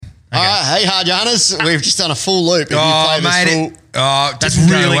All right, hey, hard yarners, we've just done a full loop. If you play this full, that's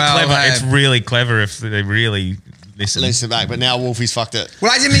really clever. eh? It's really clever if they really listen back. But now Wolfie's fucked it.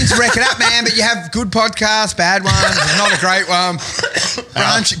 Well, I didn't mean to wreck it up, man, but you have good podcasts, bad ones, not a great one.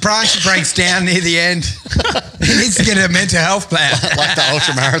 Branchy breaks down near the end. He needs to get a mental health plan. Like the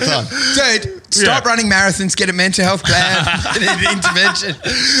ultra marathon. Dude, stop running marathons, get a mental health plan, get an intervention.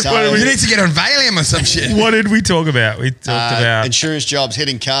 So, You need to get on Valium or some shit. What did we talk about? We talked about insurance jobs,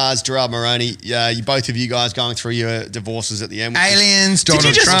 hitting cars, Gerard Maroney. Both of you guys going through your divorces at the end. Aliens, Donald Did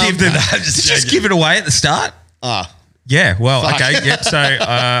you just Trump. give did you just give it away at the start? Yeah, well, Fuck. okay, yep. So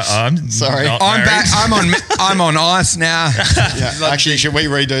I'm Sorry. not I'm married. back. I'm on ice now. Yeah. Actually, should we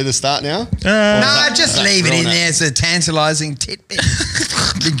redo the start now? No, just leave it in there. It's a tantalising tidbit.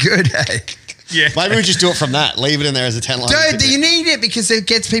 Be good, hey? Yeah. Maybe we just do it from that. Leave it in there as a 10 line. Dude, you need it because it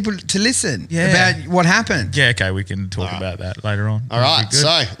gets people to listen Yeah. about what happened. Yeah, okay, we can talk about that later on. All right,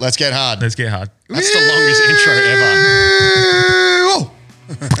 so let's get hard. Let's get hard. That's the longest intro ever.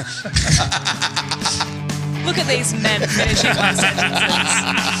 Look at these men finishing my sentences.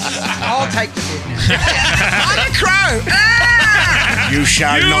 I'll take the bit now. I'm a crow. You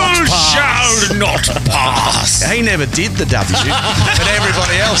shall not pass. shall not pass. He never did the W, but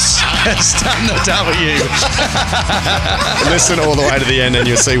everybody else has done the W. Listen all the way to the end and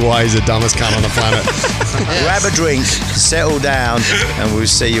you'll see why he's the dumbest cunt on the planet. Grab a drink, settle down, and we'll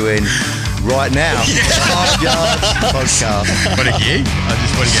see you in right now. 5 Yards Podcast. What a gig. I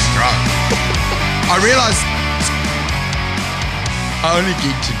just want to get drunk. I realised I only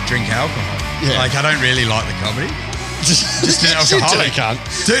gig to drink alcohol. Yeah. Like, I don't really like the comedy. Just an alcoholic.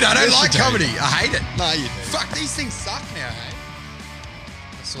 Dude, I don't like comedy. I hate it. No, you do. Fuck, these things suck now, hey?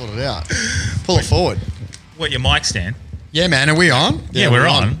 Sort it out. Pull it forward. What, your mic stand? Yeah, man. Are we on? Yeah, we're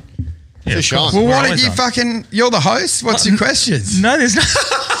on. Yeah, Fish of course. on. Well, We're why don't always you on. fucking... You're the host. What's your questions? No, there's no.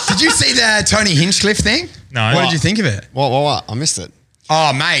 Did you see the Tony Hinchcliffe thing? No. What did you think of it? What? I missed it.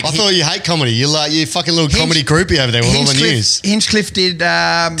 Oh, mate. I thought you hate comedy. You fucking little comedy groupie over there with all the news. Hinchcliffe did...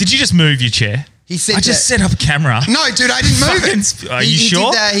 Did you just move your chair? he said I just set up a camera. No, dude, I didn't move it. Are you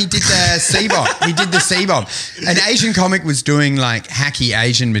sure? He did the C-bomb. He did the C-bomb. An Asian comic was doing like hacky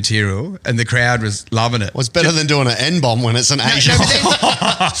Asian material and the crowd was loving it. Well, it's better than doing an N-bomb when it's an Asian bomb.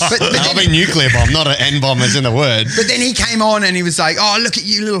 That'll be nuclear bomb, not an N-bomb as in the word. But then he came on and he was like, oh, look at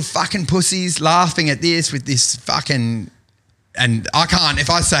you little fucking pussies laughing at this with this fucking... And I can't, if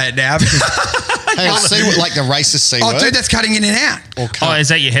I say it now, because... Hang on, like the racist C word? Oh, dude, that's cutting in and out. Oh, is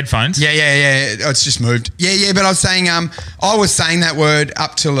that your headphones? Yeah. Oh, it's just moved. Yeah, but I was saying, I was saying that word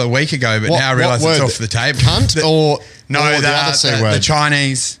up till a week ago, but now I realise it's off the table. Cunt or no, the other C word? The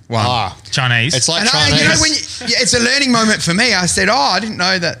Chinese one. Chinese. It's like And Chinese. it's a learning moment for me. I said, I didn't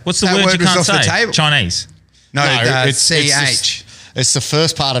know that. What's the that word you was can't off say? the table. Chinese. No, it's CH. It's the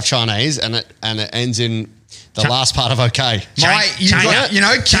first part of Chinese and it ends in the last part of okay.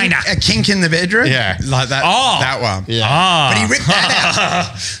 China. A kink in the bedroom? Yeah. Like that. Oh. That one. Yeah. Ah. But he ripped that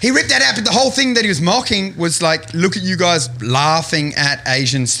out. He ripped that out. But the whole thing that he was mocking was like, look at you guys laughing at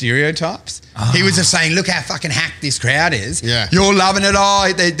Asian stereotypes. He was just saying, look how fucking hacked this crowd is. Yeah. You're loving it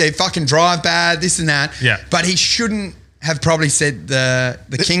all. They fucking drive bad, this and that. Yeah. But he shouldn't have probably said the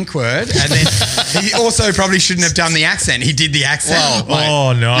kink word. And then he also probably shouldn't have done the accent. He did the accent.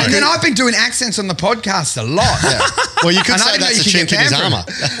 Oh, no. And then I've been doing accents on the podcast a lot. Yeah. Well, you could And I say didn't know that's a you could chink in get his Canberra. armour.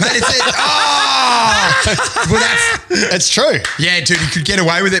 Mate, it said, well, It's true. yeah, dude, he could get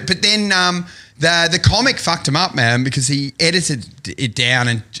away with it. But then the comic fucked him up, man, because he edited it down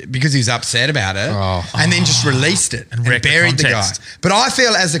and because he was upset about it and then just released it and wrecked the buried the guy. context. But I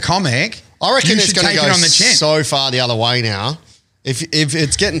feel as a comic, I reckon you it's should going to take go it on the chin. so far the other way now. If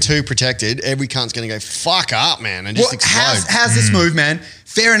it's getting too protected, every cunt's going to go, fuck up, man, and just explode. How's this move, man?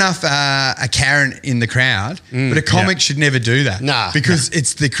 Fair enough, a Karen in the crowd, but a comic should never do that. Nah. Because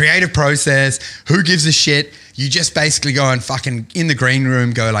it's the creative process. Who gives a shit? You just basically go and fucking in the green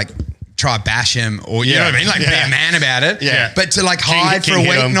room go like, try to bash him or, you know what I mean? Like be a man about it. Yeah. But to like hide for a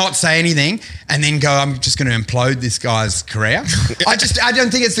week, not say anything and then go, I'm just going to implode this guy's career. I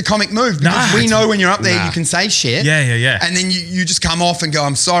don't think it's the comic move because we know when you're up there, you can say shit. Yeah. And then you just come off and go,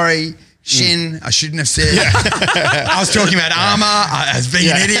 I'm sorry. Shin, I shouldn't have said. I was talking about armour. I was being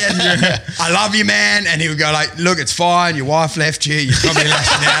an idiot. I love you, man. And he would go like, look, it's fine. Your wife left you. You're probably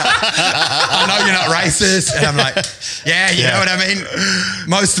lashing out. I know you're not racist. And I'm like, yeah, you know what I mean?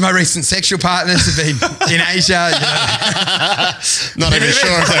 Most of my recent sexual partners have been in Asia. You know? Not even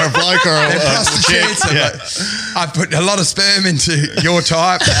sure if they're a bloke or They're a chick. prostitutes. I put a lot of sperm into your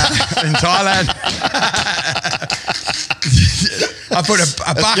type in Thailand. I put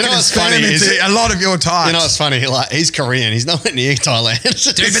a bucket You know of what's sperm funny is into a lot of your types. You know what's funny? Like, he's Korean. He's nowhere near Thailand.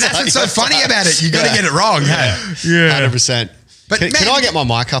 Dude, but that's what's so funny about it. You got to get it wrong. Hey? 100%. But can man, I get my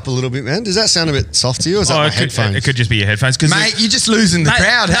mic up a little bit, man? Does that sound a bit soft to you, or is that my headphones? It could just be your headphones. Mate, you're just losing the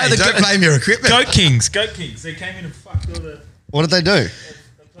crowd. No, Hey, don't blame your equipment. Goat Kings. They came in and fucked all the... What did they do?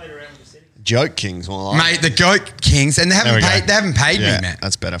 They played around with the settings. Joke Kings. Well, Mate, the Goat Kings, and they haven't paid me, man.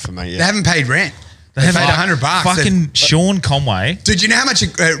 That's better for me. Yeah. They haven't paid rent. They paid $100. Fucking Sean Conway. Dude, you know how much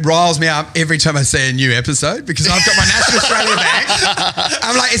it riles me up every time I see a new episode? Because I've got my National Australia bag.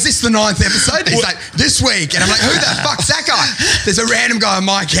 I'm like, is this the 9th episode? He's like, this week. And I'm like, who the fuck's that guy? There's a random guy on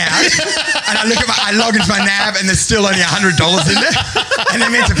my couch. And I log into my NAB and there's still only $100 in there. And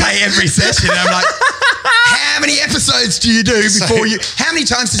they're meant to pay every session. And I'm like, how many episodes do you do before you... How many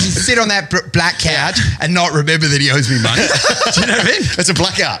times does he sit on that black couch and not remember that he owes me money? Do you know what I mean? It's a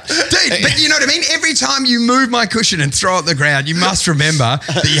blackout. Dude, but you know what I mean? Every time you move my cushion and throw it at the ground, you must remember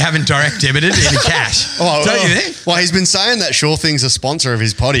that you haven't direct debited any cash. Don't you think? Well, he's been saying that Sure Thing's a sponsor of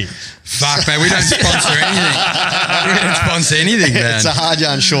his potty. Fuck, man, we don't sponsor anything. We don't sponsor anything, man. It's a hard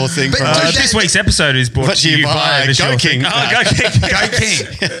yarn Sure Thing. But This week's episode is brought to you by the Goat King. Goat King. Goat King,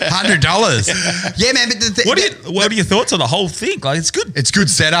 $100. Yeah, man. But what are your thoughts on the whole thing? Like, it's good. It's good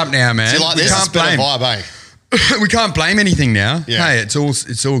setup now, man. Do you like we this? can't It's better blame. vibe, eh? We can't blame anything now. Yeah. Hey, it's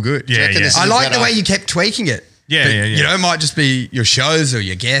all good. Yeah, reckon yeah. this I is like better? the way you kept tweaking it. Yeah, But, yeah. You know, it might just be your shows or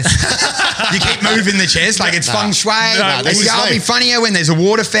your guests. You keep moving the chairs like it's feng shui. And this you is go, it'll me. be funnier when there's a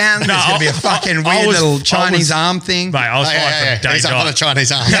water fountain. No, There's going to be a fucking I weird was- little I Chinese was- arm thing. Mate, I was fired from day He's up on a dot.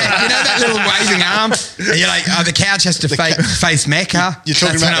 Chinese arm. Yeah, you know that little waving arm? And you're like, the couch has to face Mecca. You're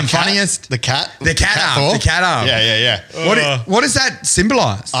talking That's about when I'm the cat? funniest. The cat? The cat arm. paw? The cat arm. Yeah. What does that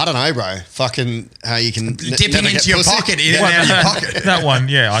symbolize? I don't know, bro. Fucking how you can Dipping never into get your pussy. pocket, in and out of your pocket. That one,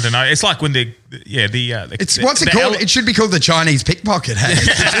 yeah, I don't know. It's like when the What's it called? It should be called the Chinese pickpocket. Hey?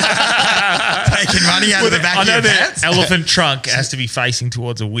 Taking money out of the back I of know your the pants. elephant trunk has to be facing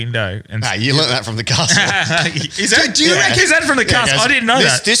towards a window. And Nah, you learnt that from the castle. is that, do you reckon- is that from the cast? I didn't know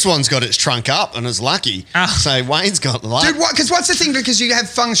that. This one's got its trunk up and it's lucky. So Wayne's got the light. Dude, what's the thing? Because you have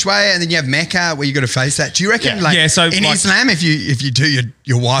feng shui and then you have Mecca where you got to face that. Do you reckon, Yeah. like, Yeah, so, in like- Islam, if you do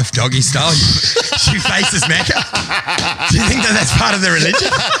your wife doggy style, she faces Mecca? Do you think that's part of the religion?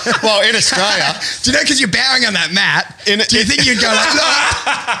 Well, in Australia, Do you know, because you're bowing on that mat, do you think you'd go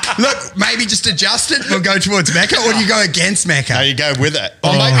like, look, maybe just adjust it, we'll go towards Mecca, or do you go against Mecca? no, you go with it.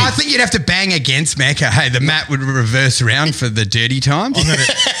 Oh, mate, I think you'd have to bang against Mecca. Hey, the mat would reverse around for the dirty times.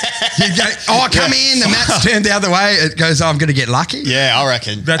 You'd go, come in, the mat's turned the other way. It goes, I'm going to get lucky. Yeah, I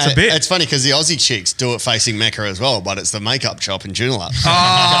reckon. That's a bit. It's funny because the Aussie chicks do it facing Mecca as well, but it's the makeup shop in Joondalup.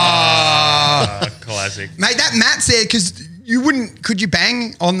 Classic. Mate, that mat's there because could you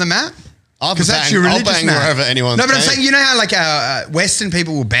bang on the mat? Because that's your I'll religious bang mat. wherever anyone. No, but I'm saying, you know how like Western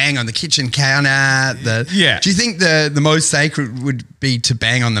people will bang on the kitchen counter? Yeah. Do you think the most sacred would be to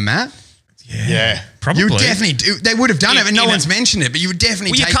bang on the mat? Yeah. Probably. You would definitely do. They would have done it, but no In a- one's mentioned it. But you would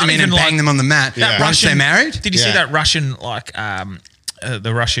definitely Well, you take them can't in and even, bang like- them on the mat Yeah. once they're married. Did you see Yeah. that Russian,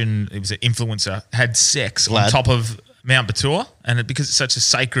 the Russian, it was an influencer, had sex on Lad. top of Mount Batur, and because it's such a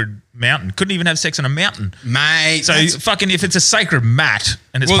sacred mountain, couldn't even have sex on a mountain. Mate, So that's- fucking, if it's a sacred mat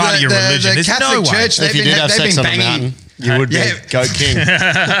and it's part of your religion, the there's Catholic no way. Church, If you did have they've sex been on a banging. mountain, you would be Yeah. Goat King.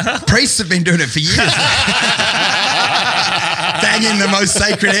 Priests have been doing it for years. Banging the most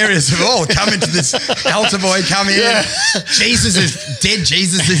sacred areas of all. Come into this altar boy, come in. Yeah. Jesus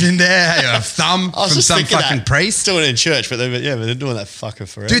is in there. Hey, a thumb I was from just some thinking fucking that. priest. Doing it in church, but they're doing that fucker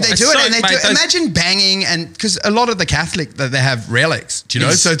forever. Dude, they do It's it, so- and they mate, do. those- Imagine banging, and because a lot of the Catholic they have relics, do you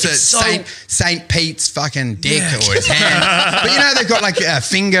know? So it's a it's so- Saint Pete's fucking dick Yeah. or his hand, but you know they've got like a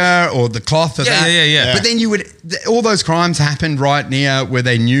finger or the cloth of Yeah, that. yeah. But then all those crimes happened right near where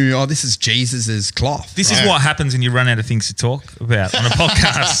they knew, this is Jesus's cloth. This is what happens when you run out of things to talk about on a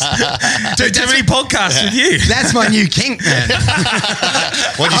podcast. Dude, Too many podcasts with you. That's my new kink, man.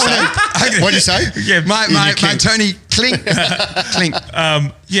 What'd you say? What'd you say? Yeah, my Tony Clink.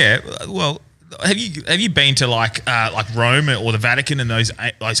 Yeah, well, have you been to like Rome or the Vatican and those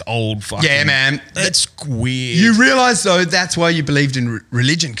old fucking... Yeah, man. It's weird. You realise though that's why you believed in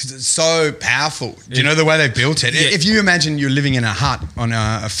religion, because it's so powerful. Do you know the way they built it? Yeah. If you imagine you're living in a hut on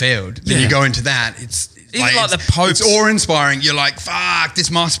a field, then Yeah. you go into that. It's Even like the Pope's- It's awe-inspiring. You're like, fuck, this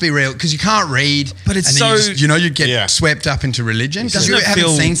must be real, because you can't read. But it's and then so- you get Yeah. swept up into religion because Doesn't you it haven't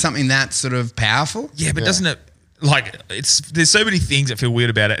feel- seen something that sort of powerful. Yeah, but doesn't it... Like, there's so many things that feel weird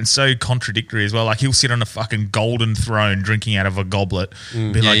about it and so contradictory as well. Like, he'll sit on a fucking golden throne drinking out of a goblet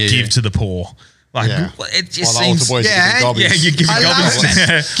and be like, yeah, give yeah. to the poor. Like Yeah. it just While the altar seems. boys are Yeah, giving gobbies. Yeah, you give I love goblins.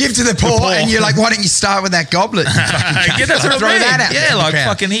 it. Give to the poor, and you're like, why don't you start with that goblet? Yeah, that's what I Throw mean. that out Yeah, there. like Crowd.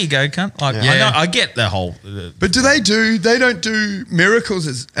 fucking here you go, cunt. Like Yeah. I know, I get the whole. But they don't do miracles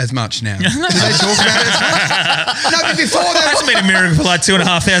as much now. Do they talk about it as much? No, but before they That's been a miracle for like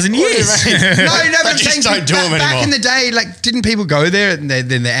 2,500 years. No, but I'm just saying don't do them back anymore. in the day, like, didn't people go there and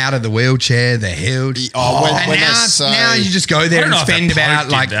they're out of the wheelchair, they're healed? When And now you just go there I don't and know if spend the Pope about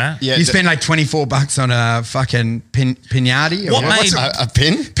did like that. Yeah, you spend like $24 on a fucking pinati. Or What what's made- it? a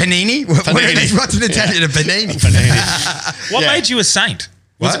pin? Panini? What's an Italian? A panini. What Yeah. made you a saint?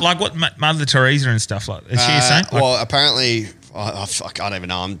 Was What? it like what Mother Teresa and stuff like? Is she a saint? Like, Well, apparently, fuck, I don't even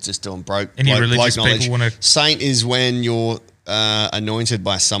know. I'm just doing broke. Any bloke religious knowledge. people wanna- Saint is when you're anointed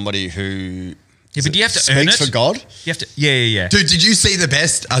by somebody who yeah, but do you have to earn speaks it? for God. You have to. Yeah. Dude, did you see the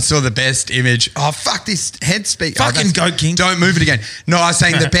best? I saw the best image. Oh, fuck this head speak. Fucking Goat King. Don't move it again. No, I was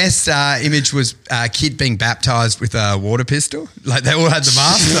saying the best image was a kid being baptized with a water pistol. Like they all had the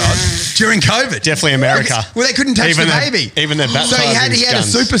masks on during COVID. Definitely America. Well, they couldn't touch Even the their- baby. even their So he had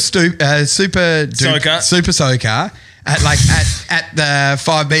baptizing a super soaker at the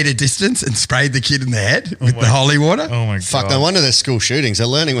 5 meter distance and sprayed the kid in the head with the holy water. Oh my god. Fuck, no wonder there's school shootings. They're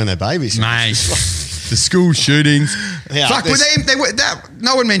learning when they're babies. Mate, the school shootings. Yeah, Fuck, were this- they were that.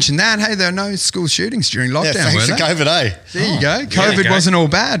 No one mentioned that. Hey, there were no school shootings during Yeah, lockdown, thanks were for there? COVID, eh? There you go. there COVID you go. wasn't all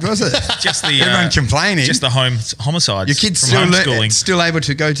bad, was it? Just the Everyone complaining. Just the homicides. Your kids from homeschooling still able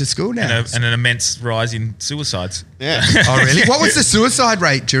to go to school now. and an immense rise in suicides. Yeah. Oh, really? What was the suicide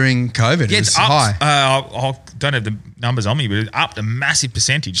rate during COVID? Yeah, It was it's up. high. I don't have the numbers on me, but it upped a massive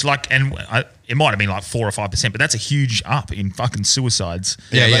percentage. Like, and it might have been like 4 or 5%, but that's a huge up in fucking suicides.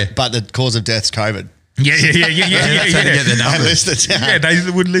 Yeah. But the cause of death's COVID. Yeah. That's how they get the They numbers. list it down. Yeah, they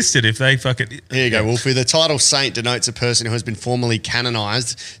would list it if they fucking. Here you go, Wolfie. The title saint denotes a person who has been formally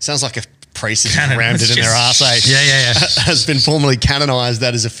canonized. Sounds like a priest has Canon- rammed it in it's their just- arse. Eh? Yeah. Has been formally canonized,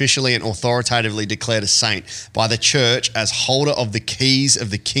 that is officially and authoritatively declared a saint by the church as holder of the keys of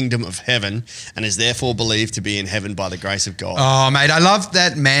the kingdom of heaven and is therefore believed to be in heaven by the grace of God. Oh, mate, I love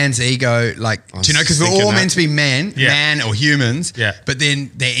that man's ego. Like, do you know, because we're thinking all that. meant to be man or humans. Yeah. But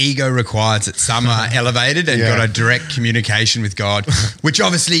then their ego requires that some are elevated and Yeah. got a direct communication with God, which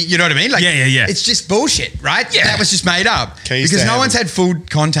obviously, you know what I mean? Like, Yeah. It's just bullshit, right? Yeah. That was just made up. Keys because to no heaven. one's had full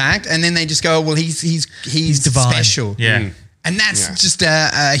contact, and then they just go, well, he's divine. special. Yeah. And that's Yeah. just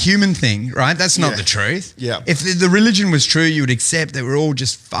a human thing, right? That's not Yeah. the truth. Yeah. If the religion was true, you would accept that we're all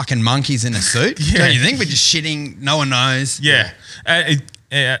just fucking monkeys in a suit. Yeah. Don't you think? We're just shitting. No one knows. Yeah. Have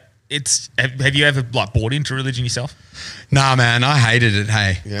you ever like bought into religion yourself? Nah, man, I hated it.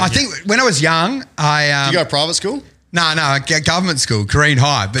 Hey, Yeah. I think when I was young, Did you go to private school? no, government school, Korean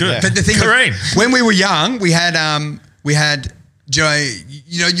High. But Good. but the thing, Korean. was, when we were young, we had Joe.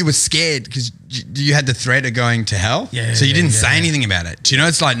 You know, you were scared because you had the threat of going to hell. Yeah, So you didn't say yeah. anything about it. Do you know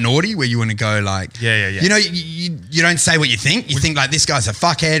it's like naughty where you want to go like. Yeah. You know, you don't say what you think. You think like this guy's a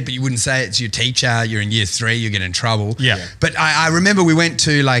fuckhead, but you wouldn't say it to your teacher. You're in year 3, you get in trouble. Yeah. But I remember we went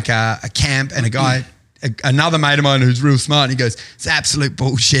to like a camp and a guy, another mate of mine who's real smart, and he goes, it's absolute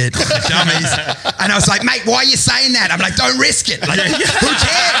bullshit, dummies. And I was like, mate, why are you saying that? I'm like, don't risk it. Like, who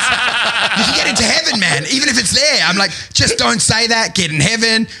cares? You can get into heaven, man, even if it's there. I'm like, just don't say that. Get in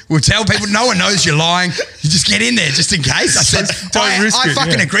heaven. We'll tell people. No one knows you're lying. You just get in there just in case. I said, Don't risk I it,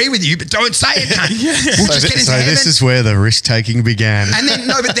 fucking yeah. agree with you, but don't say it, cunt. We'll just get into heaven. this is where the risk taking began. And then,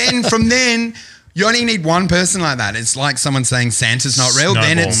 no, but then from then, you only need one person like that. It's like someone saying Santa's not real.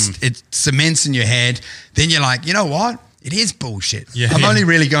 Then Snowball. it cements in your head. Then you're like, you know what? It is bullshit. Yeah. I'm only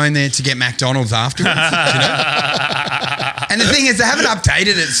really going there to get McDonald's afterwards. You know? And the thing is, they haven't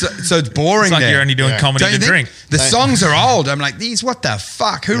updated it, so it's boring. It's like there. you're only doing comedy Don't you to think? drink. The songs are old. I'm like, these, what the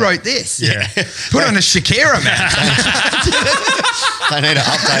fuck? Who wrote this? Yeah. Put on a Shakira, man. They need to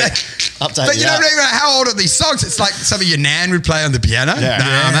update But you the app. don't know how old are these songs. It's like something your nan would play on the piano. Yeah.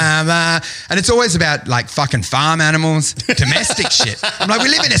 Nah, nah, nah. And it's always about like fucking farm animals, domestic shit. I'm like, we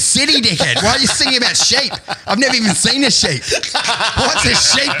live in a city, dickhead. Why are you singing about sheep? I've never even seen a sheep. What's a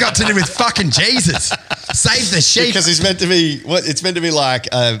sheep got to do with fucking Jesus? Save the sheep. Because it's meant to be like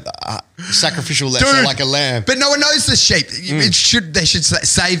a sacrificial lamb, so Dude, like a lamb. But no one knows the sheep. They should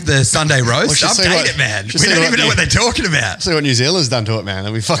save the Sunday roast. should see Update what- it, man. should We see don't what even know the- what they're talking about. See what New Zealand's done to it, man.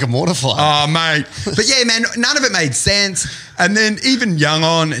 They'll be fucking mortified. Oh, mate. But yeah, man, none of it made sense. And then even young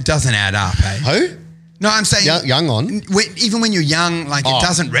on, it doesn't add up, hey? Who? No, I'm saying Young on? even when you're young, like it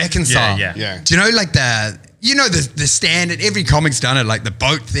doesn't reconcile. Yeah. Do you know like the standard? Every comic's done it, like the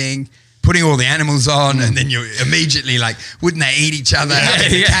boat thing, putting all the animals on, and then you're immediately like, wouldn't they eat each other up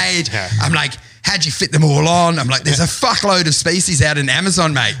in the Yeah. cage? Yeah. I'm like, how'd you fit them all on? I'm like, there's a fuckload of species out in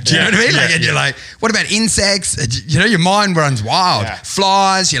Amazon, mate. Do you know what I mean? Like, and you're like, what about insects? You know, your mind runs wild. Yeah.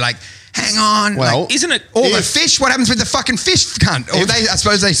 Flies, you're like, hang on. Well, like, isn't it? all the fish, what happens with the fucking fish cunt? Or I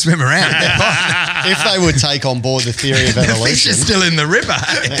suppose they swim around. They're fine. If they would take on board the theory of The fish evolution, is still in the river.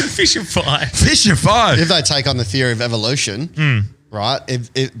 Fish are fine. Fish are fine. if they take on the theory of evolution, right?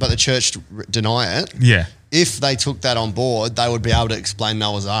 But the church deny it. Yeah. If they took that on board, they would be able to explain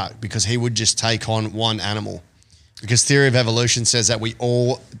Noah's Ark because he would just take on one animal. Because theory of evolution says that we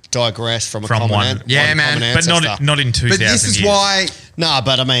all digress from a From common, one. Yeah, man. common But ancestor. not in 2,000 But this is years. why Nah,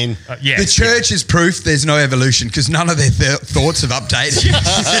 but I mean, Yeah. the church is proof there's no evolution because none of their thoughts have updated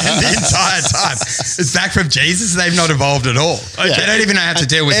the entire time. It's back from Jesus. They've not evolved at all. Yeah. They don't even know how to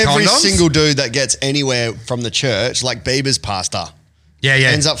deal with every condoms. single dude that gets anywhere from the church, like Bieber's pastor, yeah.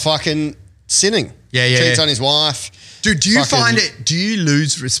 ends up fucking sinning. Yeah, yeah, Cheats yeah. on his wife. Dude, do you Fucking- find it? Do you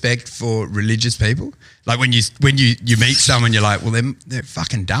lose respect for religious people? Like when you meet someone, you're like, well, they're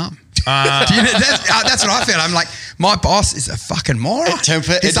fucking dumb. Do you know, that's what I feel. I'm like, my boss is a fucking moron.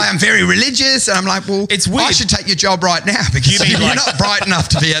 He's like, I'm very religious, and I'm like, well, It's weird. I should take your job right now because You mean you're like- not bright enough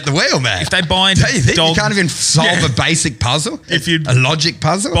to be at the wheel, man. If they buy into Don't you think dog- you can't even solve Yeah. a basic puzzle? If you- a logic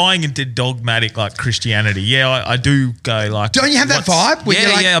puzzle. Buying into dogmatic like Christianity, I do go like. Don't you have that vibe? Where Yeah,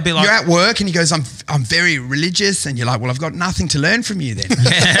 you're like, yeah. I'll be like, you're at work and he goes, I'm very religious, and you're like, well, I've got nothing to learn from you then.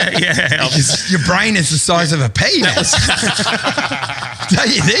 yeah. Because your brain is the size of a pea, man. Don't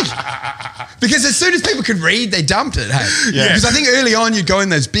you think? Because as soon as people could read, they dumped it. Hey, Yeah. Because I think early on you'd go in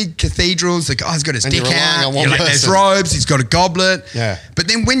those big cathedrals. The guy's got his And dick you're relying out. on one You're like, there's person. robes. He's got a goblet. Yeah. But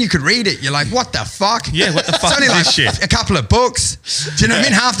then when you could read it, you're like, what the fuck? Yeah, what the fuck It's only is like this shit? a couple of books. Do you know what I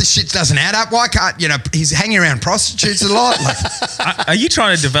mean? Half the shit doesn't add up. Why can't he's hanging around prostitutes a lot? Like, Are you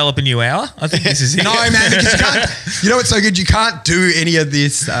trying to develop a new hour? I think this is it. no, man, because you can't. You know what's so good? You can't do any of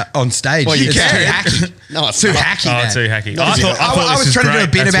this on stage. Well, you it's can. too hacky. No, it's too not. hacky, Oh, man. too hacky. No, I it's thought I this was trying to do a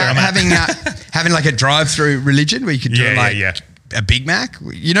great. bit That's where about I'm at. having like a drive-through religion where you could do Yeah. a Big Mac.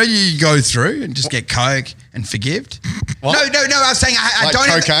 You know, you go through and just get Coke and forgived. What? No. I was saying I Like don't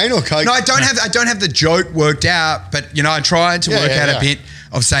cocaine have, or Coke? No, I don't have the joke worked out. But I tried to work out a bit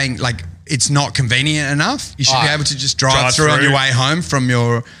of saying like it's not convenient enough. You should be able to just drive through on your way home from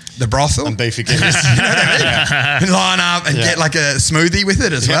the brothel. And be forgiven. You know what I mean? And line up and get like a smoothie with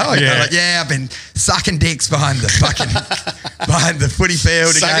it as well. You know, like, I've been sucking dicks behind the footy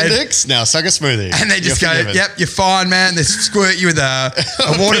field Sucking again. dicks? Now suck a smoothie. And they just You're go, forgiven. yep, you're fine, man. They squirt you with a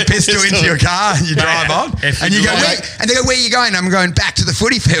water pistol into your car and you drive on. And you go, and they go, where are you going? I'm going back to the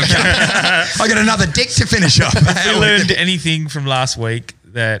footy field. I got another dick to finish off. We learned anything from last week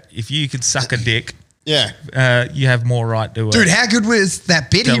that if you could suck a dick, Yeah. you have more right to it. Dude, how good was that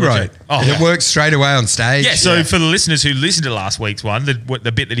bit he wrote? Oh, it worked straight away on stage. Yeah, so for the listeners who listened to last week's one,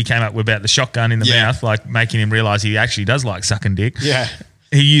 the bit that he came up with about the shotgun in the mouth, like making him realise he actually does like sucking dick. Yeah.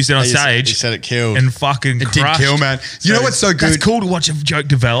 He used it on He stage. said it killed. And fucking It did crushed. kill, man. You know what's so good? That's cool to watch a joke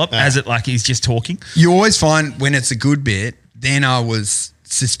develop as it like he's just talking. You always find when it's a good bit, then I was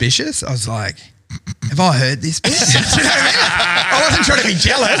suspicious. I was like, have I heard this bit? Do you know what I mean? I wasn't trying to be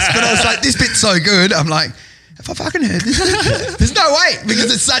jealous, but I was like, this bit's so good. I'm like, have I fucking heard this bit? There's no way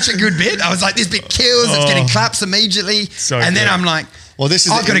because it's such a good bit. I was like, this bit kills. It's getting claps immediately. So and then good. I'm like, Well, this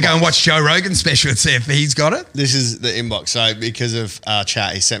is I've the got to go inbox. and watch Joe Rogan's special and see if he's got it. This is the inbox. So because of our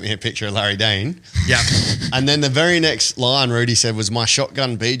chat, he sent me a picture of Larry Dean. Yeah. And then the very next line Rudy said was, my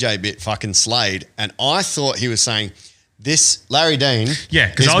shotgun BJ bit fucking slayed. And I thought he was saying, this Larry Dean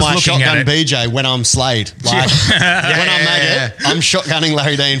Yeah, 'cause is I was my looking at shotgun it. BJ when I'm slayed. Like when I'm maggot, I'm shotgunning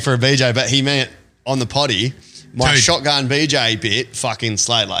Larry Dean for a BJ. But he meant on the potty, my Dude. shotgun BJ bit fucking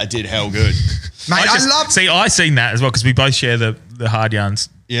slayed. Like it did hell good. Mate, I love... See, I seen that as well because we both share the hard yarns.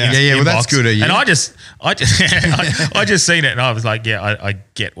 Yeah. Yeah, well, that's inbox. good of you. And I just seen it and I was like, yeah, I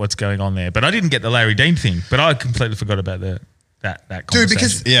get what's going on there, but I didn't get the Larry Dean thing. But I completely forgot about that conversation. Dude,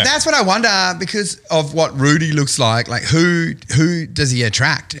 because Yeah. that's what I wonder because of what Rudy looks like. Like, who does he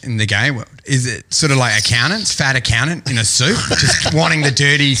attract in the gay world? Is it sort of like accountants, fat accountant in a suit, just wanting the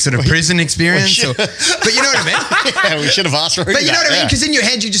dirty sort of prison experience? But you know what I mean? Yeah, we should have asked Rudy. But you know what I mean? Yeah. Because in your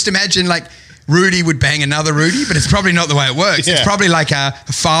head, you just imagine like Rudy would bang another Rudy, but it's probably not the way it works. Yeah. It's probably like a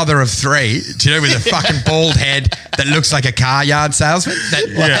father of three, do you know, with a fucking bald head that looks like a car yard salesman.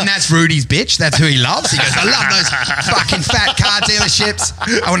 And that's Rudy's bitch. That's who he loves. He goes, I love those fucking fat car dealerships.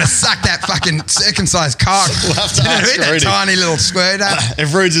 I want to suck that fucking circumcised cock. We'll have to Do you know what I ask mean? That Rudy. tiny little squirter.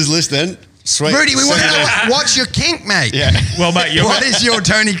 If Rudes is listening, sweet. Rudy, we want to Send know it. what's your kink, mate? Yeah. well, mate, What is your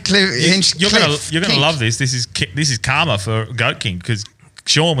Tony Hinch? you're Cliff gonna kink? love this. This is karma for Goat King because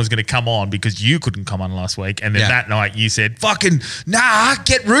Sean was going to come on because you couldn't come on last week. And then Yeah. that night you said, fucking, nah,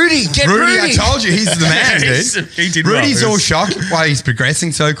 get Rudy. Rudy, I told you, he's the man, dude. He did Rudy's well. all shocked why he's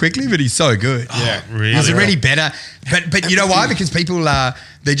progressing so quickly, but he's so good. Yeah. Really? He's already better. But you know why? Because people,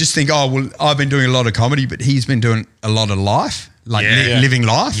 they just think, oh, well, I've been doing a lot of comedy, but he's been doing a lot of life. Like living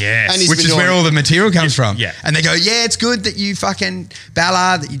life, Yes. And he's which been is where doing- all the material comes from. Yeah. And they go, yeah, it's good that you fucking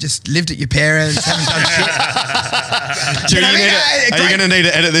Ballard, that you just lived at your parents, haven't done shit. Dude, You know what I mean? are you going to need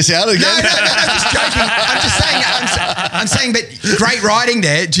to edit this out again? No, I'm just joking. I'm just saying, I'm saying, but great writing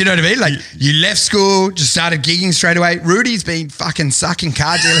there. Do you know what I mean? Like, you left school, just started gigging straight away. Rudy's been fucking sucking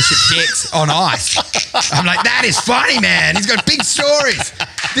car dealership dicks on ice. I'm like, that is funny, man. He's got big stories.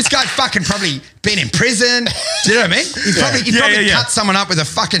 This guy's fucking probably been in prison. Do you know what I mean? He probably cut someone up with a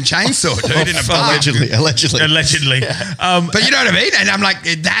fucking chainsaw, dude, in a bar. Allegedly. But you know what I mean? And I'm like,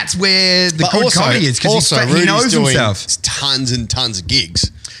 that's where the But good also, comedy is, because he Rudy's knows doing himself. tons and tons of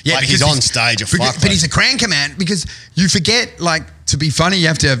gigs. Yeah, like because he's on stage a fuck. but he's a cranker, man, because you forget, like, to be funny, you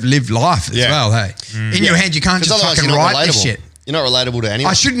have to have lived life as well, hey? In your head, you can't just otherwise fucking you're not write this relatable. shit. You're not relatable to anyone.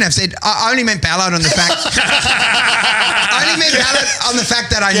 I shouldn't have said, I only meant Ballard on the fact. I only meant Ballard on the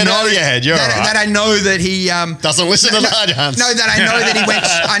fact that I Get know out of your head, you're all right. that I know that he Doesn't listen to Large Hans. No, that I know that he went.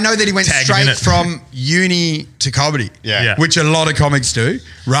 I know that he went Tag him in straight it. from uni to comedy. Yeah. Which a lot of comics do,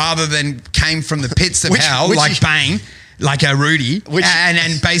 rather than came from the pits of hell, like Bane. Like a Rudy,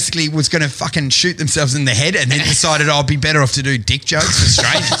 and basically was going to fucking shoot themselves in the head, and then decided I'll be better off to do dick jokes for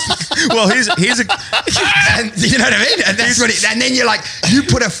strangers. Well, here's a And you know what I mean? And that's what and then you're like, you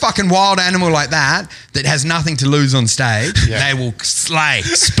put a fucking wild animal like that has nothing to lose on stage, they will slay.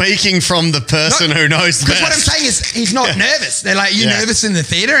 Speaking from the person who knows the Because best. what I'm saying is, he's not nervous. They're like, you nervous in the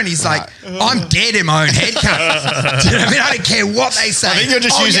theater? And he's like, I'm dead in my own head, cunt. Do you know what I mean? I don't care what they say. I think you're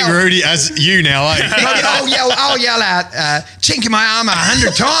just I'll using yell- Rudy as you now, eh? I'll yell out, chink in my armor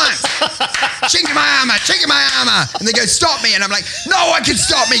 100 times. Chink in my armor, chink in my armor. And they go, stop me. And I'm like, no one can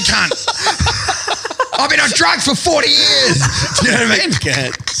stop me, cunt. I've been on drugs for 40 years. Do you know what I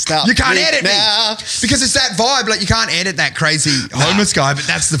mean? Stop. You can't edit now. me. Because it's that vibe. Like, you can't edit that crazy homeless guy, but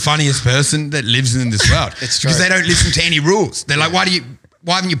that's the funniest person that lives in this world. It's true. Because they don't listen to any rules. They're like, why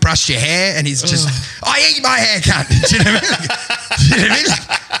haven't you brushed your hair? And he's just, I eat my hair, cunt. Do you know what I mean? Do you know what I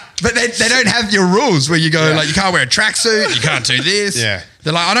mean? But they don't have your rules where you go, like, you can't wear a tracksuit, you can't do this. Yeah.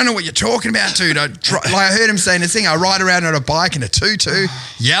 They're like, I don't know what you're talking about, dude. Like, I heard him saying this thing, I ride around on a bike in a tutu,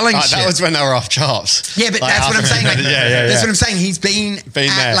 yelling shit. That was when they were off chops. Yeah, but Like, that's what I'm saying. Like, that's what I'm saying. He's been at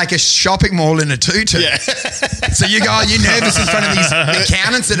there. like a shopping mall in a tutu. Yeah. So you go, are you nervous in front of these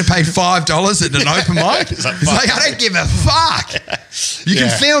accountants that have paid $5 at an open mic? It's like, I don't give a fuck. You can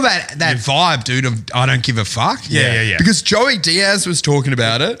feel that vibe, dude, of I don't give a fuck. Yeah. Because Joey Diaz was talking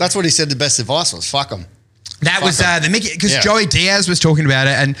about it. That's what he said the best advice was. Fuck him. That was the Mickey, because Yeah. Joey Diaz was talking about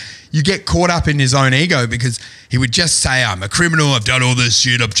it, and you get caught up in his own ego because he would just say, I'm a criminal, I've done all this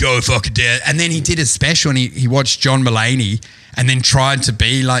shit, I'm Joe fucking Diaz. And then he did a special and he watched John Mulaney and then tried to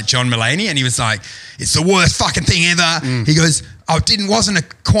be like John Mulaney, and he was like, it's the worst fucking thing ever. He goes, wasn't a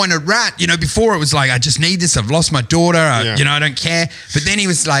coin of rat. You know, before it was like, I just need this, I've lost my daughter, I don't care. But then he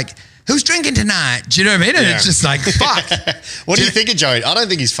was like, who's drinking tonight? Do you know what I mean? And it's just like, fuck. What do you think of Joey? I don't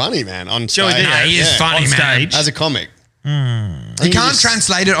think he's funny, man. On Joey stage. Diaz. He is funny, on man. stage. As a comic. You can't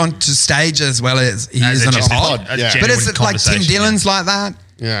translate it onto stage as well as he As is a on a just pod. a Yeah. But genuine it's like Tim conversation, Dillon's like that.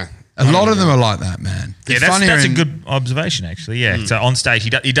 Yeah. A lot of them are like that, man. Yeah, They're funnier that's a in- good observation, actually. Yeah. So on stage,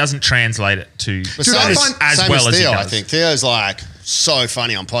 he doesn't translate it to But Dude, same I find- as same well as he Theo, does. I think. Theo's like so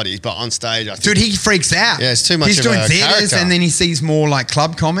funny on potties, but on stage, I think. Dude, he freaks out. Yeah, it's too much He's of doing a theatres character. and then he sees more like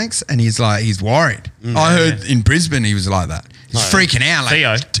club comics and he's like, he's worried. I heard in Brisbane he was like that. He's freaking out. Like,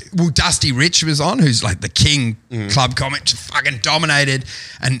 Theo. Well, Dusty Rich was on, who's like the king club comic, just fucking dominated.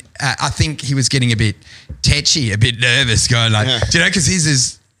 And I think he was getting a bit tetchy, a bit nervous, going like, do you know, because his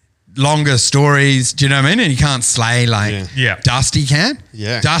is longer stories, do you know what I mean? And he can't slay like Yeah. Dusty can.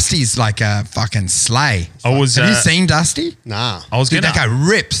 Yeah. Dusty's like a fucking slay. I was, Have you seen Dusty? Nah. I was Dude, gonna. that guy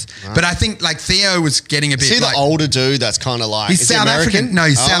rips. But I think like Theo was getting a bit See like, the older dude that's kind of like. he's is he South American? African. No,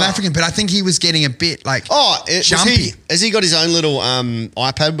 he's South Oh. African, but I think he was getting a bit like Jumpy. jumpy. Has he got his own little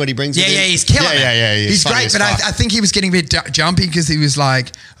iPad when he brings it in? He's killing it. Yeah, He's funny great, as but fuck. I think he was getting a bit jumpy because he was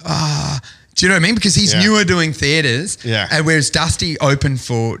like, do you know what I mean? Because he's newer doing theatres. Yeah. And whereas Dusty opened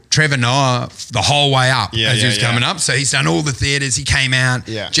for Trevor Noah the whole way up as he was coming up. So he's done all the theatres. He came out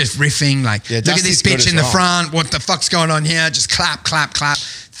just riffing like, look at this Dusty's good bitch as in the well. front. What the fuck's going on here? Just clap, clap, clap.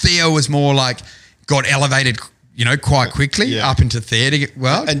 Theo was more like, got elevated, quite quickly up into theatre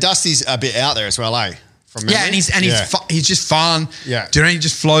world. And Dusty's a bit out there as well, eh? From memory? And he's just fun. Yeah. Do you know, he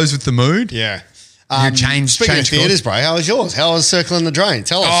just flows with the mood. Yeah. You changed. Speaking of theatres, bro, how was yours? How was Circling the Drain?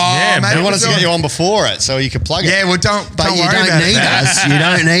 Tell us. Yeah, mate, We it wanted was to get on. you on before it so you could plug it. Yeah, well, don't But you worry don't about need that. us. You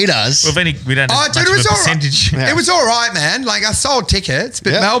don't need us. Well, we don't have Dude, much it was of a all right. percentage. Yeah. It was all right, man. Like, I sold tickets,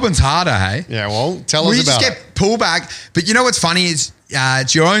 but Yeah. Melbourne's harder, hey? Yeah, well, tell We us just about get it. pullback. But you know what's funny is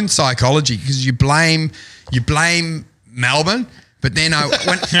it's your own psychology because you blame Melbourne. But then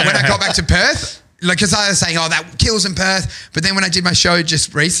when I got back to Perth, like, because I was saying, that kills in Perth. But then when I did my show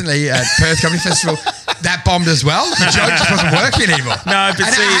just recently at Perth Comedy Festival, that bombed as well. The joke just wasn't working anymore. No, but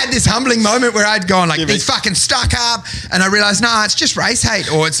and see- I had this humbling moment where I'd gone like, Yeah, these but- fucking stuck up. And I realized, nah, it's just race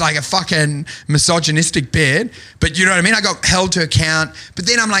hate or it's like a fucking misogynistic bit. But you know what I mean? I got held to account. But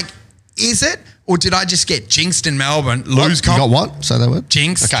then I'm like, is it? Or did I just get jinxed in Melbourne, lose You got what? Say that word.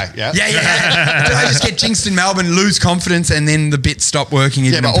 jinxed. Okay, yeah. Yeah. Did I just get jinxed in Melbourne, lose confidence, and then the bit stopped working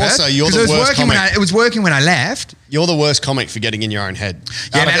even Yeah, but in Perth? also you're 'Cause the it was worst working comic. it was working when I left. You're the worst comic for getting in your own head.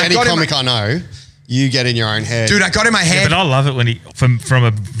 Yeah, Out man, of I any got in comic I know, you get in your own head. Dude, I got in my Yeah, head. but I love it when he, from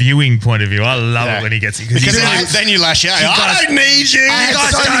a viewing point of view, I love Yeah. it when he gets it. because Because then you lash out. I don't need you. I had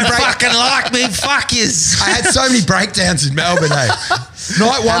so many like me, fuck yous. I had so many breakdowns in Melbourne, hey.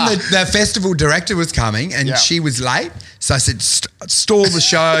 Night one, the festival director was coming and Yeah. she was late. So I said, stall the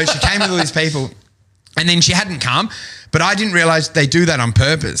show. She came with all these people and then she hadn't come. But I didn't realize they do that on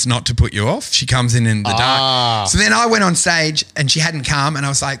purpose, not to put you off. She comes in the dark. So then I went on stage and she hadn't come and I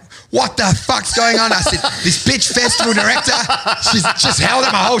was like, what the fuck's going on? I said, this bitch festival director, she's just held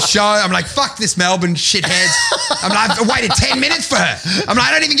up my whole show. I'm like, fuck this Melbourne shitheads. I'm like, I've waited 10 minutes for her. I'm like,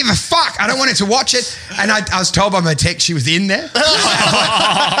 I don't even give a fuck. I don't want her to watch it. And I was told by my text she was in there. So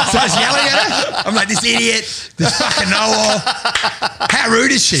I was yelling at her. I'm like, this idiot, this fucking know-all. How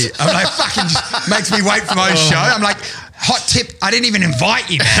rude is she? I'm like, fucking just makes me wait for my own show. I'm like, hot tip, I didn't even invite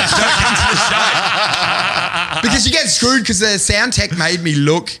you, man. Don't come to the show. Because you get screwed because the sound tech made me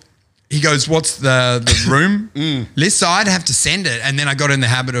look. He goes, what's the room list? So I'd have to send it. And then I got in the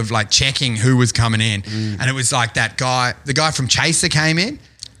habit of like checking who was coming in. And it was like that guy, the guy from Chaser came in.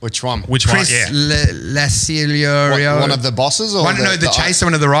 Which one? Which one? Chris Yeah. Lasilio. One of the bosses? Or the Chaser,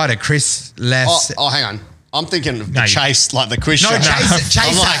 one of the writer, Chris Les. Oh, hang on. I'm thinking of No, the you- Chase, like the quiz No, show. Chaser.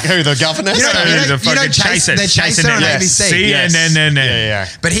 I'm like, who, the governor? You know- The Chaser- the Chaser on ABC. Yes. Yeah.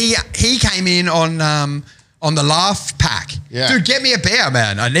 But he came in on the laugh pack. Yeah. Dude, get me a beer,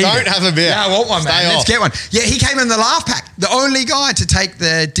 man. I need Don't it. have a beer. Yeah, I want one, Stay man. off. Let's get one. Yeah, he came in the laugh pack. The only guy to take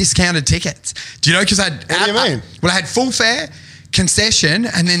the discounted tickets. Do you know? Because What do you mean? I had full fare, concession,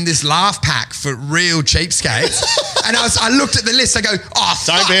 and then this laugh pack for real cheapskates. And I looked at the list. I go, oh,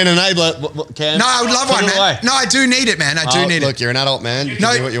 Don't fuck. be an enabler, Cam. No, I would love Put one, it man. away. No, I do need it, man. I do need it. Look, you're an adult man. You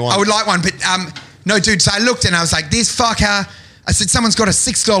can do what you want. I would like one, but no, dude. So I looked and I was like, this fucker. I said, someone's got a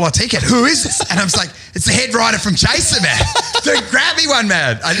 $6 ticket. Who is this? And I was like, it's the head writer from Chaser, man. Dude, grab me one,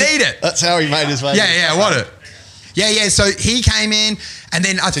 man. I need it. That's how he made his way. Yeah, I want it. Yeah. So he came in, and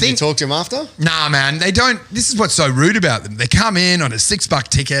then I Did you think. talk to him after? Nah, man, they don't. This is what's so rude about them. They come in on a $6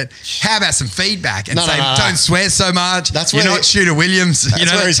 ticket. How about some feedback and No, say, no. don't swear so much. That's You're where not Shooter Williams. That's you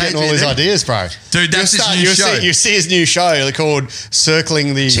know, where he's getting all his ideas, bro. Dude, that's his new show. You see his new show called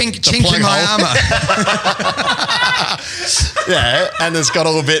Circling the Chink plug in my hole. armor. Yeah, and it's got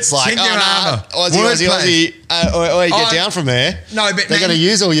all the bits like, Chink in my armor. Aussie, or you get Oh, down from there. no, but they're man- going to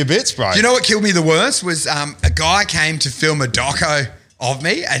use all your bits, bro. Do you know what killed me the worst was a guy came to film a doco of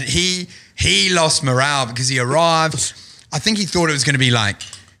me, and he lost morale because he arrived. I think he thought it was going to be like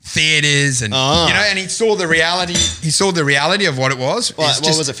theaters and and he saw the reality. He saw the reality of what it was. What, It's what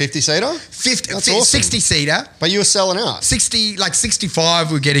just was it, 50-seater? 50, That's awesome. 60-seater. But you were selling out.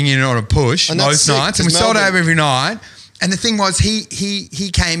 65 we're getting in on a push And that's most sick, nights, and we 'cause sold out Melbourne- every night. And the thing was,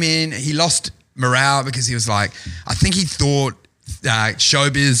 he came in, he lost morale because he was like, I think he thought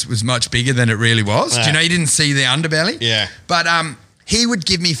showbiz was much bigger than it really was. Do you know, he didn't see the underbelly. Yeah. But he would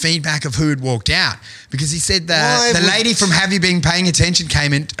give me feedback of who had walked out because he said the lady from Have You Been Paying Attention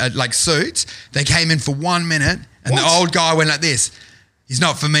came in like suits. They came in for 1 minute, and the old guy went like this. He's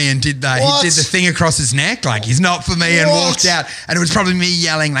not for me, and did What? he did the thing across his neck like he's not for me, and What? walked out. And it was probably me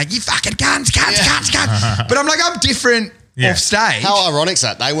yelling like, you fucking cunts. But I'm like, I'm different Yeah. off stage. How ironic is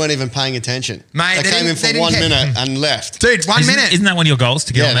that? They weren't even paying attention. Mate, they came in they for didn't 1 care. minute and left. Dude, 1 minute. Isn't that one of your goals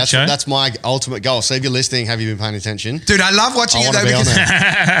to get on that show? That's my ultimate goal. So if you're listening, have you been paying attention? Dude, I love watching I it want though to be on because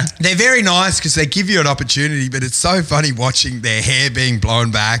there. they're very nice because they give you an opportunity, but it's so funny watching their hair being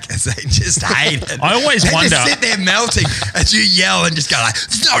blown back as they just hate it. I always they wonder- just sit there melting as you yell and just go like,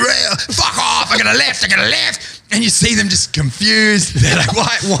 it's not real, fuck off, I got a left. And you see them just confused. They're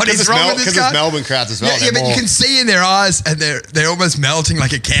like, what is wrong with this Because guy? it's Melbourne crowds as well. Yeah, but They're you more- can see in their eyes, and they're almost melting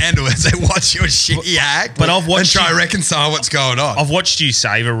like a candle as they watch your shitty act. But I've watched and try you- to reconcile what's going on. I've watched you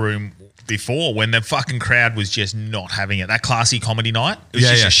save a room before when the fucking crowd was just not having it. That Classy comedy night, it was Yeah,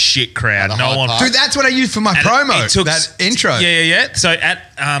 just yeah. a shit crowd. the No Hyde one. Park. Dude, that's what I used for my And promo. it took- that intro. Yeah. So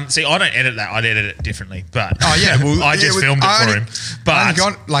see, I don't edit that. I'd edit it differently. But Oh yeah, well, I just filmed it for him. I only But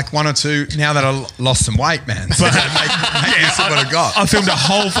got like one or two now that I lost some weight, man. So make use of what I got. I filmed a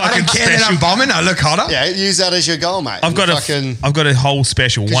whole I fucking don't care that special. I'm bombing. I look hotter. Yeah, use that as your goal, mate. I've got a whole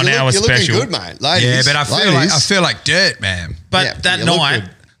special, 1 hour you're special. looking good, mate. Ladies, Yeah, but I feel like dirt, man. But Yeah, that you look night,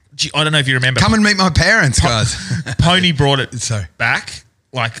 I don't know if you remember. Come and meet my parents, guys. Pony brought it So- back.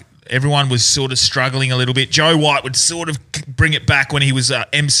 Like everyone was sort of struggling a little bit. Joe White would sort of bring it back when he was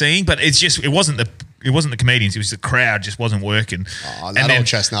MCing, but it wasn't the comedians. It was the crowd just wasn't working. Oh, that old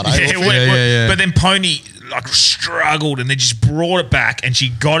chestnut, eh? Yeah. But then Pony like struggled and they just brought it back and she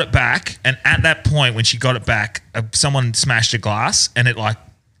got it back. And at that point when she got it back, someone smashed a glass and it like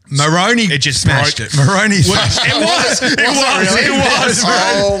Maroney It just smashed broke. it. Maroney smashed it was.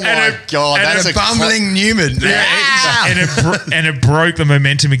 Oh And my it- god, and that's it a Bumbling Newman. and it broke the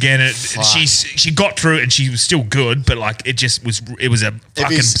momentum again. And she got through it and she was still good, but like it was a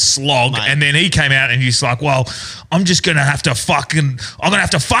fucking he's- slog. mate. And then he came out and he's like, "Well, I'm gonna have to fuck him."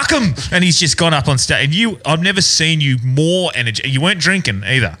 And he's just gone up on stage. And I've never seen you more energy. You weren't drinking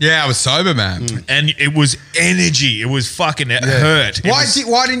either, Yeah, I was sober, man. and it was energy. It was fucking it hurt. It Why was-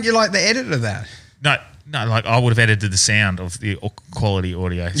 why didn't you like the edit of that? No, like I would have edited the sound of the quality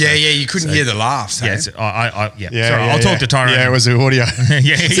audio. So- Yeah, you couldn't hear the laughs. Yeah, hey? it's, Sorry, I'll talk to Tyrone. Yeah, it was the audio.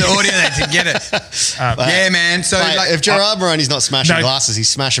 yeah, It's the audio that didn't get it. Yeah, man. So Mate, like, if Gerard Maroney's not smashing No. glasses, he's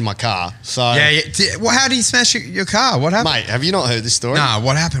smashing my car. So, Well, how did he smash your car? What happened? mate, have you not heard this story? Nah,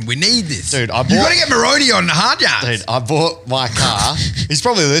 what happened? We need this, Dude, I you bought- got to get Maroney on the hard yards. Dude, I bought my car. He's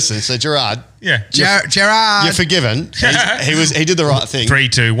probably listening. So, Gerard, yeah. Gerard, you're forgiven. He did the right thing. 3,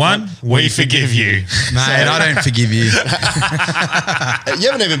 2, 1. We forgive you. mate, I don't forgive you. You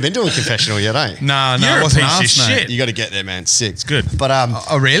haven't even been to a confessional yet, eh? No, You're it a wasn't piece of us, mate. shit. You got to get there, man. Sick. It's good. But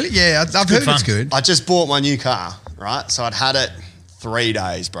Oh, really? Yeah, I've heard fun. it's good. I just bought my new car, right? So I'd had it 3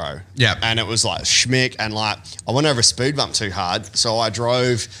 days, bro. Yep. And it was like schmick, and like I went over a speed bump too hard, so I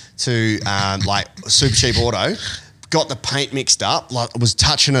drove to like Super Cheap Auto, got the paint mixed up, like was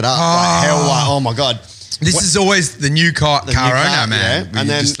touching it up like hell. Like, oh my god. This is always the new car The new owner, man. yeah. Where And you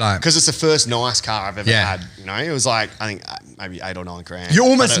then just like, because it's the first nice car I've ever Yeah. had, you know, it was like I think maybe $8 or $9 grand. you But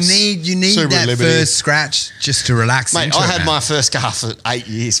almost it's need Subaru that Liberty. first scratch just to relax. Mate, into I it, had man. my first car for 8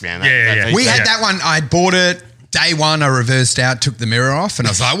 years, man. Yeah. We had that one. I bought it. Day one, I reversed out, took the mirror off, and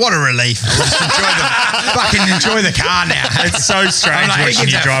I was like, "What a relief! I'll just enjoy the car now." It's so strange I'm like, who watching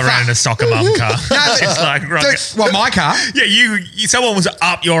gives you a drive around fuck? in a soccer mum car. but- It's like, right. Dude, what, my car? Yeah, someone was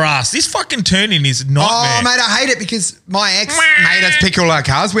up your ass. This fucking turn-in is nightmare. Oh, mate, I hate it because my ex made us pick all our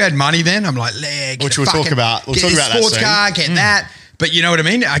cars. We had money then. I'm like, get Which a we'll talk fucking- about. We'll get talk this about that sports soon. car, get that. But you know what I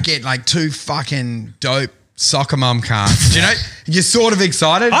mean? I get like 2 fucking dope soccer mum cars. You know, you're sort of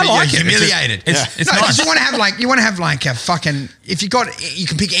excited, I but like you're it. It's humiliated. it's no, 'cause nice. you want to have like a fucking. If you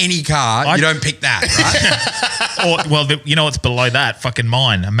can pick any car, you don't pick that, right? You know what's below that? Fucking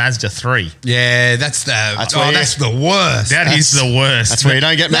mine, a Mazda 3. Yeah, that's the worst. That is the worst. That's where you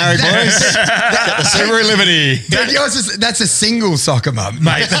don't get married, boys. Get the Subaru Liberty. That's a single soccer mum,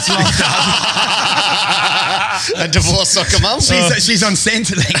 Mate, That's locked up. A divorced soccer mum. She's on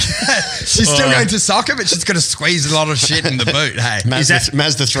Centrelink. She's still going to soccer, but she's got to squeeze a lot of shit in the boot. Hey,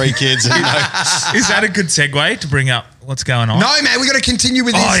 Mazda 3 kids. And, you know, Is that a good segue to bring up what's going on? no, man, we got to continue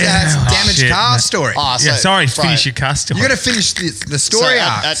with this damaged shit, car man. story. Oh, Yeah, sorry, bro, finish your custom. You got to finish the So story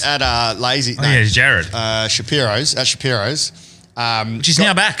arc. at Lazy. Oh, yeah, Jared. Shapiro's. At Shapiro's. Which is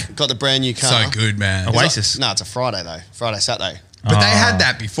now back. Got the brand new car. So good, man. Oasis. No, it's a Friday though. Friday, Saturday. But they had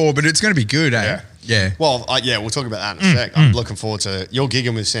that before, but it's going to be good, eh? Yeah. Well, we'll talk about that in a sec. I'm looking forward to you're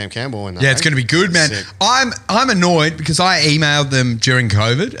gigging with Sam Campbell. And Yeah, it's going to be good, man. Sick. I'm annoyed because I emailed them during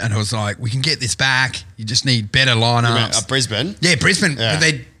COVID and I was like, we can get this back. You just need better lineups. Brisbane. Yeah, Brisbane. Yeah. But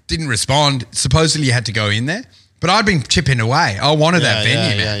they didn't respond. Supposedly you had to go in there. But I'd been chipping away. I wanted that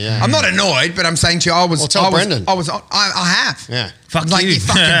venue, man. yeah. I'm not annoyed, but I'm saying to you, I was. Well, tell Brendan. I have. Yeah. Fuck Like you.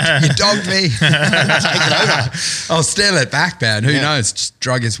 you dogged me. Take it over. I'll steal it back, man. Who knows? Just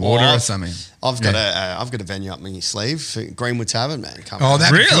drug his water Well, or something. I've got a venue up my sleeve for Greenwood Tavern, man. Coming Oh, up.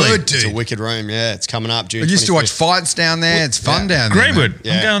 that's Really? good, It's a dude. wicked room. Yeah, it's coming up June. I used to watch 25th. fights down there. It's fun down there. Greenwood. man.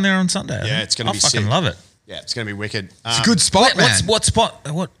 Yeah. I'm going there on Sunday. Yeah, it's gonna I be fucking sick. love it. Yeah, it's going to be wicked. It's a good spot, man. What spot?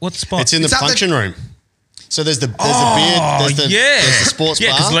 What spot? It's in the It's up function room. So there's the beer, there's the yeah. there's the sports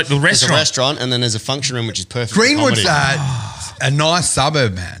Yeah, bar, 'cause like the there's a restaurant. restaurant, and then there's a function room which is perfect. Greenwood's for comedy. a nice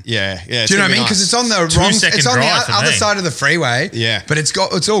suburb, man. Yeah. Do you know what I mean? Because it's on the wrong, it's on the other side of the freeway. Yeah. But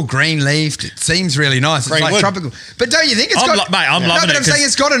it's all green leafed. It seems really nice. It's like tropical. But don't you think it's got? Mate, I'm loving it. But I'm saying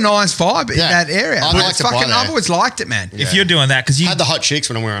it's got a nice vibe in that area. I've always liked it, man. If you're doing that, because you had the hot chicks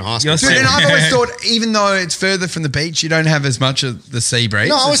when we were in high school. Dude, and I've always thought, even though it's further from the beach, you don't have as much of the sea breeze.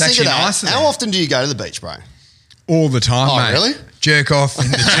 No, I was it's thinking that. nicer How often do you go to the beach, bro? All the time, mate. Really? Jerk off in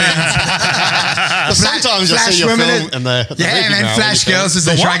the dunes. Sometimes I see your film and the flash girls as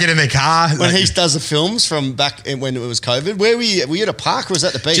they try to get in their car. When he does the films from back when it was COVID, where were you? Were you at a park or was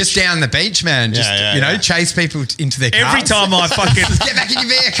that the beach? Just down the beach, man. Just chase people into their cars. Every time I fucking get back in your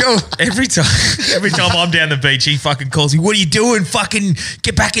vehicle. Every time I'm down the beach, he fucking calls me. What are you doing? Fucking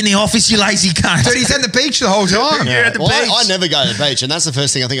get back in the office, you lazy cunt. Dude, he's at the beach the whole time. You're at the beach. I never go to the beach, and that's the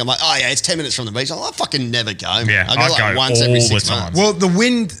first thing I think. I'm like, oh yeah, it's 10 minutes from the beach. I fucking never go. Yeah, I go like once every 6 months. Well, the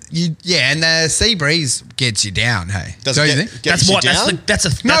wind, and the sea breeze gets you down. Hey, don't you think? That's what. That's a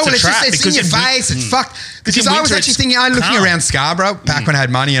it's trap. just in your face. It's fucked. Because I was actually thinking, looking around Scarborough back when I had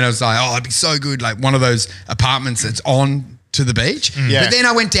money, and I was like, oh, it'd be so good, like one of those apartments that's on to the beach. Yeah. But then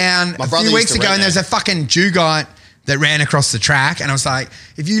I went down a few weeks ago, and there was a fucking Dugite that ran across the track, and I was like,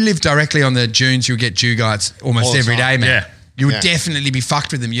 if you live directly on the dunes, you'll get Dugites almost every day, man. Yeah. You would definitely be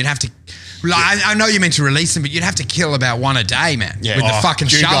fucked with them. You'd have to. Like, I know you're meant to release them, but you'd have to kill about one a day, man. Yeah. With the fucking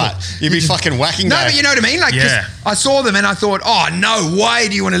shovel. You'd be fucking whacking. No, but you know what I mean? Like, I saw them and I thought, oh, no way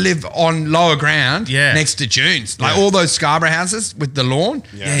do you want to live on lower ground next to dunes. Like all those Scarborough houses with the lawn,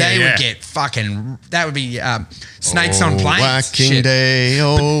 they would get fucking, that would be snakes on planes. Whacking day,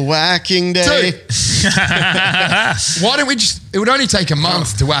 whacking day. Dude, why don't we just, it would only take a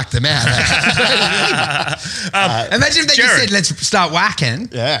month to whack them out. Imagine if they just said, let's start whacking.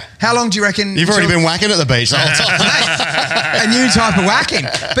 Yeah. How long do you reckon? You've already been whacking at the beach the whole time. A new type of whacking.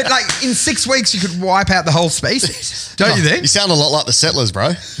 But like in 6 weeks, you could wipe out the whole species. Don't you think? You sound a lot like the settlers, bro.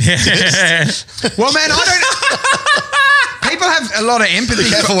 Well, man, I don't... People have a lot of empathy. Be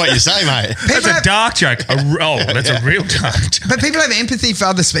careful what you say, mate. That's a dark joke. That's a real dark joke. But people have empathy for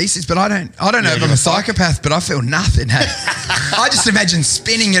other species, but I don't know if I'm a psychopath, but I feel nothing. Hey. I just imagine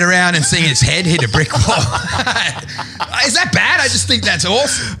spinning it around and seeing its head hit a brick wall. Is that bad? I just think that's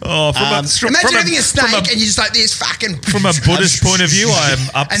awesome. Oh, imagine having a snake and you're just like this fucking... From a Buddhist point of view, I am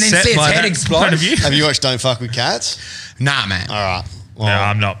upset and then see its head explode. Have you watched Don't Fuck With Cats? Nah, man. All right.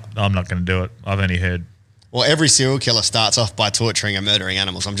 Well, no, I'm not going to do it. I've only heard. Well, every serial killer starts off by torturing and murdering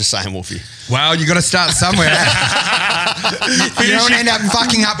animals. I'm just saying, Wolfie. Well, you got to start somewhere. You don't want to end up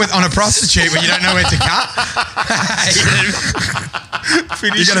fucking up on a prostitute when you don't know where to cut.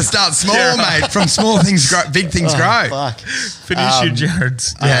 You got to start small, mate. From small things grow, big things grow. Fuck. Finish your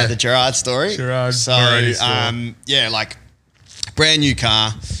Gerard's. The Gerard story. Like brand new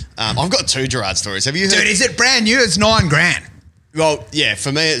car. I've got 2 Gerard stories. Have you heard? Dude, is it brand new? It's $9,000. Well, yeah,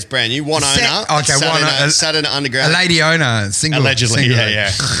 for me it's brand new. One owner. Okay, sat in an underground. A lady owner, single. Allegedly, yeah.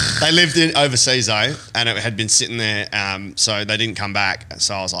 They lived in overseas though, and it had been sitting there, so they didn't come back.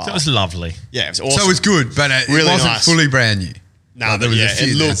 So I was like, it was lovely. Yeah, it was awesome. So it was good, but it really wasn't nice. fully brand new. No, but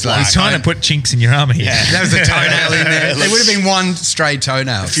it looked like... He's trying to put chinks in your armour here. Yeah, there was a toenail in there. There would have been one stray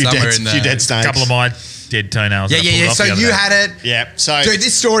toenail somewhere in there. A few dead snakes. A couple of my dead toenails. Yeah. So you had it. Yeah. So dude,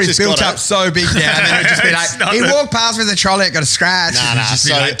 this story's built up so big now. And then it would just be like, he walked past with a trolley, it got a scratch. Nah. Just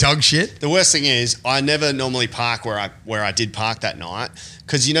be like dog shit. The worst thing is, I never normally park where I did park that night.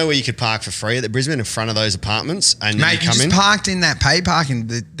 Because you know where you could park for free at the Brisbane in front of those apartments, and mate, you just parked in that pay parking.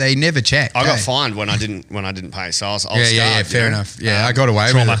 They never checked. I got fined when I didn't pay. So I was scarred, fair enough. Yeah, I got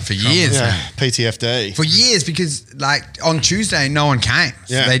away with it for years. Yeah, PTFD for years because like on Tuesday no one came.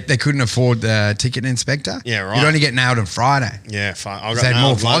 So they couldn't afford the ticket inspector. Yeah, right. You'd only get nailed on Friday. Yeah, fine. I got nailed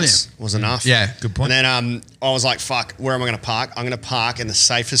more volume. Was enough. Yeah, good point. And then I was like, fuck, where am I going to park? I'm going to park in the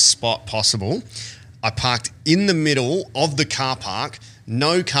safest spot possible. I parked in the middle of the car park.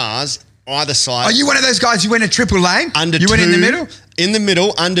 No cars either side. Are you one of those guys who went a triple lane? You went in the middle? In the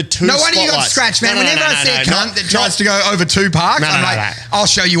middle, under 2 No spotlights. wonder you got scratched, man. Whenever I see a cunt that tries to go over 2 parks, I'm like, I'll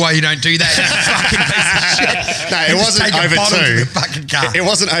show you why you don't do that, you fucking piece of shit. No, it wasn't over 2. Fucking car. It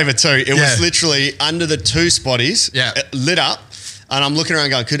wasn't over 2. It was literally under the 2 spotties, lit up. And I'm looking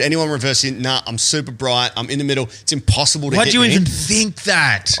around going, could anyone reverse in? Nah, I'm super bright. I'm in the middle. It's impossible to hit me. Why'd you even think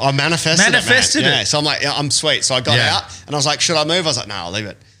that? I manifested it. Yeah, so I'm like, I'm sweet. So I got out and I was like, should I move? I was like, no, I'll leave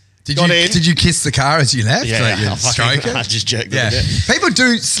it. Did you kiss the car as you left? Yeah, stroke it? I just jerked it a bit. People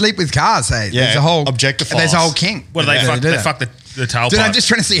do sleep with cars, hey. Yeah, there's a whole objectify. There's a whole king. What do they fuck? They fuck the the tailpipe. Dude, I'm just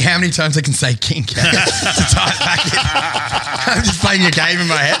trying to see how many times I can say kink to tie it back in. I'm just playing a game in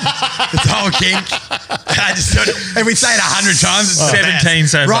my head. It's the whole kink. And we say it 100 times. It's 17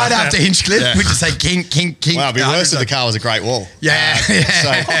 so far. right after Hinchcliffe, we just say kink, kink, kink. Well, it'd be worse if the car was a Great Wall. Yeah.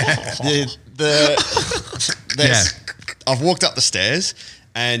 So I've walked up the stairs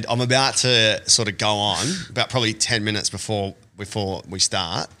and I'm about to sort of go on, about probably 10 minutes before we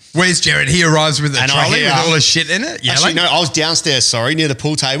start. Where's Jared? He arrives with a And I trolley hear- with all his shit in it. Yeah, Actually, no, I was downstairs, near the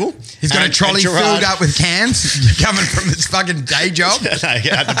pool table. He's got a And trolley Gerard- filled up with cans coming from his fucking day job. No,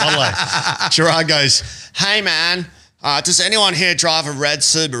 at the bottle. Gerard goes, "Hey man, does anyone here drive a red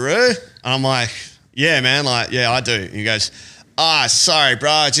Subaru?" And I'm like, "Yeah, man, yeah, I do." And he goes, "Sorry,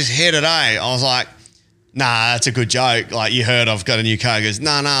 bro, I just hit it, eh?" I was like, "Nah, that's a good joke. Like, you heard I've got a new car." He goes,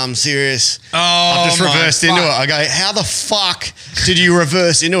 "No, I'm serious." I've just reversed into it. I go, "How the fuck did you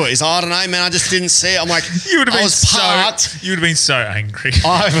reverse into it?" He's like, "I don't know, man. I just didn't see it." I'm like, You would have been parked. You would have been so angry.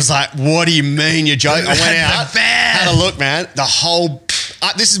 I was like, "What do you mean you joke?" I went out, had a look, man. The whole.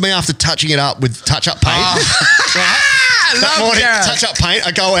 This is me after touching it up with touch-up paint. Right? That morning, touch-up paint.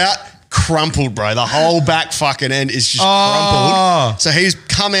 I go out, crumpled, bro. The whole back fucking end is just crumpled. So he's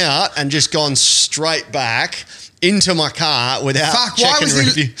come out and just gone straight back into my car without checking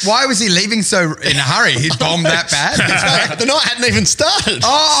review. Why was he leaving so in a hurry? He bombed that bad? The night hadn't even started.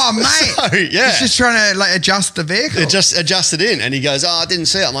 Oh, mate. So, yeah. He's just trying to adjust the vehicle. It just adjusted in and he goes, "I didn't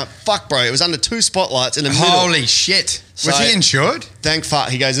see it." I'm like, "Fuck, bro. It was under 2 spotlights in the middle." Holy shit. Was he insured? Thank fuck.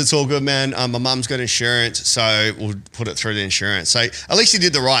 He goes, "It's all good, man. My mum's got insurance, so we'll put it through the insurance." So at least he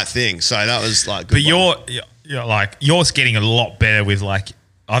did the right thing. So that was like good. But you're like, yours getting a lot better with like,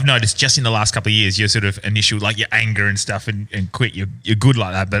 I've noticed just in the last couple of years, your sort of initial, like your anger and stuff and quit, you're good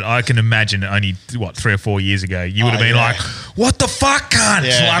like that. But I can imagine only, 3 or 4 years ago, you would have been like, "What the fuck, cunt?"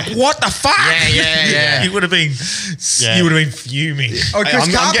 Yeah. Like, what the fuck? Yeah. You would have been, you would have been fuming. Oh,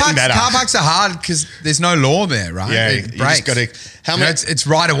 because I'm getting better. car parks are hard because there's no law there, right? Yeah, It you breaks. just got to. How many? It's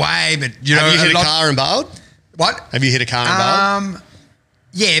right away, but Have you hit a car and bailed? What? Have you hit a car and bailed?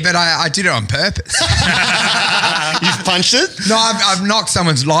 Yeah, but I did it on purpose. You've punched it? No, I've knocked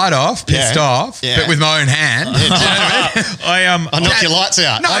someone's light off, pissed off, but with my own hand. I knocked your lights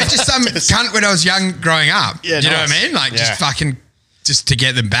out. No, just some cunt when I was young growing up. Yeah, you know what nice. I mean? Like just fucking just to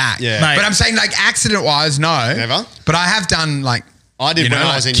get them back. Yeah. Mate. But I'm saying like accident-wise, no. Never? But I have done like I did when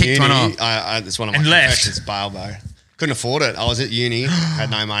I was in kicked uni. one off. It's one of my And left. confessions, bail though. Couldn't afford it. I was at uni, had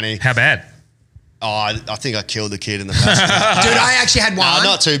no money. How bad? I think I killed the kid in the passenger. Dude, I actually had one. No,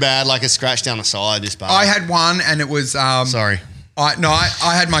 not too bad. Like a scratch down the side, just bad. I had one and it was Sorry.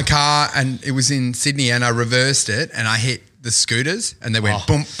 I had my car and it was in Sydney and I reversed it and I hit the scooters and they went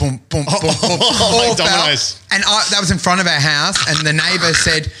boom, boom, boom, boom, boom. All fell. dominoes. And that was in front of our house and the neighbour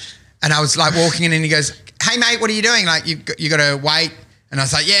said, and I was like walking in and he goes, "Hey mate, what are you doing? Like you got to wait." And I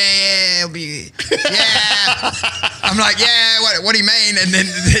was like, yeah, it'll be, yeah. I'm like, yeah, what do you mean? And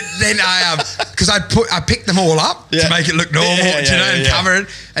then I, because I picked them all up to make it look normal, and cover it.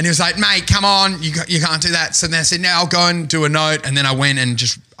 And he was like, "Mate, come on, you can't do that." So then I said, "No, I'll go and do a note." And then I went and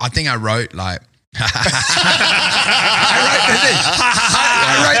I think I wrote like,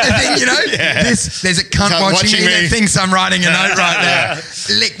 I wrote the thing, you know? There's a cunt watching me that thinks I'm writing a note right now.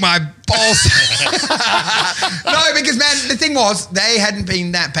 Lick my balls. No, because man, the thing was they hadn't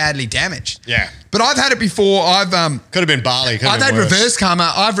been that badly damaged. Yeah. But I've had it before. Could have been barley. I've had reverse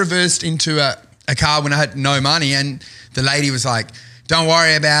karma. I've reversed into a car when I had no money and the lady was like, "Don't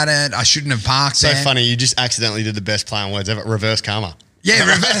worry about it. I shouldn't have parked So there." funny. You just accidentally did the best play on words ever. Reverse karma. Yeah,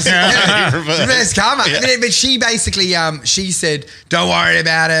 reverse. Reverse karma. Yeah. But she basically, she said, "Don't worry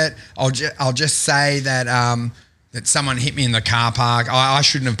about it. I'll just say that that someone hit me in the car park. I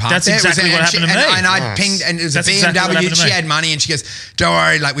shouldn't have parked That's there." exactly what happened to me. And I Nice. pinged, and it was That's a exactly what BMW. happened to She me. had money, and she goes, "Don't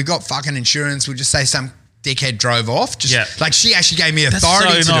worry. Like we've got fucking insurance. We'll just say some dickhead drove off." Like she actually gave me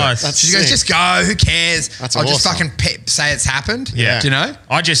authority so to nice. do it. That's She goes, sick. "Just go. Who cares? That's I'll just awesome. fucking say it's happened." Yeah. Do you know?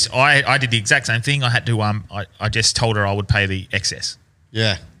 I did the exact same thing. I had to I just told her I would pay the excess,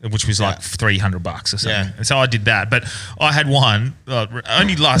 Yeah. which was like $300 or something. Yeah. And so I did that. But I had one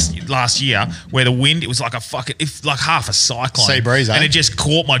only last year where the wind, it was like like half a cyclone. Sea breeze, eh? And it just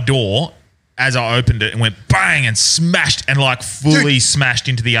caught my door as I opened it and went bang and smashed and like fully smashed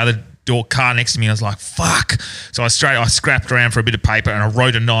into the other car next to me. And I was like, fuck. So I scrapped around for a bit of paper and I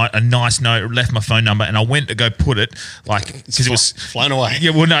wrote a nice note, left my phone number, and I went to go put it because it was flown away.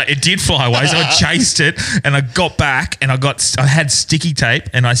 Yeah, well, no, it did fly away. So I chased it and I got back and I had sticky tape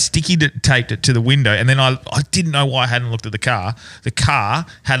and I taped it to the window. And then I didn't know why I hadn't looked at the car. The car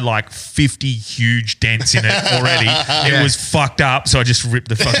had like 50 huge dents in it already. It was fucked up. So I just ripped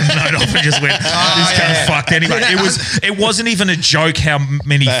the fucking note off and just went, this car's fucked anyway. It wasn't even a joke how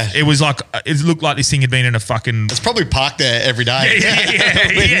many, it was like, it looked like this thing had been in a fucking. It's probably parked there every day.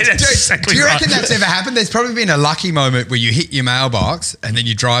 Yeah, that's exactly Do you right. reckon that's ever happened? There's probably been a lucky moment where you hit your mailbox and then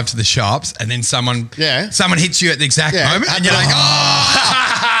you drive to the shops and then someone hits you at the exact moment and you're like,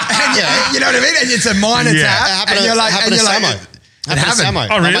 and you know what I mean? And it's a minor tap and you're like, It happened. Samo.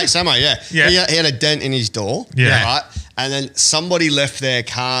 Oh, really? My mate Samo, yeah. He had a dent in his door. Yeah. Right? And then somebody left their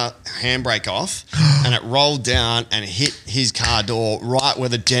car handbrake off and it rolled down and hit his car door right where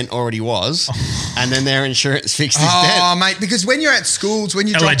the dent already was. And then their insurance fixed his dent. Oh, mate, because when you're at schools, when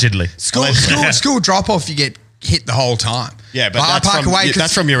you Allegedly. School drop off, you get hit the whole time. Yeah, but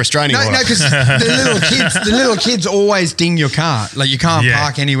that's from your restraining order. No, because the little kids always ding your car. Like you can't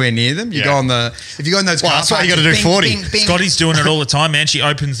park anywhere near them. You go on if you go in those car that's why you got to do bing, 40. bing, bing. Scotty's doing it all the time, man. She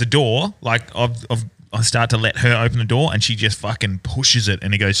opens the door, like I start to let her open the door and she just fucking pushes it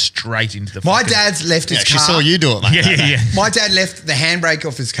and it goes straight into the My dad's left his car. She saw you do it, mate. Yeah. My dad left the handbrake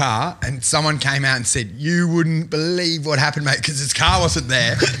off his car and someone came out and said, you wouldn't believe what happened, mate, because his car wasn't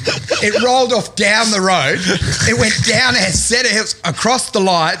there. It rolled off down the road. It went down a set of hills, across the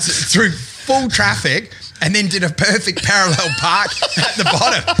lights, through full traffic, and then did a perfect parallel park at the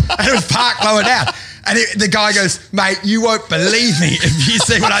bottom. And it was parked lower down. And the guy goes, mate, you won't believe me if you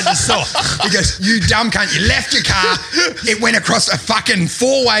see what I just saw. He goes, you dumb cunt, you left your car. It went across a fucking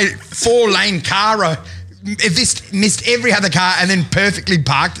four-lane car road. It missed every other car and then perfectly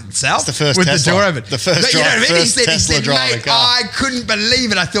parked itself. It's the first with Tesla. the door open. The first you know what I mean? first He Tesla said, driving mate, car. I couldn't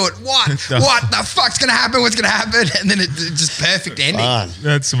believe it. I thought, what the fuck's going to happen? What's going to happen? And then it just perfect ending.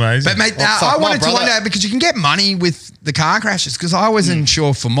 That's amazing. But mate, Well, fuck, I my wanted to brother- wonder, because you can get money with the car crashes, because I was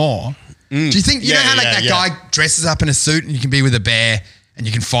insured for more. Do you think, you know how that guy dresses up in a suit and you can be with a bear and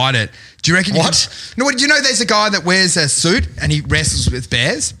you can fight it? Do you reckon do you know there's a guy that wears a suit and he wrestles with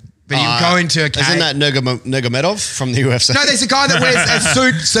bears? But you go into a cave. Isn't that Nurmagomedov from the UFC? No, there's a guy that wears a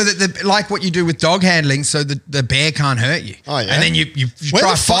suit so that like what you do with dog handling, so the bear can't hurt you. Oh, yeah. And then you Where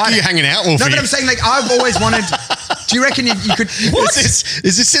try the fuck fight are you it. hanging out, Wolfe? No, but I'm saying, like, I've always wanted. Do you reckon you could? Is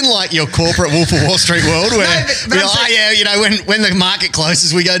this in like your corporate Wolf of Wall Street world where but we're I'm like, saying- you know, when the market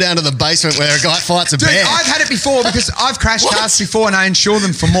closes, we go down to the basement where a guy fights a Dude, bear. I've had it before because I've crashed cars before and I insure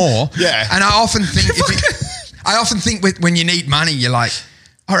them for more. Yeah. And I often think, when you need money, you're like,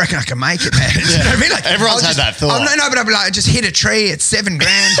 I reckon I can make it, man. You know what I mean? Like, Everyone's had that thought. But I'll be like, I just hit a tree, it's $7,000.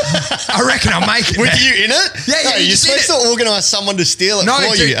 I reckon I'll make it. With man. you in it? Yeah, No, you're just in supposed it. to organise someone to steal it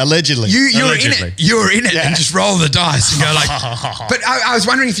for dude, you, allegedly. You're Allegedly. in it. You're in it, Yeah. and just roll the dice and go like. But I was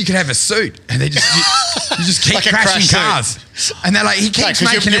wondering if you could have a suit, and they you just keep Like a crashing crash cars, and they're like, he keeps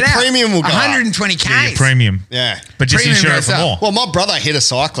 'cause making your it out. premium will go up. 120K. Yeah, your premium. Yeah. But just Premium insure it goes for up. more. Well, my brother hit a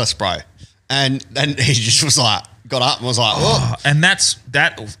cyclist, bro. And he just was like, got up and was like, oh. And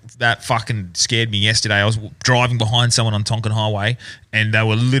that fucking scared me yesterday. I was driving behind someone on Tonkin Highway and they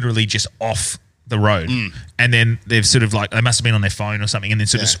were literally just off the road. And then they've sort of like, they must have been on their phone or something and then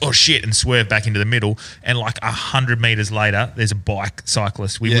sort of, oh shit, and swerved back into the middle. And like 100 meters later, there's a bike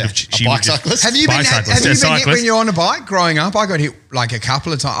cyclist. Cyclist? Have you been Bicyclist, hit cyclist. when you're on a bike growing up? I got hit like a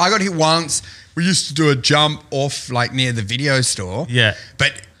couple of times. I got hit once. We used to do a jump off like near the video store. Yeah.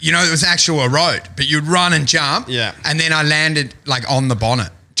 But you know, it was actually a road, but you'd run and jump. Yeah. And then I landed like on the bonnet.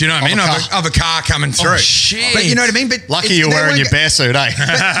 Do you know what I mean? a Of a car coming through. shit. But you know what I mean? But Lucky you're wearing your bear suit, eh?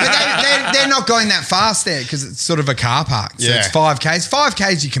 But they're not going that fast there because it's sort of a car park. So it's 5Ks.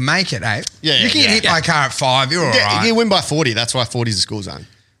 5Ks you can make it, eh? Yeah, You can get hit by a car at 5. You're all right. You win by 40. That's why 40 is a school zone.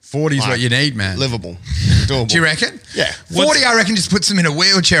 40 is what you need, man. Livable. Doable. Do you reckon? Yeah. 40, I reckon, just puts them in a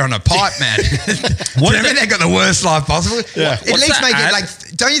wheelchair on a pipe, man. Do you know they've got the worst life possible? Yeah. At least that make ad? it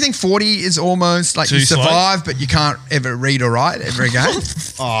like, don't you think 40 is almost like Too you slow? survive, but you can't ever read or write ever again?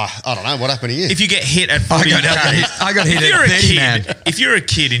 Oh, I don't know. What happened to you? If you get hit at 40 I got hit if you're at a 30, kid, man. if you're a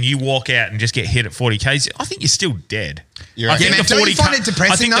kid and you walk out and just get hit at 40 Ks, I think you're still dead. You're I right. think Yeah, man, don't you find it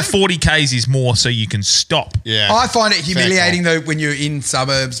depressing, I think though? the 40 Ks is more so you can stop. yeah. I find it humiliating call. though when you're in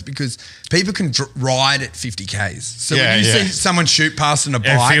suburbs because people can ride at 50 Ks. So Yeah, when you yeah. see someone shoot past on a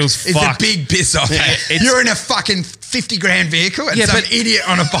bike, feels it's fucked. a big piss off. it's- You're in a fucking 50 grand vehicle and Yeah, some but- idiot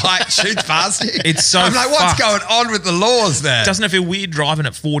on a bike shoots past you. It's so I'm like, what's fucked. going on with the laws there? Doesn't it feel weird driving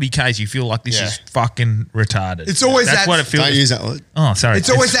at 40 Ks? You feel like this Yeah. is fucking retarded. It's always That's that- what it feels. Don't use that word. Oh, sorry. It's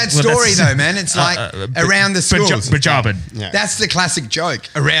always that well, story that's- though, man. It's like around the schools. Bajabin. Yeah. That's the classic joke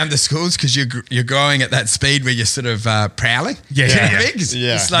around the schools because you're going at that speed where you're sort of prowling. Yeah, You know yeah, what I yeah. mean? 'Cause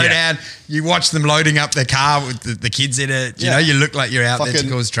Yeah. You slow Yeah. down. You watch them loading up their car with the kids in it. You Yeah. know, you look like you're out there to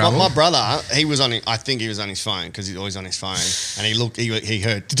cause trouble. My brother, he was on. I think he was on his phone because he's always on his phone, and he looked. He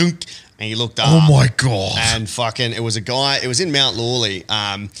heard dunk, and he looked up. Oh my God. And fucking, it was a guy. It was in Mount Lawley,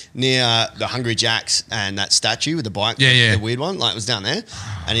 near the Hungry Jacks and that statue with the bike. Yeah, yeah. The weird one. Like, it was down there,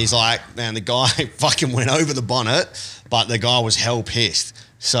 and he's like, man, the guy fucking went over the bonnet, but the guy was hell pissed.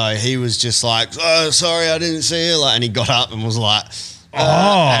 So he was just like, oh, sorry, I didn't see you. Like, and he got up and was like.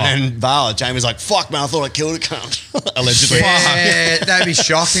 And then Jamie was like, fuck, man, I thought I killed a cunt. Allegedly. Yeah, that'd be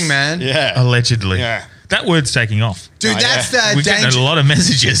shocking, man. Yeah. Allegedly. Yeah. That word's taking off. Dude, Oh, that's yeah. the We're getting danger. a lot of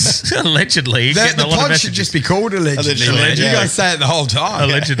messages. Allegedly. The getting a lot of pod messages. should just be called allegedly. Allegedly, man. You yeah. guys say it the whole time.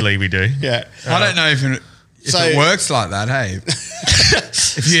 Allegedly, we do. Yeah. I don't know if So- it works like that, hey.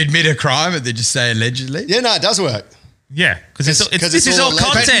 If you admit a crime and they just say allegedly. Yeah, no, it does work. Yeah, because Because this it's is all all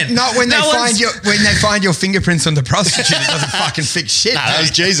alleged. But content. not when No one's- when they find your fingerprints on the prostitute, it doesn't fucking fix shit. Nah, that was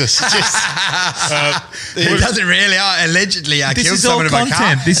Jesus. It doesn't really. Allegedly, I This killed is all someone in my car.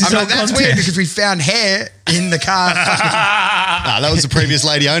 content. This is I'm all like, that's content. weird because we found hair in the car. Nah, that was the previous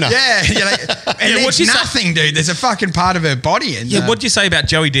lady owner. Yeah, you're like, and what'd there's you say? nothing, dude. There's a fucking part of her body. In Yeah, what'd you say about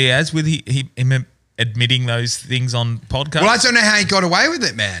Joey Diaz with him admitting those things on podcast? Well, I don't know how he got away with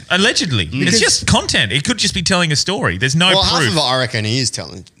it, man. Allegedly. It's just content. It could just be telling a story. There's no Well, half proof. of it, I reckon, he is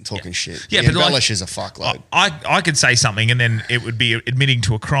talking shit. Yeah, he but like- embellishes a fuckload. I could say something and then it would be admitting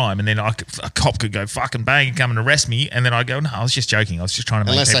to a crime and then a cop could go fucking bang and come and arrest me and then I go, no, I was just joking. I was just trying to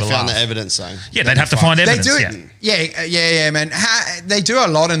make Unless they people found laugh. the evidence, though. Yeah, they'd have to find They evidence. do it. Yeah, man. They do a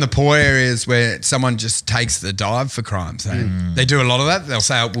lot in the poor areas where someone just takes the dive for crimes. They do a lot of that. They'll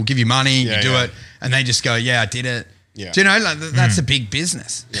say, "We'll give you money, Yeah, you do yeah. it," and they just go, "Yeah, I did it." Yeah. Do you know? Like, that's a big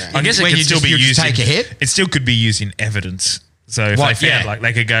business. Yeah. I guess it When could you still just- be you just used. take a hit. It still could be used in evidence. So if What? they found, Yeah. like,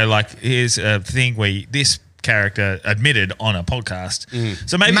 they could go like, here's a thing where this character admitted on a podcast.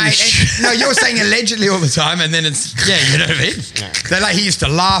 So maybe we Mate, should- no, you're saying allegedly all the time, and then it's you know what I mean? They're like he used to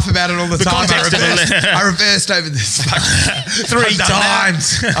laugh about it all the time. context of I reversed over this fucking 3 I've done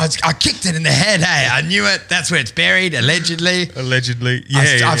times. that. I kicked it in the head. Hey, I knew it. That's where it's buried. Allegedly. allegedly.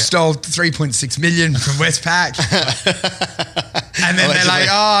 I've stole 3.6 million from Westpac. And then they're like,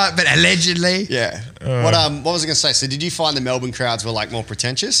 Allegedly. but allegedly. Yeah. What was I going to say? So did you find the Melbourne crowds were like more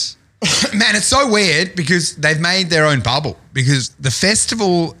pretentious? Man, it's so weird because they've made their own bubble because the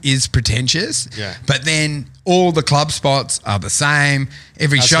festival is pretentious, Yeah. but then all the club spots are the same.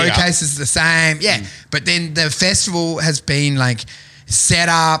 Every As showcase here. is the same. Yeah. But then the festival has been like set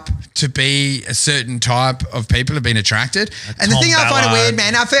up to be a certain type of people have been attracted. And the Tom thing I find it Ballard. weird,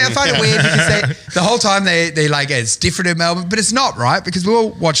 man, I find it weird because the whole time they like it's different in Melbourne, but it's not, right? Because we all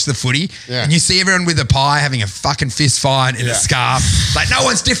watch the footy Yeah. and you see everyone with a pie having a fucking fist fight in a Yeah. scarf. Like no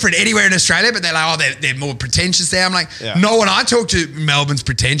one's different anywhere in Australia, but they're like, oh, they're more pretentious there. I'm like, Yeah. no one I talk to in Melbourne's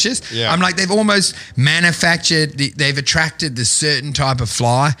pretentious. Yeah. I'm like, they've almost manufactured, they've attracted this certain type of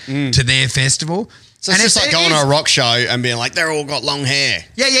fly to their festival. So it's just like going to a rock show and being like, they're all got long hair.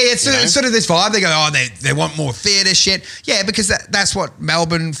 Yeah. It's You know? sort of this vibe. They go, oh, they want more theatre shit. Yeah, because that's what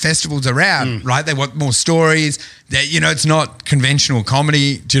Melbourne festivals are around, right? They want more stories. It's not conventional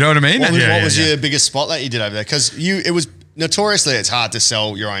comedy. Do you know what I mean? What, Yeah, what was yeah. your biggest spot that you did over there? Because it was notoriously it's hard to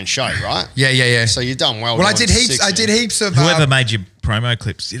sell your own show, right? Yeah. So you've done well. Well, I doing did heaps. 60. I did heaps of. Whoever made your promo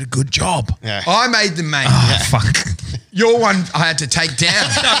clips did a good job. Yeah. I made them, mate. Oh, fuck. Your one I had to take down.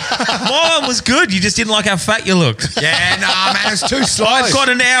 My one was good. You just didn't like how fat you looked. Yeah, nah, man, it was too slow. I've got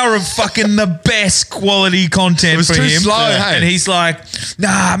an hour of fucking the best quality content It was for too him. slow, hey? And he's like,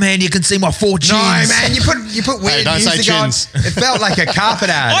 nah, man, you can see my 4 chins. No, man, you put weird don't say music on. chins. It felt like a carpet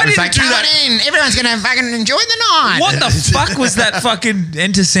ad. I It was didn't like, do come that. on in, everyone's gonna fucking enjoy the night. What the fuck was that fucking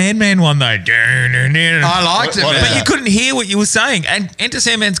Enter Sandman one though? I I liked it, What- man. what- But you couldn't hear what you were saying. And Enter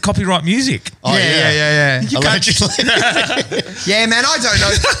Sandman's copyright music. Oh, yeah. Allegedly. Yeah, man, I don't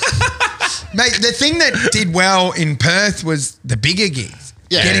know. Mate, the thing that did well in Perth was the bigger gigs.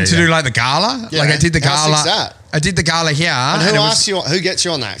 Yeah. Getting Yeah, to yeah. do like the gala. Yeah. Like I did the How gala. sick's that? I did the gala here. And and who it was asks you? Who gets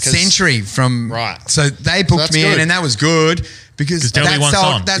you on that? 'Cause- Century from Right. So they booked that's me in good. and that was good because 'Cause Delby wants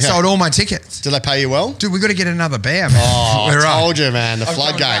on. that Yeah. sold all my tickets. Do they pay you well? Dude, we got to get another beer, man. Oh, We're I up. told you, man. The I'm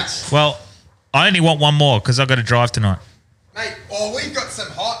coming floodgates. Well, I only want one more because I've got to drive tonight. Mate, we've got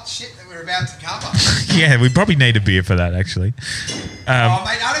some hot shit that we're about to cover. Yeah, we probably need a beer for that actually. Mate,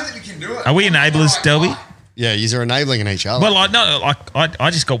 I don't think we can do it. Are we enablers, Delby? Yeah, you're enabling each other. Well, I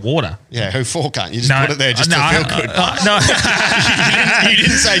just got water. Yeah, who for can't? You just put it there just to feel good. No. You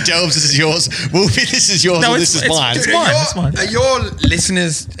didn't say, Delbs, this is yours. Wolfie, this is yours, or this is mine. It's mine. It's mine. Are your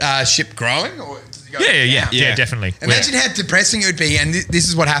listeners' ship growing? Or does it go Yeah, definitely. Imagine how depressing it would be. And this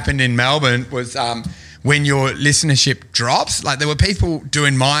is what happened in Melbourne was when your listenership drops. Like there were people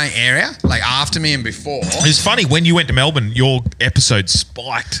doing my area, like after me and before. It was funny when you went to Melbourne, your episode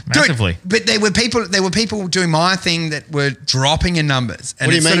spiked massively. Dude, but there were people doing my thing that were dropping in numbers. And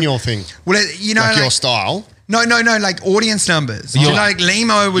What do you mean your thing? Well, you know, like your style? No, like audience numbers. You know, like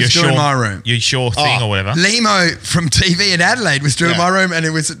Limo was doing my room. Your Sure Thing or whatever. Limo from TV in Adelaide was doing my room, and it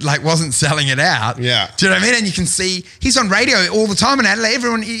was like wasn't selling it out. Yeah. Do you know what I mean? And you can see he's on radio all the time in Adelaide.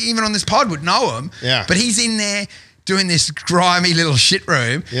 Everyone, even on this pod, would know him. Yeah. But he's in there doing this grimy little shit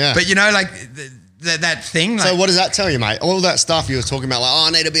room. Yeah. But you know, like that thing. Like, So what does that tell you, mate? All that stuff you were talking about, like, I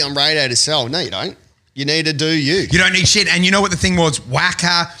need to be on radio to sell. No, you don't. You need to do you. You don't need shit. And you know what the thing was?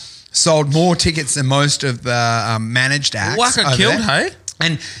 Wacker sold more tickets than most of the managed acts. Wacker killed, hey?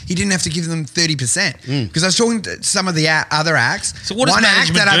 And he didn't have to give them 30%. Because I was talking to some of the other acts. So what does one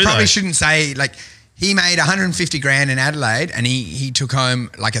act management that I do, probably though? shouldn't say, like, he made 150 grand in Adelaide and he took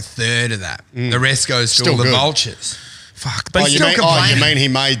home like a third of that. The rest goes to Still all the good. vultures. Fuck. But But he's you still mean, complaining. you mean he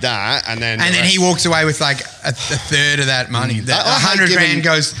made that and then... And then he walks away with like a third of that money. The I hate 100 giving- grand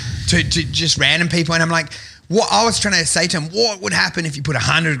goes to just random people. And I'm like, what I was trying to say to him, what would happen if you put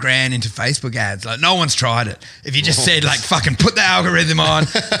 100 grand into Facebook ads? Like no one's tried it. If you just said like fucking put the algorithm on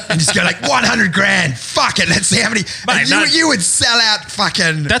and just go like 100 grand, fuck it, let's see how many. Mate, and you would sell out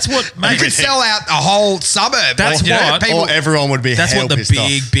fucking. That's what- you could sell out a whole suburb. That's You know, what- people. or everyone would be That's hell what the pissed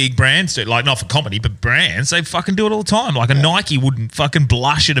off. big brands do. Like, not for comedy, but brands, they fucking do it all the time. Like, a Nike wouldn't fucking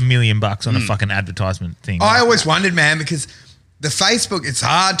blush at $1 million on a fucking advertisement thing. I always wondered, man, because the Facebook, it's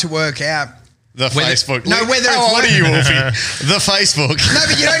hard to work out. The Whether- Facebook. no, whether How it's old are working. you, Wolfie? The Facebook. No,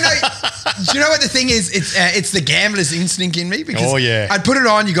 but you don't know. Do you know what the thing is? It's the gambler's instinct in me because Oh, yeah. I'd put it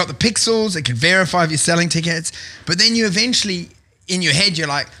on. You got the pixels. It can verify if you're selling tickets. But then you eventually, in your head, you're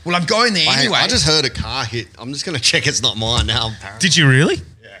like, well, I'm going there anyway. I just heard a car hit. I'm just going to check it's not mine now. I'm paranoid. Did you really?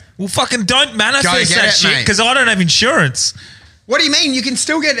 Yeah. Well, fucking don't manifest get that it, shit mate. because I don't have insurance. What do you mean? You can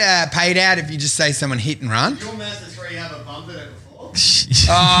still get paid out if you just say someone hit and run. Your Mazda 3 have a bump in it before?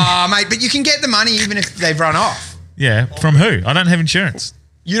 Oh, mate, but you can get the money even if they've run off. Yeah, from who? I don't have insurance.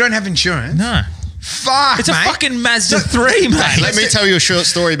 You don't have insurance? No. Fuck, It's a mate. fucking Mazda 3, mate. Let me tell you a short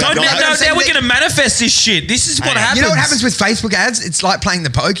story about No, that. now we're going to manifest this shit. This is what happens. You know what happens with Facebook ads? It's like playing the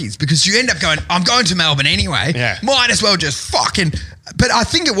pokies because you end up going, I'm going to Melbourne anyway. Yeah. Might as well just fucking. But I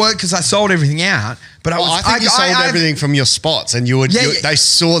think it worked because I sold everything out. But I think you sold everything from your spots and they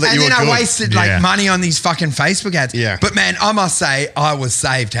saw that you were good. And then I wasted Yeah. money on these fucking Facebook ads. Yeah. But man, I must say I was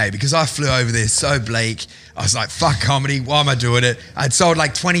saved, hey, because I flew over there so bleak. I was like, fuck comedy. Why am I doing it? I'd sold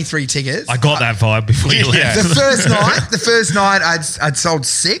like 23 tickets. I got that vibe before you Yeah. left. The first night I'd sold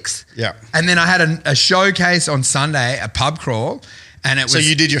 6. Yeah. And then I had a showcase on Sunday, a pub crawl. And it was So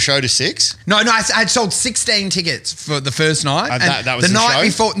you did your show to 6? No, I'd sold 16 tickets for the first night. And that was the the night show?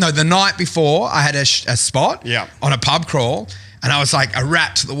 before. No, the night before I had a spot Yeah. on a pub crawl. And I was like a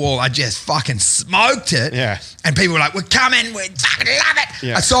rat to the wall. I just fucking smoked it. Yeah. And people were like, we're coming. We fucking love it.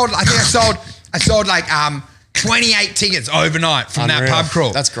 Yeah. I sold like 28 tickets overnight from that Unreal. pub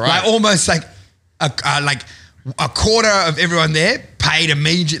crawl. That's great. Like almost like a quarter of everyone there paid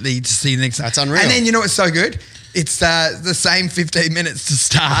immediately to see the next. That's unreal. And then you know what's so good? It's the same 15 minutes to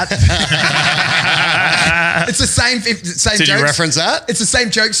start. It's the same Did jokes. you reference that? It's the same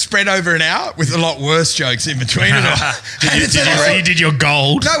jokes spread over an hour with a lot worse jokes in between it all. You did your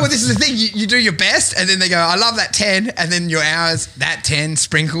gold. No, well, this is the thing. You do your best, and then they go, I love that 10, and then your hours, that 10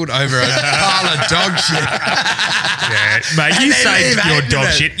 sprinkled over a pile of dog shit. Yeah, mate, And you they saved leave your hating dog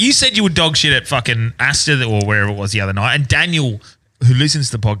it. shit. You said you were dog shit at fucking Astor or wherever it was the other night. And Daniel, who listens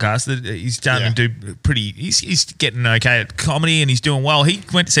to the podcast, that he's starting to do pretty. He's getting okay at comedy and he's doing well. He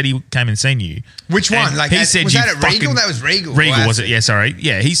said he came and seen you. Which one? And Like, he that- said was you that at Regal? fucking- That was Regal. Regal Or was it? Astor? Yeah, sorry.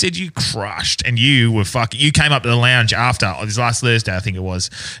 Yeah, he said you crushed and you were fucking. You came up to the lounge after this last Thursday, I think it was,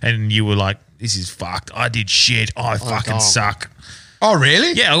 and you were like, "This is fucked. I did shit. I fucking God. suck." Oh,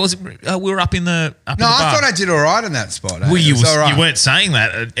 really? Yeah, it was. We were up in the No, in the I bar. thought I did all right in that spot. Well, It you was all right. weren't saying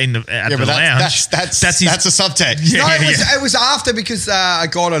that at the But lounge. that's his- a subtext. Yeah, No, yeah. it was after because I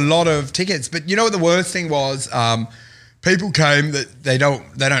got a lot of tickets. But you know what the worst thing was? People came that they don't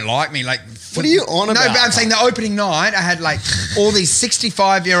like me. Like, What are you on No, about? but I'm saying the opening night, I had like all these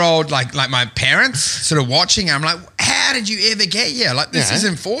 65-year-old like my parents sort of watching. I'm like, how did you ever get here? Like, this Yeah.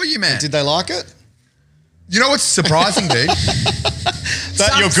 isn't for you, man. Did they like it? You know what's surprising, dude?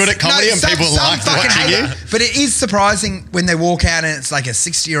 That you're good at comedy and people like watching you. But it is surprising when they walk out and it's like a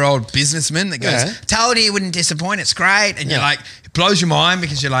 60-year-old businessman that goes, told you wouldn't disappoint, it's great. And you're like, it blows your mind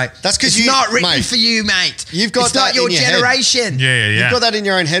because you're like, that's because it's not written for you, mate. You've got it's that not your in your generation. Yeah. You've got that in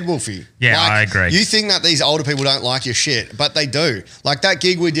your own head, Wolfie. Yeah, I agree. You think that these older people don't like your shit, but they do. Like that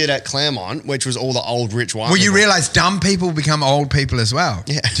gig we did at Claremont, which was all the old rich white Well, you people. realise dumb people become old people as well.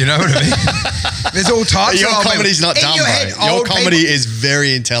 Yeah. Do you know what I mean? There's all types Your of old comedy's people. not dumb, your head, bro. Your old comedy people, is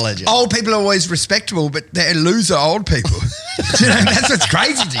very intelligent. Old people are always respectable, but they're loser old people. Do you know, that's what's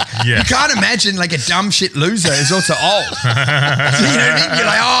crazy to you. Yeah. You can't imagine like a dumb shit loser is also old. Do you know what I mean? You're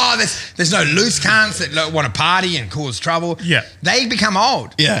like, oh, there's no loose cunts that want to party and cause trouble. Yeah. They become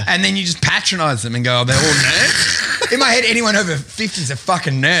old. Yeah. And then you just patronise them and go, oh, they're all nerds. In my head, anyone over 50 is a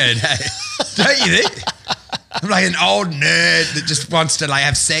fucking nerd. Hey? Don't you think? I'm like an old nerd that just wants to like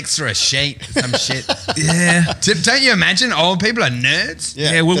have sex through a sheet or some shit. Yeah. Don't you imagine old people are nerds?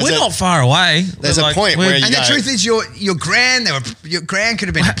 Yeah, well, There's we're a- not far away. There's We're a point where you And the go, truth is, your gran could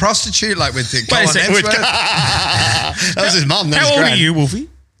have been a prostitute, like with the Colin second. Hemsworth. that was his mum. How old are you, Wolfie?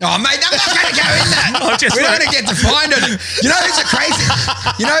 Oh, mate, I'm not going to go in that. Oh, just We're not like- going to get defined on it. You know who's the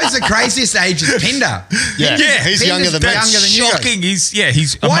craziest? You know who's the craziest age is Pinder. Yeah, he's younger than me. Younger than you guys. Shocking.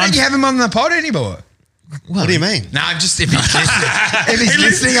 He's a Why month. don't you have him on the pod anymore? What do you mean? No, I'm just if he's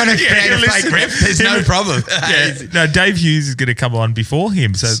listening on a creative fake rip, there's no problem. Yeah. No, Dave Hughes is going to come on before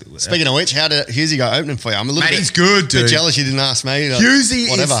him. So Speaking of which, how did Hughesy go opening for you? I'm a little Mate, bit, he's good, bit dude. jealous you didn't ask me. Like, Hughesy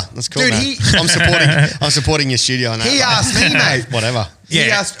whatever. is- That's cool, dude, man. I'm supporting your studio on that. He like, asked me, mate. Whatever. He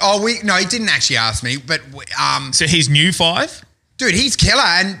Yeah. asked. No, he didn't actually ask me. But so he's new 5. dude, he's killer.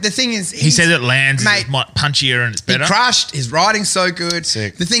 And the thing is, He says it lands mate, punchier and it's he better. crushed. His writing's so good.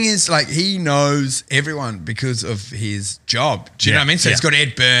 Sick. The thing is, like, he knows everyone because of his job. Do you know what I mean? So he's got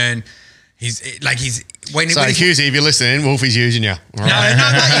Ed Byrne. When So, Hughesy, if you're listening, Wolfie's using you. All No, right? I'm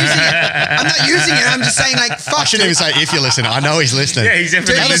not using it. I'm not using it. I'm just saying, like, fuck. I shouldn't even say if you're listening. I know he's listening. Yeah, he's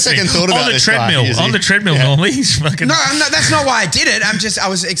definitely Have a listening. second thought about on the this guy, treadmill. Hughesy. On the treadmill, normally he's fucking. No, I'm not, that's not why I did it. I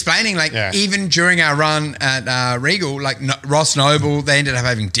was explaining, like, Yeah. even during our run at Regal, like Ross Noble, they ended up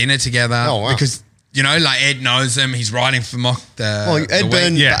having dinner together. Oh, wow. Because, you know, like, Ed knows them. He's writing for Mock Well, the Ed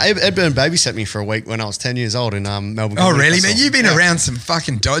Byrne, week. Yeah. Ed Byrne babysat me for a week when I was 10 years old in Melbourne. Oh, Comedy really, Festival. man? You've been Yeah. around some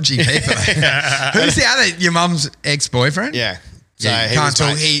fucking dodgy people. Who's the other? Your mum's ex-boyfriend? Yeah. So Yeah, he can't was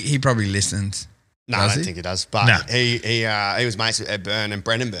talk. mates- He probably listens. No, I Does don't he? think he does. But No. he was mates with Ed Byrne and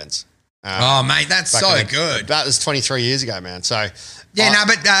Brendan Burns. Oh, mate, that's back so in the- good. That was 23 years ago, man. So Yeah, no,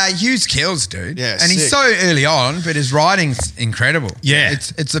 but Hughes kills, dude. Yeah, and he's sick. so early on, but his writing's incredible. Yeah.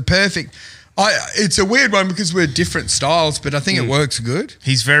 it's a perfect. It's a weird one because we're different styles, but I think it works good.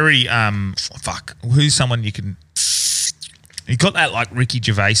 He's very who's someone you can. He got that like Ricky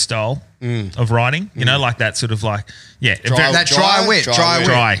Gervais style of writing, you know, like that sort of like very, That dry wit.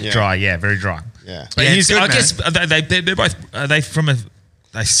 dry, yeah, very dry. Yeah. But Yeah, he's, it's good, I man. guess they're both they from a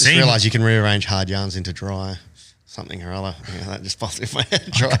they Just seem realise you can rearrange hard yarns into dry something or other. Yeah, that just popped in my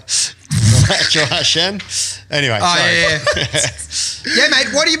head. Dry Shen. Anyway, Oh, sorry. yeah. Yeah,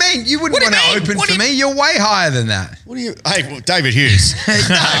 mate, what do you mean? You wouldn't What do you want to mean? open What do for you- me. You're way higher than that. What do you? Hey, well, David Hughes.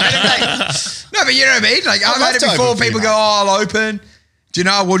 No, but you know what I mean? Like, I've love had it to before. open for you, People mate. go, oh, I'll open. Do you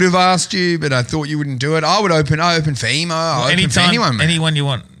know, I would have asked you, but I thought you wouldn't do it. I open for emo. I open for anyone, man. anyone you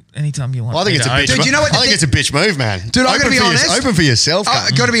want, anytime you want. Well, I think it's a bitch. Dude, you know what the I think thing- it's a bitch move, man. Dude, I gotta Open be for honest. Open for yourself. I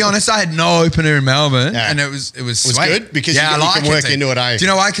cunt. got to be honest, I had no opener in Melbourne, Yeah. and it was sweet. good because you I can work dude. into it, eh? Do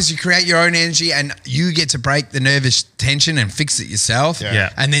you know why? Because you create your own energy, and you get to break the nervous tension and fix it yourself. Yeah. Yeah.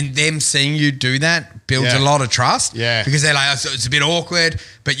 And then them seeing you do that builds Yeah. a lot of trust. Yeah. Because they're like, oh, so it's a bit awkward,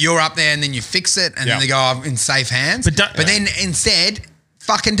 but you're up there, and then you fix it, and Yeah. then they go, I'm in safe hands. But then instead.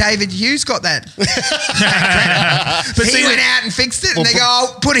 Fucking David Hughes got that. But he see, went out and fixed it, and they go,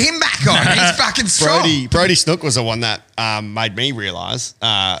 oh, put him back on. He's fucking strong. Brody Snook was the one that made me realise.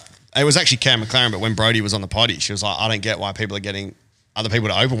 It was actually Cam McLaren, but when Brody was on the potty, she was like, I don't get why people are getting other people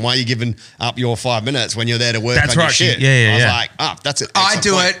to open. Why are you giving up your 5 minutes when you're there to work That's on your right. shit? Yeah, I was yeah. like, that's it. I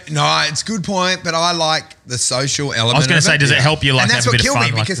do it. No, it's a good point, but I like the social element. I was going of to say, it. does it help you like And that's have a what bit of killed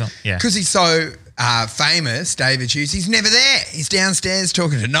fun? me Like, because he's so famous, David Hughes. He's never there. He's downstairs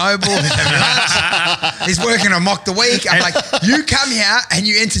talking to Noble. He's having lunch. He's working on Mock the Week. I'm like, you come here and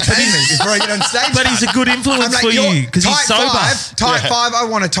you entertain me before I get on stage. But he's a good influence I'm like, for you're you because he's tight sober. Tight five. I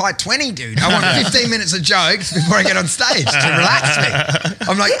want a tight 20, dude. I want 15 minutes of jokes before I get on stage to relax me.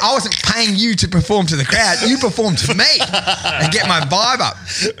 I'm like, I wasn't paying you to perform to the crowd. You performed to me and get my vibe up.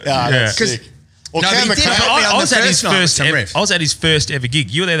 That's Because sick. Well, No, Cam but he did McLaren, help me on I was the at his first night with first. some riffs. I was at his first ever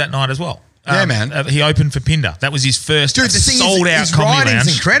gig. You were there that night as well. Yeah, man. He opened for Pinder. That was his first Dude, the thing sold is, out his comedy writing's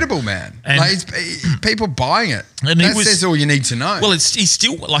lounge. incredible, man. And- like, people buying it. And That's all you need to know. Well, he's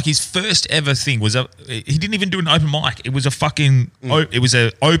still like his first ever thing was he didn't even do an open mic. It was a fucking it was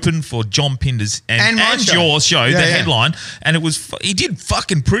a open for John Pinder's and my show. your show, Yeah, the yeah. headline, and it was he did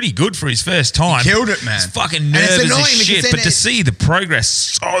fucking pretty good for his first time. He killed it, man. He's fucking And it's nervous annoying as because shit, then but to see the progress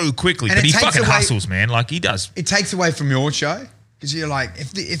so quickly, And but it he takes fucking away- hustles, man. Like he does. it takes away from your show. Because you're like,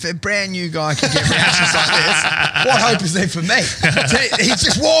 if a brand new guy can get reactions like this, what hope is there for me? So he's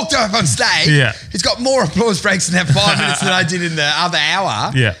just walked up on stage. Yeah. He's got more applause breaks in that 5 minutes than I did in the other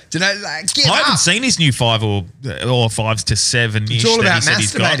hour. Yeah. Do you know, like, get I haven't up. seen his new 5 or 5 to 7. It's all about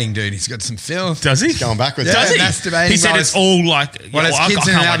masturbating, dude. He's got some filth. Does he? Going backwards. Yeah. Does he? Masturbating He said while it's his- all like. Well, there's I kids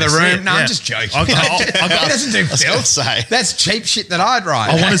in can't wait another to see room. it. No, Yeah. I'm just joking. I he doesn't do was gonna filth. say. That's cheap shit that I'd write.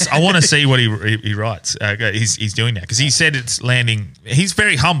 I want to see what he writes. He's doing now because he said it's landing. He's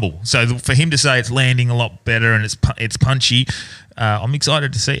very humble, so for him to say it's landing a lot better and it's punchy, I'm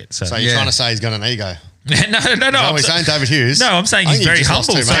excited to see it. So, So you're Yeah. trying to say he's got an ego? no. No, he's saying David Hughes. No, I'm saying I he's think you very just lost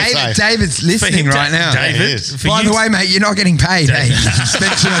humble. too much, David, eh? David's For listening him to- right now. David, Yeah, he is. for By you the way, mate, you're not getting paid. Hey, you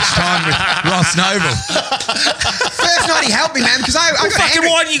spent too much time with Ross Noble. First night he helped me, man, because I got fucking angry.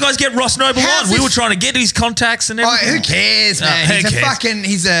 why didn't you guys get Ross Noble How's on? We this- were trying to get his contacts and Oh, everything. who cares, man? who He's cares?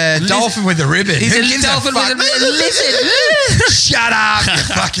 he's a dolphin with a ribbon. He's Who a gives dolphin fuck? with a lizard. Shut up,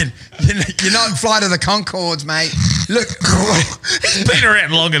 you fucking. You're not in Flight of the Conchords, mate. Look, He's been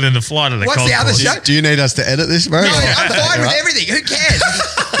around longer than the flight of the What's the other Concorde. show? Do you need us to edit this, bro? no, I'm fine with everything. Who cares?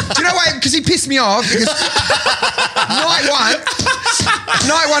 Do you know why? Because he pissed me off. Because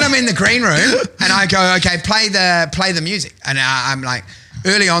night one, I'm in the green room and I go, okay, play the music, and I'm like,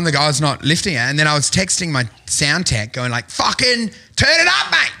 early on the guy's not lifting it, and then I was texting my sound tech, going like, fucking turn it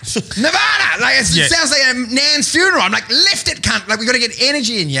up, mate. Nevada, like it sounds like a Nan's funeral. I'm like, lift it, cunt. Like we got to get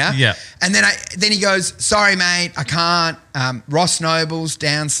energy in here. Yeah. And then he goes, sorry, mate, I can't. Ross Noble's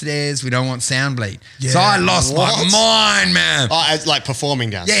downstairs. We don't want sound bleed. So I lost my What? mind, man. Oh, it's like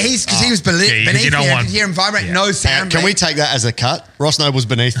performing down. Yeah, because he was Yeah, beneath you me. don't I want- could hear him vibrate. No sound. Can we bleed. take that as a cut? Ross Noble's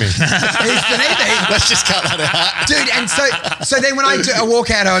beneath me. He's beneath me. Let's just cut that out. Dude, and so then when I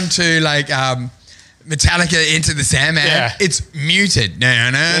walk out onto like Metallica Into the Sandman, Yeah. it's muted. No,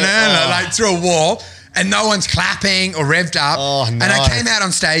 like through a wall. And no one's clapping or revved up. Oh, no. And I came out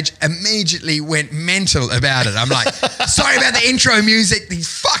on stage, immediately went mental about it. I'm like, sorry about the intro music. These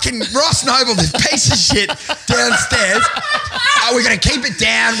fucking Ross Noble, this piece of shit downstairs. Oh, we're going to keep it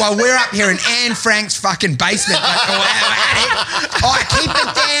down while we're up here in Anne Frank's fucking basement. Keep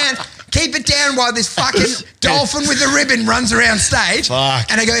it down. Keep it down while this fucking dolphin with the ribbon runs around stage. Fuck.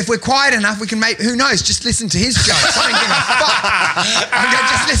 And I go, if we're quiet enough, we can make, who knows, just listen to his jokes. I don't give a fuck. I go,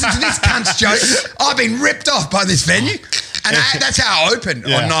 just listen to this cunt's jokes. I've been ripped off by this venue. And that's how I opened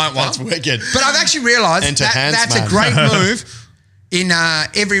on night one. That's wicked. But I've actually realised Enter that's Hans, a great man. move in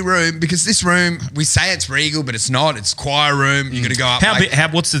every room, because this room, we say it's regal, but it's not. It's choir room. You got to go up. How like-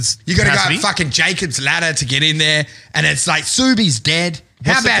 big? What's its you got to go capacity? up fucking Jacob's ladder to get in there, and it's like Subi's dead.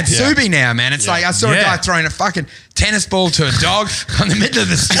 How What's the- bad's yeah. Subi now, man? It's like I saw a Yeah. guy throwing a fucking tennis ball to a dog on the middle of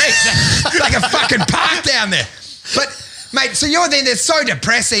the street. It's like a fucking park down there. But mate, so you're there. They're so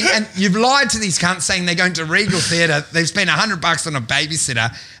depressing, and you've lied to these cunts saying they're going to Regal Theatre. They've spent $100 on a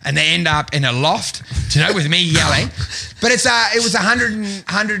babysitter, and they end up in a loft. Do you know, with me yelling? But it was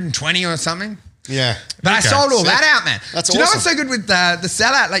 120 or something. Yeah. But I sold all that out, man. That's Do you know awesome. what's so good with the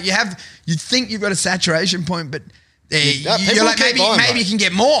sellout? Like you think you've got a saturation point, but Yeah, people you're like, keep maybe buying, maybe bro. you can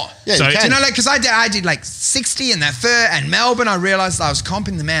get more. Yeah, So- you Do can. you know, like, because I did like 60 in that fur and Melbourne. I realised I was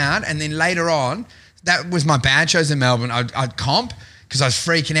comping them out, and then later on, that was my bad shows in Melbourne. I'd comp because I was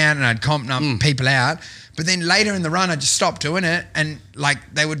freaking out and I'd comp people out. But then later in the run, I just stopped doing it, and like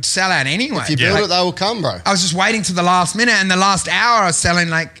they would sell out anyway. If you build it, they will come, bro. I was just waiting to the last minute, and the last hour I was selling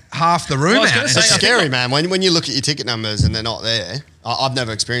like half the room Well, I was out. gonna And say, It's I think scary, man. When you look at your ticket numbers and they're not there, I've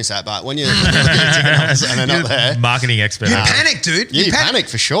never experienced that, but when you look at your ticket numbers and they're not there, Marketing expert. you panic, dude. yeah, you panic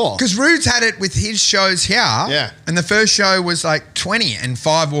for sure. Because Rude's had it with his shows here. Yeah. And the first show was like 20 and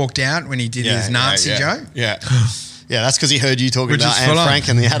 5 walked out when he did his Nazi joke. Yeah. Yeah, that's because he heard you talking Which about is full Anne on. Frank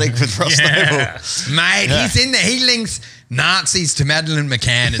and the attic with Ross Noble. Mate, Yeah. he's in there. He links Nazis to Madeleine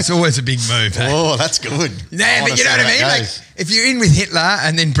McCann. It's always a big move. Hey? Oh, that's good. Yeah, but you know what I mean? Like, Goes. if you're in with Hitler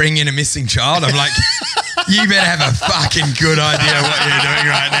and then bring in a missing child, I'm like, you better have a fucking good idea what you're doing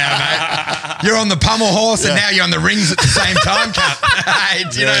right now, mate. You're on the pommel horse and now you're on the rings at the same time, cunt. Hey,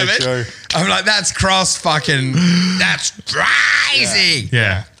 do you know what I mean? true. I'm like, that's that's crazy.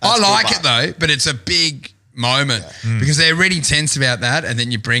 Yeah. I That's like cool, it though, but it's a big moment because they're really tense about that, and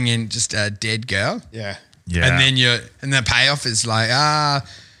then you bring in just a dead girl. Yeah. Yeah. And then the payoff is like,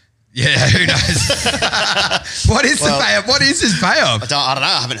 Yeah, who knows? What is the payoff? What is his payoff? I don't know.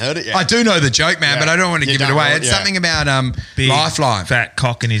 I haven't heard it yet. I do know the joke, man, Yeah. but I don't want to You give it don't away. know it, It's yeah. something about Big, Lifeline. fat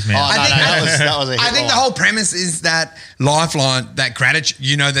cock in his Oh, mouth. no, that was a hit I think the line. whole premise is that Lifeline, that gratitude,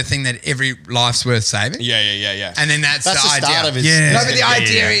 you know, the thing that every life's worth saving. Yeah. And then that's the the start idea. of his. Yeah. No, but the Yeah,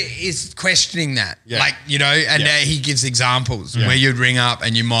 idea yeah. is questioning that. Yeah. Like, you know, and Yeah. he gives examples Yeah. where you'd ring up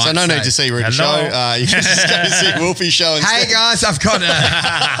and you might So no say, need to see Rick's show. Hello? You can just go see Wolfie's show instead. hey guys, I've got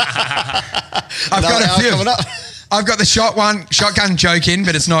Another a hour few. coming up. I've got the shotgun joke in,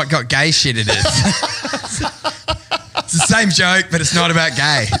 but it's not got gay shit in it. It's the same joke, but it's not about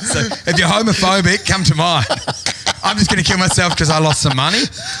gay. So if you're homophobic, come to mine. I'm just going to kill myself because I lost some money.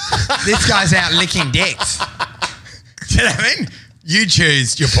 This guy's out licking dicks. Do you know what I mean? You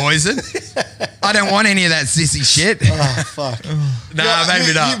choose your poison. I don't want any of that sissy shit. Oh, fuck. Nah,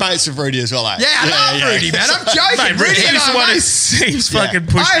 maybe not. You mates with Rudy as well, eh? Yeah, I love Rudy, man. I'm joking. Mate, Rudy and is the I, one who mate, seems fucking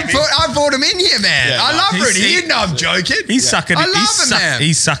pushing me. I brought him in here, man. Yeah, I no. love He's- Rudy. he- You know I'm joking. He's sucking. I love him, man.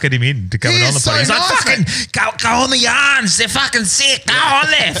 He's sucking him in to coming He on is the so podcast. He's like, nice, fucking go on the yarns. They're fucking sick. Go on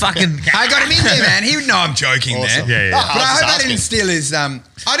there, fucking. I got him in there, man. He would know I'm joking, Awesome. man. Yeah, yeah. But I I was hope just I didn't asking. steal his.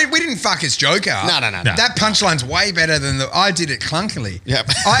 We didn't fuck his joke up. No. That punchline's way better than I did it clunkily. Yep.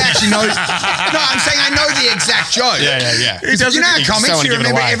 I actually know. No, I'm saying I know the exact joke. Yeah. He doesn't- You know how You just don't comics, wanna you give it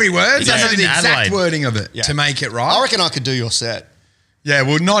remember away. every word? He I does know it the in exact Adelaide. wording of it Yeah. to make it I right. reckon I could do your set. Yeah,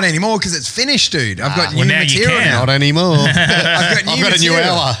 well, not anymore because it's finished, dude. I've got new well, now you material can. now. Not anymore. I've got new I've got a new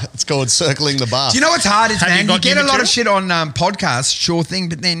material. hour. It's called Circling the Bar. Do you know what's hard is, Have you man, you got get new a lot of material? shit on podcasts, sure thing,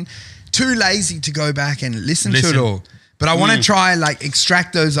 but then too lazy to go back and listen to Listen. it all. But I want to try like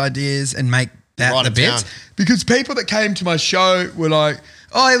extract those ideas and make that Write the it bits. down. Because people that came to my show were like,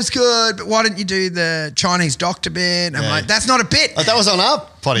 oh, it was good, but why didn't you do the Chinese doctor bit? I'm Yeah. like, that's not a bit. Oh, that was on our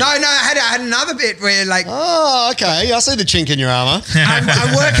potty. No, I had another bit where like Oh, okay. I see the chink in your armour.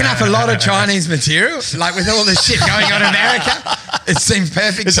 I'm working up a lot of Chinese material, like with all the shit going on in America. It seems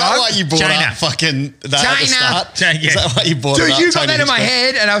perfect. Is that time. why you brought China. up fucking that at the China. start? China, yeah. Is that why you brought Dude, it up? you got Tony that in my Hitchcock?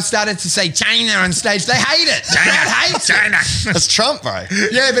 head, and I've started to say China on stage. They hate it. The crowd hates it. China. That's Trump, bro.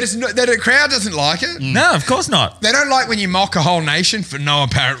 Yeah, but it's not, the crowd doesn't like it. No, of course not. They don't like when you mock a whole nation for no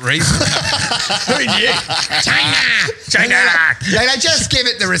apparent reason. Who knew? China. They just give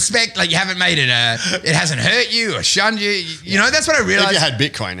it the respect, like you haven't made it. It hasn't hurt you or shunned you. You know, that's what I If realized. you had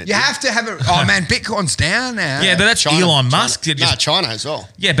Bitcoin, it You have to have it. Oh man, Bitcoin's down now. Yeah, but that's China, Elon China. Musk. That No, just- China as well.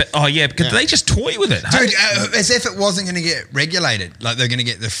 yeah, but because they just toy with it. Dude, as if it wasn't going to get regulated. Like they're going to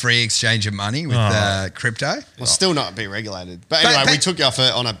get the free exchange of money with crypto. Well, still not be regulated. But But- anyway, but- we took you off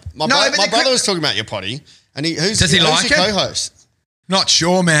on a. My, No, bro- but my the brother cri- was talking about your potty, and who's Does he who's like your it? co-host? Not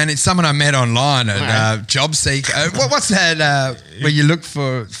sure, man. It's someone I met online at Alright. Job Seek. What's that where you look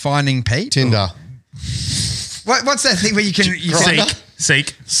for finding Pete? Tinder. What's that thing where you can Grindr?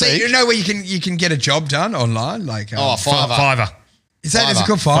 Seek. see, you know where you can get a job done online? Like Oh, Fiverr. Fiverr. is that is it Fiverr.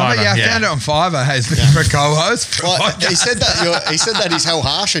 called Fiverr? Fiverr, Yeah, I yeah. found it on Fiverr as for a co-host. for a Well, podcast. he said that he's hell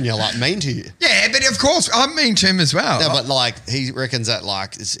harsh and you're like mean to you. Yeah, but of course I'm mean to him as well. No, but like he reckons that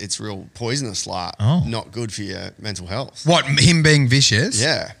like it's real poisonous, like Oh. not good for your mental health. What, him being vicious?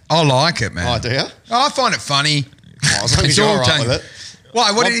 Yeah. I like it, man. Oh, do you? I find it funny. Oh, as long as It's you're all all right tongue- with it.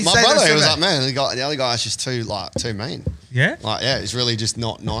 Why? What my, did he my say? brother, to he was that? like, man, the other guy's just too mean. Yeah. Like, yeah, he's really just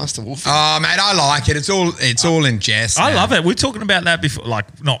not nice to Wolfie. Oh, mate, I like it. It's all in jest. I now. love it. We're talking about that before,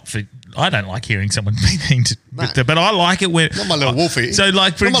 like not for. I don't like hearing someone be mean to, but I like it when Not my little Wolfie. So,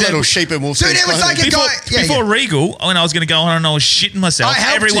 like for Not my example, little sheep and wolf. Dude, it was like a before, guy. Yeah, before yeah. Regal, when I was going to go on and I was shitting myself, I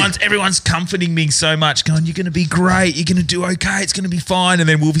helped everyone's comforting me so much, going, "You're going to be great. You're going to do okay. It's going to be fine." And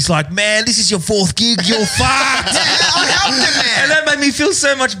then Wolfie's like, "Man, this is your fourth gig. You're fucked." I helped him, man. And that made me feel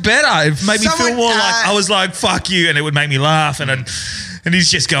so much better. It made me feel Someone, more like I was like, "Fuck you," and it would make me laugh. And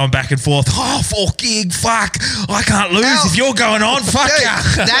he's just going back and forth. Oh, fourth gig, fuck! I can't lose Al- if you're going on. Fuck Dude,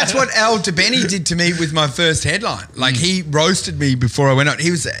 ya. that's what Al DeBenny did to me with my first headline. Like he roasted me before I went on.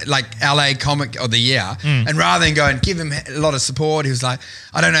 He was like LA Comic of the Year, and rather than go and give him a lot of support, he was like,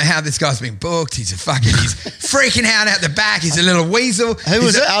 "I don't know how this guy's been booked. He's freaking out the back. He's a little weasel." Who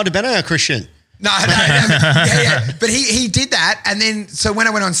was it? Aldebeno or Christian? No. Yeah. But he did that. And then, so when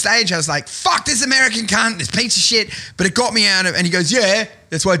I went on stage, I was like, fuck this American cunt, this piece of shit. But it got me out of, and he goes, yeah,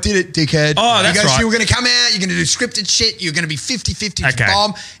 that's why I did it, dickhead. Oh, that's He goes, right. you were going to come out, you're going to do scripted shit, you're going to be 50-50 to Okay.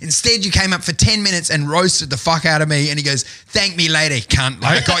 bomb. Instead, you came up for 10 minutes and roasted the fuck out of me. And he goes, thank me later, cunt.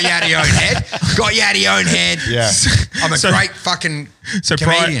 Like, I got you out of your own head. Yeah. I'm a So- great fucking So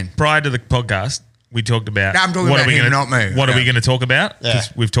comedian. prior to the podcast, we talked about. I'm talking what about are we him, gonna, not me. What are we Yeah. going to talk about? Because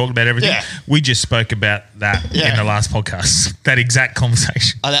we've talked about everything. Yeah. We just spoke about that Yeah. in the last podcast. That exact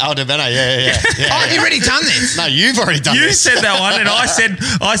conversation. Oh, Deveno, yeah. Oh, you've already done this. No, you've already done You this. said that one, and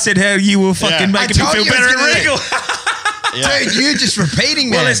I said how you were fucking Yeah. making me I told feel you better I was at gonna Regal. Dude, you're just repeating,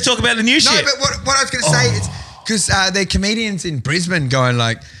 man. Well, let's talk about the new No, shit. but what I was going to say is because they're comedians in Brisbane going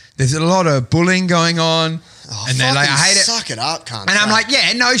like, there's a lot of bullying going on, and they're like, I hate it. Suck it up, cunt. And I'm like,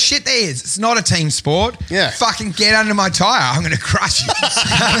 yeah, no shit, there is. It's not a team sport. Yeah. Fucking get under my tire. I'm going to crush you.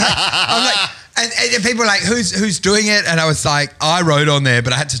 I'm like, and people are like, who's doing it? And I was like, I wrote on there,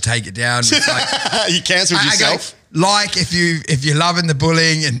 but I had to take it down. It's like, you cancelled I go, yourself. like if you're loving the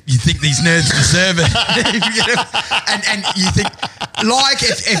bullying and you think these nerds deserve it, and you think like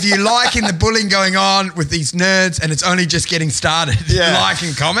if you're liking the bullying going on with these nerds and it's only just getting started, like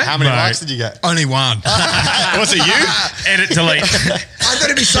and comment. How many Mate. likes did you get? Only one. Was it you? Edit, delete. I thought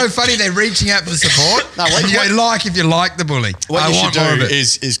it'd be so funny. They're reaching out for support. No, what- and you go, like if you like the bully. What I you want should more of do it.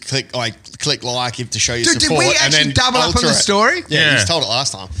 is click like if to show your Dude, did support. we and actually then double up on alter the it. story? Yeah, Yeah. you just told it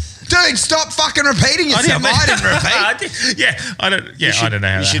last time. Dude, stop fucking repeating yourself. I didn't repeat. I don't know how You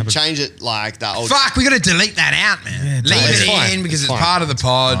that should happened. change it like that old. Fuck, we got to delete that out, man. Leave it's it fine. in because It's it's fine. part of the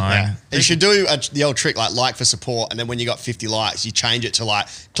pod. Fine. Yeah. You should do the old trick like for support, and then when you got 50 likes, you change it to like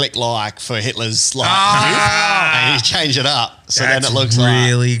click like for Hitler's like, and you change it up so then it looks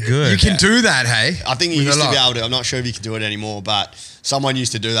really like. good. You can do that, hey? I think you With used a to be lot. able to. I'm not sure if you can do it anymore, but someone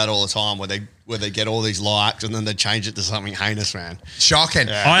used to do that all the time where they get all these likes and then they change it to something heinous, man. Shocking.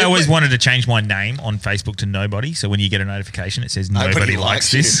 I always wanted to change my name on Facebook to nobody. So when you get a notification, it says nobody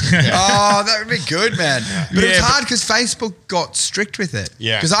likes likes this. you. Oh, that would be good, man. But it was Yeah, hard because Facebook got strict with it.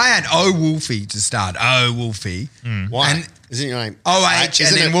 Yeah. Because I had O Wolfie to start. O Wolfie. Why? And Isn't your name OH and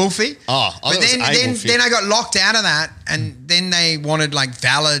Isn't then it- Wolfie. Oh, I thought but it was then, A then, Wolfie. then I got locked out of that, and then they wanted like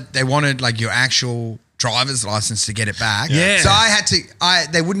they wanted like your actual driver's license to get it back. Yeah. So I had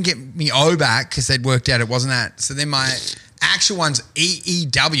to. They wouldn't get me O back because they'd worked out it wasn't that. So then my actual one's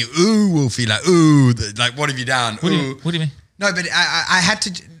EEW. Ooh, Wolfie, like like what have you done? What do Ooh. you mean? No, but I had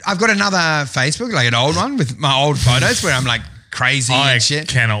to. I've got another Facebook, like an old one with my old photos where I'm like crazy I and shit.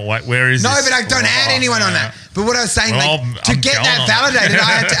 cannot wait. Where is No, this? but I don't add anyone on that. But what I was saying, Well, like, to I'm get going that on validated, it.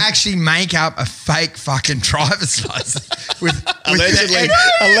 I had to actually make up a fake fucking driver's license with Allegedly,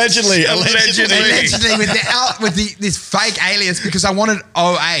 allegedly, allegedly with this fake alias because I wanted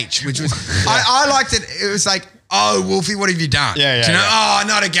OH, which was I liked it. It was like, oh, Wolfie, what have you done? Yeah, Do you know? yeah. Oh,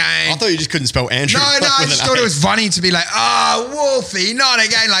 not again. I thought you just couldn't spell Andrew. No, I with just an thought A. it was funny to be like, oh, Wolfie, not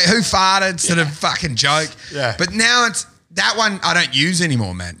again. Like, who farted? Sort of fucking joke. Yeah. But now it's that one I don't use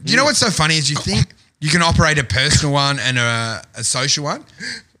anymore, man. Do you know what's so funny is you think you can operate a personal one and a social one,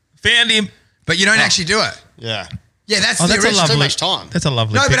 Found him. but you don't actually do it. Yeah. Yeah, that's Oh, the that's a original. lovely. Too much time. That's a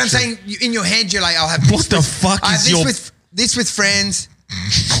lovely. No, but I'm picture. saying in your head, you're like, I'll have this What the with- fuck I have is your- this with friends.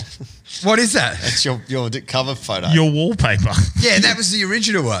 What is that? It's your cover photo. your wallpaper. Yeah, that was the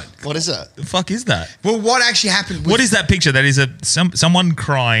original one. What is it? The fuck is that? Well, what actually happened? What is that picture? That is someone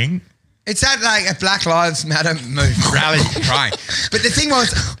crying. It's at like a Black Lives Matter rally crying. But the thing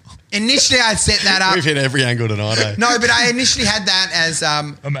was, initially I set that up. We've hit every angle tonight, eh? No, but I initially had that as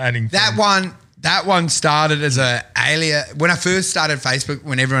I'm adding that one. That one started as a alias. When I first started Facebook,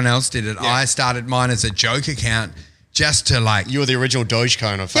 when everyone else did it, I started mine as a joke account just to like. You were the original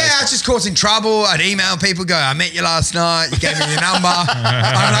Dogecoin of Facebook. Yeah, I was just causing trouble. I'd email people, go, I met you last night. You gave me your number.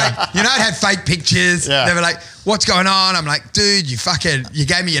 I'm like, I'd have fake pictures. Yeah. They were like, what's going on? I'm like, dude, you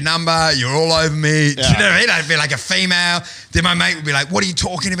gave me your number. You're all over me. Do you know what I mean? I'd be like a female. Then my mate would be like, what are you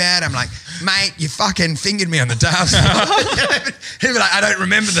talking about? I'm like, mate, you fucking fingered me on the dance floor. He'd be like, I don't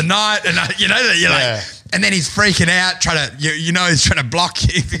remember the night. And you're like, and then he's freaking out, he's trying to block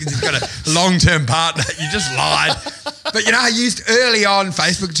you because he's got a long-term partner. You just lied. But I used early on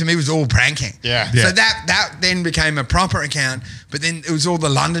Facebook to me was all pranking. Yeah. So that then became a proper account. But then it was all the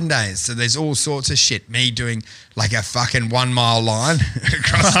London days. So there's all sorts of shit. Me doing like a fucking 1 mile line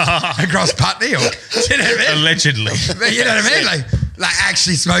across Putney. Or, you know what I mean? Allegedly. But you know what I mean? Like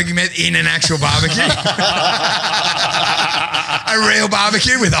actually smoking meth in an actual barbecue. A real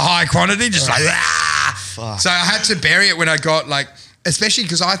barbecue with a high quantity, just like, So I had to bury it when I got like, especially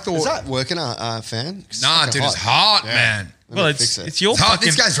because I thought, Is that working, fan? nah, dude, it's hot, man. Well, it's your It's hot. fucking.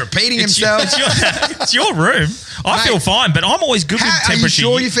 This guy's repeating It's himself. It's your room. I feel fine, but I'm always good with Are you temperature.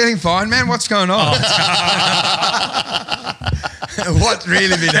 sure you're feeling fine, man? What's going on? What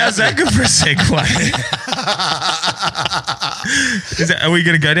really been How's that happening? good for a segue? Are we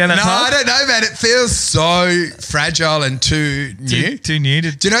going to go down that No, path? I don't know, man. It feels so fragile and too new. Too new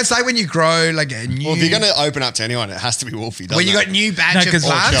to... Do you know it's like when you grow like a new... Well, if you're going to open up to anyone, it has to be Wolfie, doesn't When you it? got new batch of 'cause-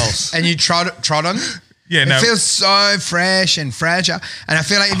 plants Chels. and you trot on them. Yeah, It no. feels so fresh and fragile. And I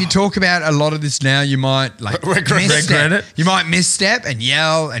feel like if you talk about a lot of this now, you might like Regret it. You might misstep and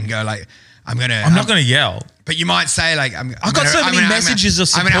yell and go like, I'm I'm not going to yell. But you might say like, I've got so many messages of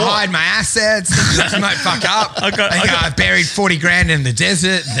I'm going to support. hide my assets. You might fuck up. I buried 40 grand in the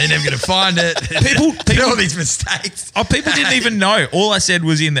desert. They're never going to find it. People- do all these mistakes. Oh, people didn't even know. All I said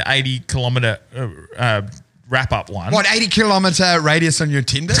was in the 80-kilometre wrap-up one. What, 80 kilometre radius on your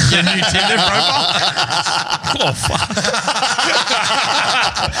Tinder? Your new Tinder profile? Oh, fuck.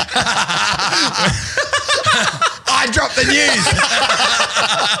 I dropped the news.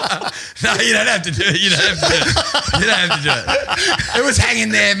 No, you don't have to do it. You don't have to do it. You don't have to do it. It was hanging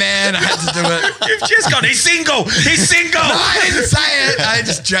there, man. I had to do it. You've just got... He's single. He's single. No, I didn't say it. I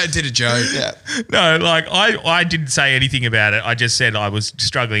just did a joke. Yeah. No, like I didn't say anything about it. I just said I was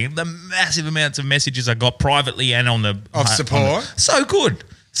struggling. The massive amounts of messages I got privately and on the... Of support? So good.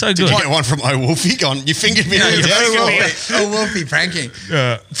 So good. Did you get one from Wolfie gone? You fingered me. Yeah, on the you desk. fingered me. Wolfie pranking.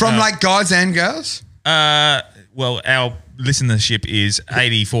 From like guys and girls? Well, our listenership is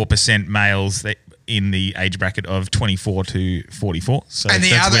 84% males in the age bracket of 24 to 44. So And the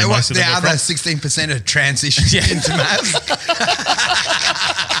that's other, where what, most of the them are other from. 16% are transitioned Yeah. into males?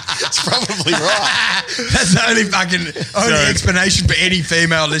 It's probably right. That's the only explanation for any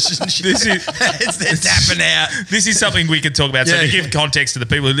female listenership. This is- it's they're tapping out. This is something we could talk about. So Yeah. to give context to the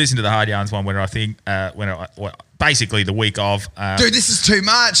people who listen to the Hard Yarns one, basically the week of... Dude, this is too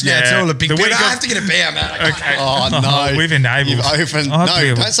much now. Yeah. It's all a big The deal. week I of- have to get a beer, man. Okay. Oh, no. We've enabled... You've opened... I've No,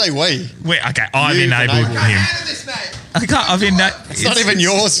 enabled- don't say we. Okay, I've You've enabled enabled. him. Handle this, mate. It's not even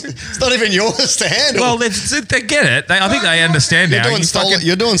yours. It's not even yours to handle. Well, they get it. I think they understand you're now. doing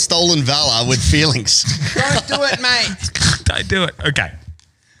you're doing stolen valor with feelings. Don't do it, mate. Don't do it. Okay.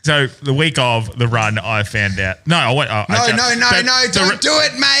 So the week of the run, I found out. No, I went. No, don't do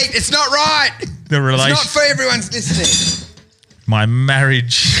it, mate. It's not right. The It's relation. not for everyone's listening. My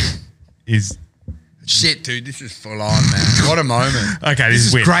marriage is Shit, dude, this is full on, man. What a moment. okay. This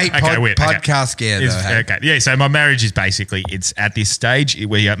is weird. Great okay, weird. podcast gear, It's- though. Hey? Okay, yeah. So my marriage is basically it's at this stage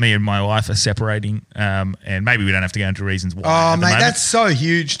where me and my wife are separating, and maybe we don't have to go into reasons why. Oh, at the mate, moment. that's so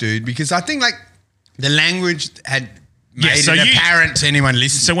huge, dude, because I think like the language had made so it apparent to anyone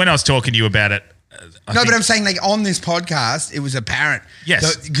listening. So when I was talking to you about it, But I'm saying like on this podcast, it was apparent.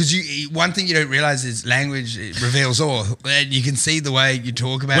 Yes. Because one thing you don't realize is language it reveals all. And you can see the way you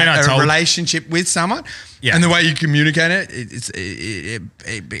talk about When I a told- relationship with someone Yeah. and the way you communicate it,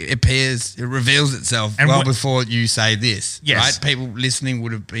 it appears, it reveals itself And well before you say this. Yes. Right? People listening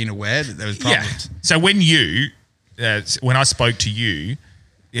would have been aware that there was problems. So when I spoke to you,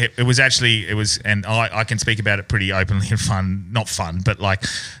 it was, and I can speak about it pretty openly and not fun, but like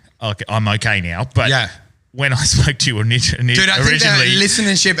I'm okay now. But Yeah. when I spoke to you originally, Dude, I think the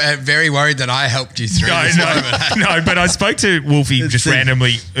listenership are very worried that I helped you through this moment. no, but I spoke to Wolfie just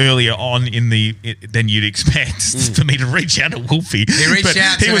randomly earlier on than you'd expect for me to reach out to Wolfie. He reached But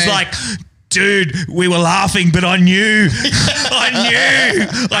out to he was me. like, dude, we were laughing, but I knew.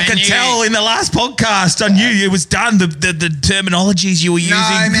 I could knew. tell in the last podcast. I knew it was done. The terminologies you were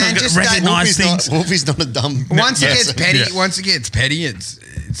using, man, just don't- recognize things. Wolfie's not a dumb Once it gets person. petty, Yeah.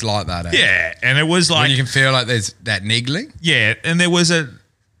 it's like that. Eh? Yeah, and it was like When you can feel like there's that niggling. yeah, and there was a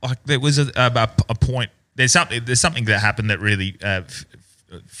point. There's something that happened that really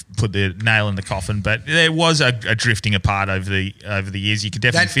put the nail in the coffin. But there was a drifting apart over the years. You could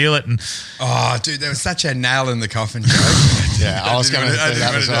definitely feel it. And Oh, dude, there was such a nail in the coffin joke. Yeah, I was going to do didn't that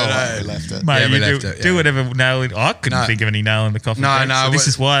wanna as do well. that. We left it. mate, Yeah, we you left do, it, yeah. do whatever nail. I couldn't No. think of any nail in the coffin. No, jokes, no, so this but-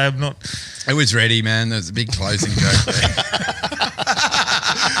 is why I'm not. It was ready, man. There was a big closing joke there.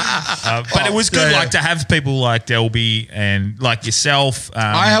 But it was good, yeah. like to have people like Delby and like yourself.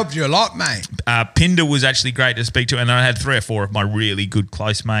 I helped you a lot, mate. Pinder was actually great to speak to, and I had 3 or 4 of my really good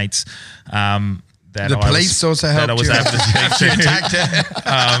close mates. That The I police was, also that I helped was you. able to After you speak to. attacked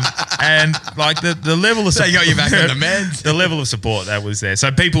her. And like the level of They got you back on the meds. the level of support that was there. So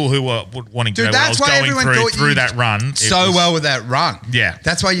people who were wanting to Dude, know what I was that's why going everyone thought through you that run. Well with that run. Yeah.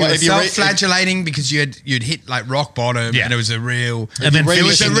 That's why you Well, were if you self-flagellating because you'd hit like rock bottom Yeah. and it was a real... And then it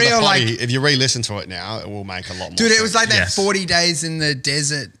was a real like... if you re-listen to it now, it will make a lot more Dude, sense. it was like that Yes. 40 days in the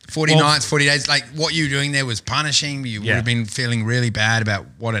desert, 40 Well- nights, 40 days. Like what you were doing there was punishing. You would Yeah. have been feeling really bad about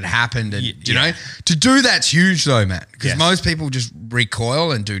what had happened. And, Yeah. you know, To do that's huge though, Matt, because Yes. most people just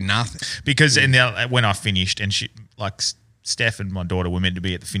recoil and do nothing. Because when I finished, and she like Steph and my daughter were meant to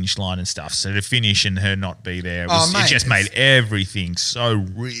be at the finish line and stuff, so to finish and her not be there, it just made everything so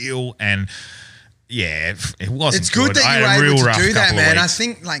real. And yeah, it wasn't. It's good that I you had a were real able to rough do that, couple of man. I weeks.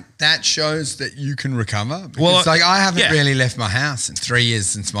 think like that shows that you can recover. Because Well, like I haven't yeah. really left my house in 3 years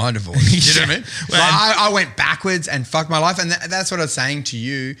since my divorce. You know what I mean? Well, Like, I went backwards and fucked my life, and that's what I was saying to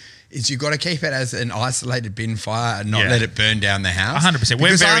you. Is you got to keep it as an isolated bin fire and not Yeah. let it burn down the house. 100%. We're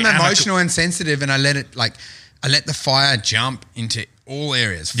Because very I'm emotional and sensitive, and I let the fire jump into all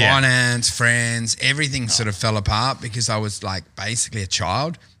areas, Yeah. finance, friends, everything sort of fell apart because I was like basically a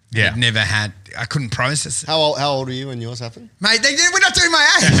child. Yeah. I couldn't process it. How old were you when yours happened? Mate, we're not doing my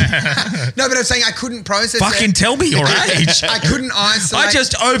age. No, but I'm saying I couldn't process Fucking it. tell me your age. I couldn't isolate. I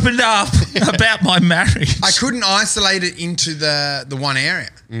just opened up about my marriage. I couldn't isolate it into the one area.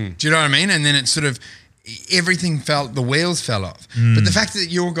 Do you know what I mean? And then it sort of the wheels fell off. But the fact that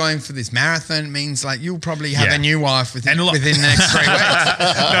you're going for this marathon means like you'll probably have Yeah. a new wife within And look- the next 3 weeks.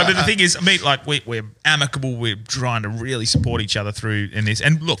 No, but the thing is, I mean, like we're amicable. We're trying to really support each other through in this.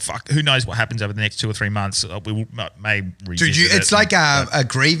 And look, fuck, who knows what happens over the next 2 or 3 months? We may revisit Dude, it's it. like a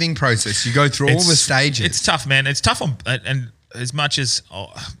grieving process. You go through all the stages. It's tough, man. It's tough and as much as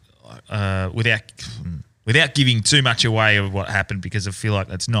without giving too much away of what happened, because I feel like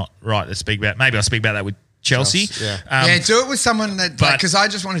that's not right to speak about. Maybe I'll speak about that with Chelsea. Yeah. Do it with someone that, but- because I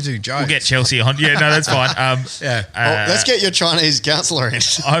just want to do jokes. We'll get Chelsea on. Yeah, no, that's fine. Yeah. Let's get your Chinese counsellor in.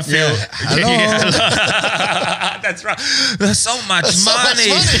 I feel. Hello. That's right. There's so much So much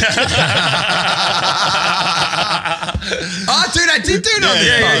money. Oh, dude, I did do it on this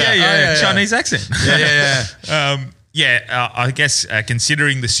Yeah. pod. Chinese accent. Yeah. I guess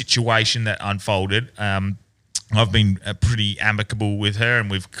considering the situation that unfolded, I've been pretty amicable with her, and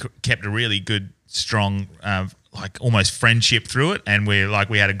we've kept a really good, strong, like almost friendship through it. And we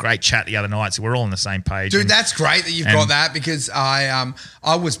had a great chat the other night, so we're all on the same page. Dude, And- that's great that you've got that, because I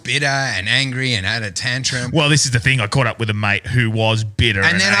was bitter and angry and had a tantrum. well, this is the thing. I caught up with a mate who was bitter,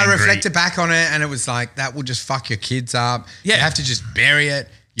 And then I angry. reflected back on it, and it was like, that will just fuck your kids up. Yeah. You have to just bury it.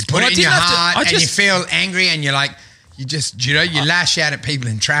 You put Well, I it in your didn't have to- heart, I and you just- feel angry, and you're like, you lash out at people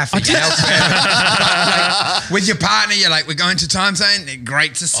in traffic and elsewhere. Like, with your partner, you're like, we're going to time zone. They're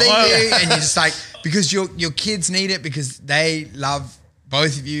great to see you. And you're just like, because your kids need it, because they love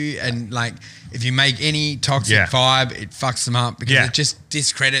both of you. And like, if you make any toxic vibe, it fucks them up, because it just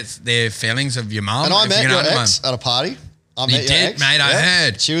discredits their feelings of your mum. And I if met you're your not ex at a party. I You met your did, ex. mate, I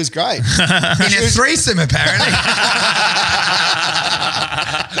heard. She was great. In a threesome, apparently.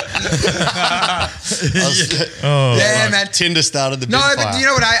 Yeah, man. Tinder started the big No, fire. but you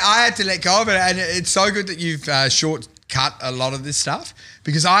know what? I had to let go of it, and it's so good that you've shortcut a lot of this stuff,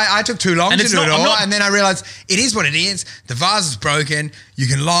 because I took too long And to it's do not- it I'm all, not- and then I realized it is what it is. The vase is broken. You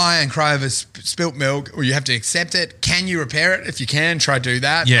can lie and cry over spilt milk, or you have to accept it. Can you repair it? If you can, try do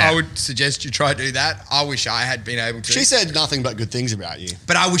that. Yeah. I would suggest you try do that. I wish I had been able to. She said nothing but good things about you.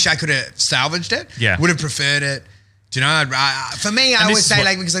 But I wish I could have salvaged it. Yeah. Would have preferred it. Do you know? For me, I And always this is say what-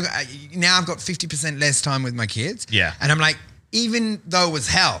 like, because now I've got 50% less time with my kids. Yeah. And I'm like, even though it was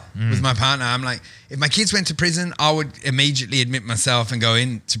hell with my partner, I'm like, if my kids went to prison, I would immediately admit myself and go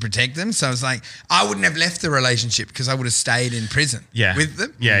in to protect them. So I was like, I wouldn't have left the relationship, because I would have stayed in prison with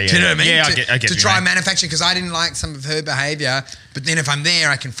them. Yeah, Do you know what I mean? Yeah, I to, get to you, try mate. and manufacture, because I didn't like some of her behavior. But then if I'm there,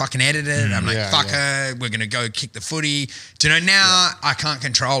 I can fucking edit it. I'm like, Yeah, fuck yeah. her. We're going to go kick the footy. Do you know, now I can't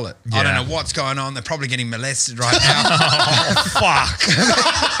control it. I don't Yeah. know what's going on. They're probably getting molested right now Fuck.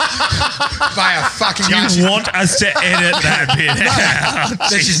 by a fucking guy. You want us to edit that bit out?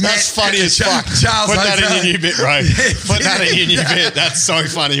 That she's That's met funny at as the fuck. Charles Put that Hotel. in your new bit, bro. Put that in your new bit. That's so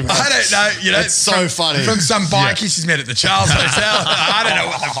funny, man. I don't know. You know, That's so funny. From some bikie she's met at the Charles Hotel. I don't know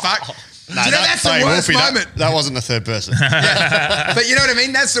what the fuck. No, Do you know, that's the hey, worst Wolfie, moment. That wasn't the third person. But you know what I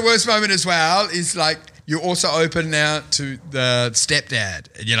mean? That's the worst moment as well, is like, you're also open now to the stepdad.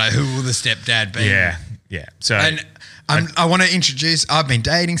 You know, who will the stepdad be? Yeah. So And I want to introduce, I've been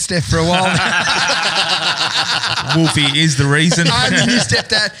dating Steph for a while now. Wolfie is the reason. I'm the new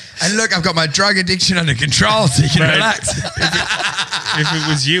stepdad. And look, I've got my drug addiction under control, so you can Mate. relax. If it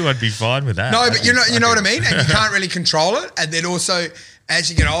was you, I'd be fine with that. No, but you know what I mean? And you can't really control it. And then also, as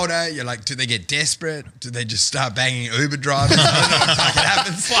you get older, you're like, do they get desperate? Do they just start banging Uber drivers? I don't know what fucking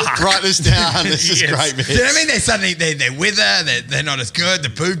happens. Write this down. This is Yes. great, man. Do you know what I mean? They're with her. They're not as good. The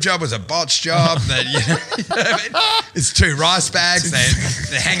boob job was a botch job. You know what I mean? It's 2 rice bags.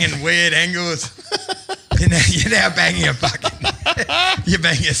 They're hanging weird angles. You're now banging a fucking. You're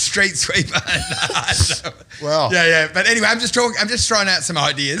banging a street sweeper. Wow. Yeah. But anyway, I'm just throwing out some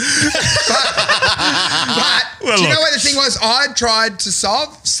ideas. But Well, do you know look. what the thing was? I tried to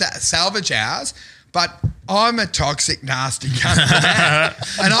salvage ours, but I'm a toxic, nasty cunt, man.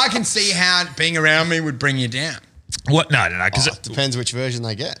 And I can see how being around me would bring you down. What? No. Because It depends which version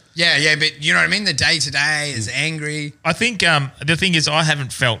they get. Yeah, but you know what I mean? The day-to-day is angry. I think the thing is,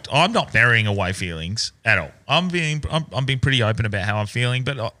 I'm not burying away feelings at all. I'm being pretty open about how I'm feeling,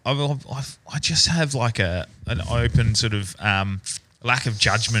 but I just have like an open sort of lack of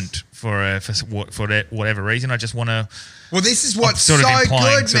judgment for whatever reason. I just want to. Well, this is what's sort so of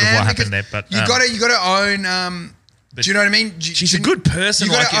implying good, sort of man. what because happened there, but, you got to own. Do you know what I mean? She's a good person.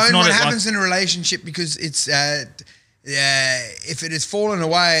 You got Like, to it's own not what a- happens in a relationship because it's. If it has fallen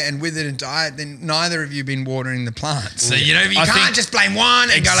away and withered and died, then neither of you have been watering the plants. So you know you I can't think- just blame one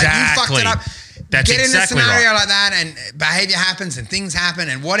and go like you fucked it up. That's get exactly in a scenario right. like that and behavior happens and things happen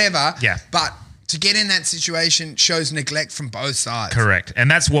and whatever. Yeah. But to get in that situation shows neglect from both sides. Correct, and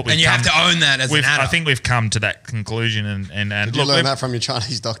that's what we've. And you have to own that as an adult. I think we've come to that conclusion, and Did you learn that from your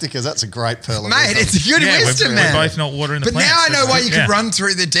Chinese doctor? Because that's a great pearl of Mate, wisdom. it's a good wisdom, man. We're both not watering the But plants. now I know why you Yeah. could run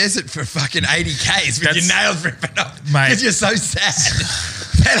through the desert for fucking 80 Ks with your That's- nails ripping off. Mate. Because you're so sad.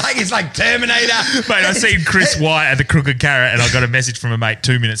 It's like Terminator. Mate, I seen Chris White at the Crooked Carrot, and I got a message from a mate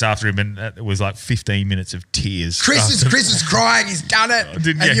 2 minutes after him, and it was like 15 minutes of tears. Chris is crying, he's done it.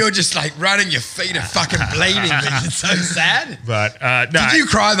 didn't- And yeah. you're just like running, your feet are fucking bleeding. It's so sad. But no, Did you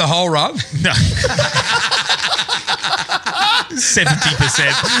cry the whole run? no.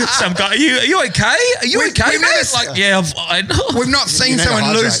 70%. Some guy, are you okay? Are you okay, we've mate? never- Like, yeah, I'm fine. We've not seen need to someone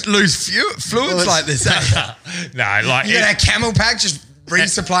hydrate. lose fluids like this. Eh? No, like You got a camel pack just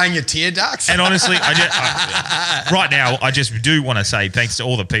resupplying your tear ducts. And honestly, right now, I just do want to say thanks to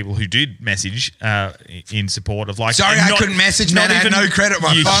all the people who did message in support of like. Sorry, and I couldn't message, man. I had no credit on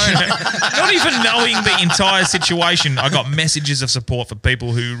my phone. Not even knowing the entire situation, I got messages of support for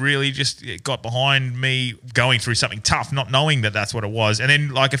people who really just got behind me going through something tough, not knowing that that's what it was. And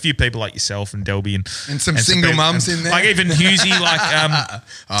then like a few people like yourself and Delby and some single people- mums in there. like even Husey, like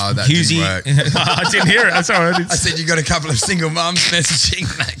Oh, that Husey. didn't work. I didn't hear it. I'm sorry. I said you got a couple of single mums messaging.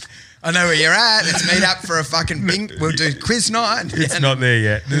 Like, I know where you're at. Let's meet up for a fucking bing. We'll do quiz night. It's not there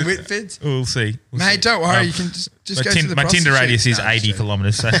yet. In Whitfords. We'll see. Mate, don't worry. You can just go to the my Tinder prostitute. radius is No, 80 just-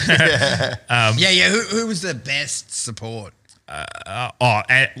 kilometres. So. Yeah. Who was the best support? Mate.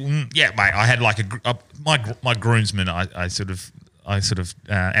 I had like my groomsman. I sort of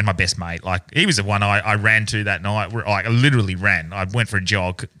and my best mate. Like he was the one I ran to that night. I literally ran. I went for a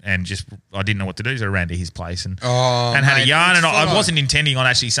jog and I didn't know what to do, so I ran to his place and had mate, a yarn. it's And I full wasn't intending on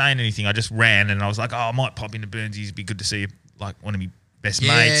actually saying anything. I just ran and I was like, I might pop into Burnsies. It'd be good to see like one of my best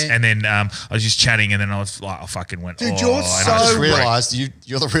Yeah. mates. And then I was just chatting, and then I was like, I fucking went. Dude, oh, you're and so I just Oh, realised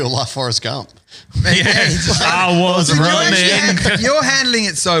you're the real life Forrest Gump. I was Dude, running. you're handling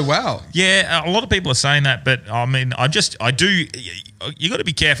it so well. Yeah, a lot of people are saying that, but I mean, I do. You got to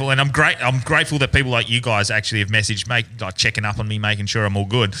be careful, and I'm grateful that people like you guys actually have messaged, like checking up on me, making sure I'm all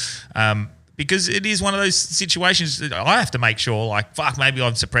good. Because it is one of those situations that I have to make sure, like, fuck, maybe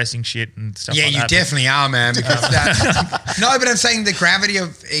I'm suppressing shit and stuff Yeah, like you that. definitely are, man. Because no, but I'm saying the gravity of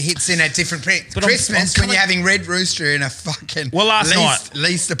it hits in at different But Christmas I'm when you're having Red Rooster in a fucking last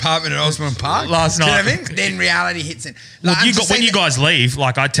leased apartment at Osborne Park. Last Do you know what night. I mean? Then reality hits in. Well, Like, I'm just when saying you that- guys leave,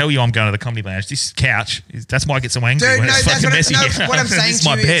 like I tell you, I'm going to the comedy lounge. This couch, that's why I get so angry Dude, when no, it's that's fucking messy. what I'm saying This is to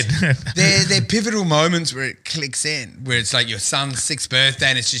my you bed. is they're pivotal moments where it clicks in, where it's like your son's 6th birthday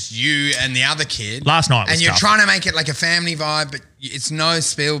and it's just you and the other kid. Last night was and you're tough. trying to make it like a family vibe, but it's no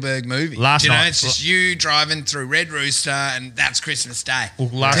Spielberg movie. Last Do you know, night- it's just you driving through Red Rooster and that's Christmas Day. Well,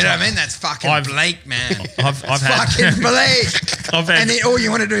 Do you last know what I night- mean? That's fucking I've- bleak, man. I've It's had- fucking bleak. I've had- And then all you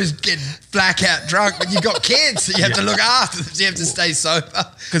want to do is get blackout drunk, but you've got kids, so you have to look after them. So you have to stay sober.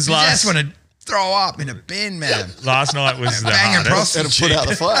 'Cause you last- just want to throw up in a bin, man. Last night was the Banging hardest. prostitute. It'll put out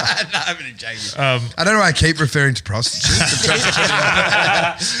the fire. No, I'm only joking. I don't know why I keep referring to prostitutes. Go.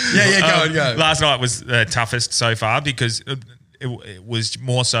 Last night was the toughest so far because it was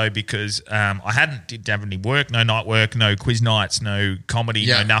more so because I didn't have any work, no night work, no quiz nights, no comedy,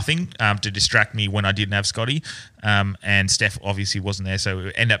 Yeah. no nothing to distract me when I didn't have Scotty. And Steph obviously wasn't there, so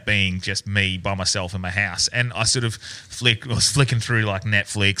it ended up being just me by myself in my house. And I sort of was flicking through like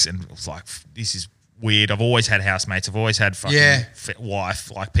Netflix and was like, this is weird. I've always had housemates. I've always had fucking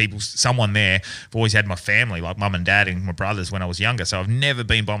wife, like people, someone there. I've always had my family, like mum and dad and my brothers when I was younger. So I've never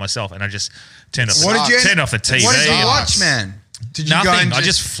been by myself. And I just turned off, What did you turned off the TV. What did you and watch, man? Did you Nothing. go and I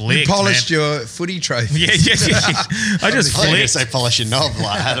just flicked, you polished man. your footy trophy? Yeah. I just I was going to flicked. say polish your knob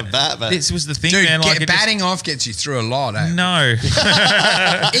like had a bat, but This was the thing, Dude, man. Like it batting off gets you through a lot, eh? no,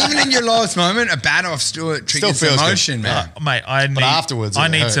 Even in your lowest moment, a bat off still triggers feels good. emotion, man. mate. I need. afterwards I it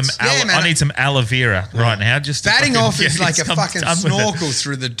need some. hurts. Yeah, man. I need some aloe vera right now. Just to Batting fucking off is get like a some fucking done with it. snorkel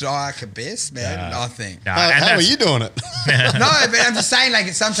through the dark abyss, man. I think. Nah, how, and how are that's- you doing it? No, but I'm just saying, like,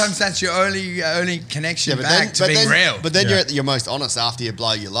 sometimes that's your only connection back to being real. But then you're at your most honest after you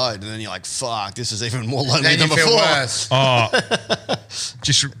blow your load, and then you're like, "Fuck, this is even more lonely then than you feel before." worse. Oh,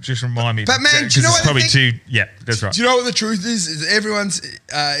 just remind me. But, man, do you know it's what the probably thing- too. Yeah, that's right. Do you know what the truth is? Is everyone's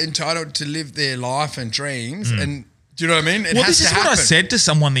entitled to live their life and dreams, and do you know what I mean? It Well, has this to is what I happen. said to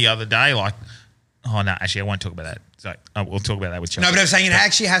someone the other day. Like, oh no, actually, I won't talk about that. So we'll talk about that with Chelsea. No, but I'm saying it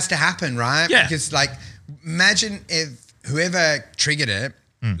actually has to happen, right? Yeah. Because, like, imagine if whoever triggered it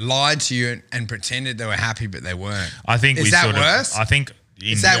lied to you and pretended they were happy, but they weren't. I think is we that sort worse? Of. I think.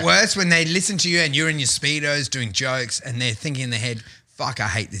 Is that worse when they listen to you and you're in your Speedos doing jokes and they're thinking in their head, fuck, I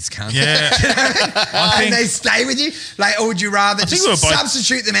hate this cunt. Yeah. I And think. they stay with you? Like, or would you rather think just we were both-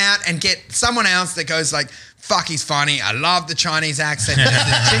 substitute them out and get someone else that goes like, fuck, he's funny. I love the Chinese accent. The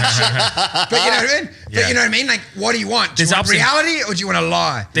chick shit. But you know what I mean? Yeah. But you know what I mean? Like, what do you want? Do you There's want ups and- reality or do you want to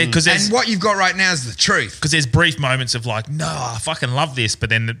lie? Because there's- and what you've got right now is the truth. Because there's brief moments of like, no, I fucking love this, but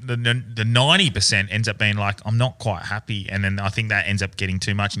then the 90% ends up being like, I'm not quite happy, and then I think that ends up getting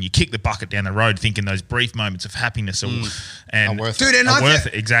too much, and you kick the bucket down the road, thinking those brief moments of happiness are worth Dude, and are I worth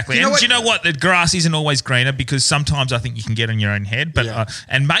think- it exactly. you know And what- do you know what? The grass isn't always greener because sometimes I think you can get in your own head, but Yeah.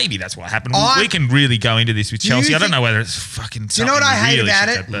 and maybe that's what happened. I- We can really go into this with Do you Chelsea. I don't think- know whether it's fucking. Do you know what I hate about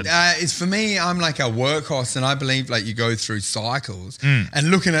it? But Is for me, I'm like a workhorse, and I believe like you go through cycles. Mm.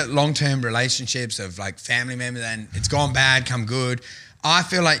 And looking at long-term relationships of like family members, and it's gone bad, come good. I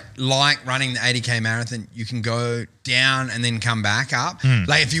feel like running the 80K marathon, you can go down and then come back up.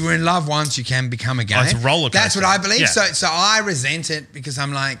 Like if you were in love once, you can become again. it's a roller That's coaster. what I believe. Yeah. So I resent it because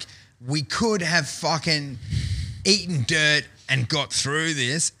I'm like, we could have fucking eaten dirt and got through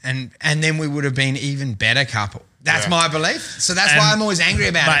this, and then we would have been even better couple. That's my belief. So that's why And- I'm always angry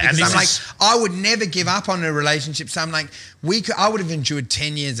about Mate, it, and because I'm like, this is- I would never give up on a relationship. So I'm like, I would have endured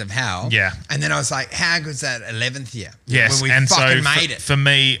 10 years of hell. Yeah. And then I was like, how good's that 11th year? yes, When we and fucking so made it. for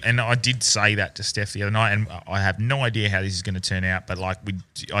me, and I did say that to Steph the other night, and I have no idea how this is going to turn out, but like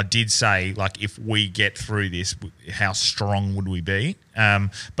I did say, like, if we get through this, how strong would we be?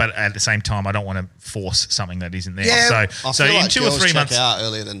 But at the same time, I don't want to force something that isn't there. Yeah. I So feel in like 2 or girls 3 check months, out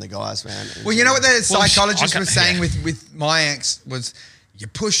earlier than the guys, man. Well, you know what the Well, psychologist I was can't- saying yeah. with my ex was, you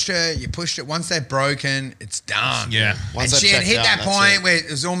pushed it. Once they're broken, it's done. Yeah. Once And they've she had checked hit out, that that's point it. where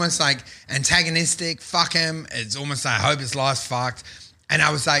it was almost like antagonistic. Fuck him. It's almost like, I hope his life's fucked. And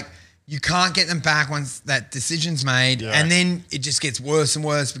I was like, you can't get them back once that decision's made. Yeah. And then it just gets worse and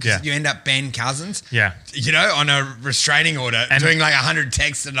worse because Yeah. you end up Ben Cousins. Yeah. You know, on a restraining order, And- doing like 100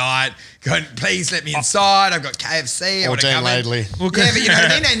 texts a night, going, please let me inside. I've got KFC. I Or want to Dean come in. Laidley. Yeah, but you know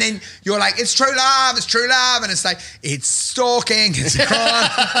what I mean? And then you're like, it's true love. And it's like, it's stalking. It's a crime.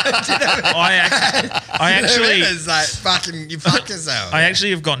 Do you know what I mean? I actually, It's like, fucking, you fuck yourself. I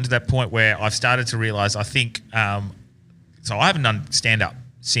actually have gotten to that point where I've started to realize. I think so. I haven't done stand up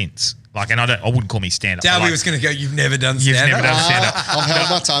since. Like, and I wouldn't call me stand up. Dalby was going to go, you've never done You've stand-up? never done stand up. I've held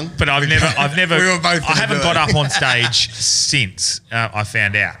my tongue. But I've never. We were both I gonna haven't do got it. up on stage since I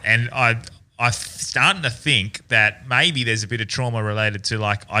found out, and I'm starting to think that maybe there's a bit of trauma related to,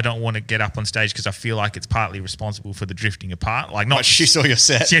 like, I don't want to get up on stage because I feel like it's partly responsible for the drifting apart. Like, not But she saw your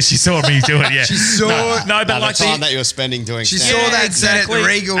set. Yeah, she saw me do it. Yeah, She saw- no, but No, like the time that you were spending doing She stand-up. saw that set at the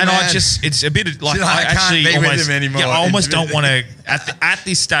Regal, and I man. just, it's a bit of like, She's like, I I can't actually be with almost, him anymore. yeah, I almost don't want to at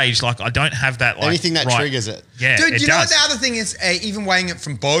this stage. Like, I don't have that, like, Anything that right- triggers it. Yeah, Dude, it you know what does. the other thing is? Even weighing it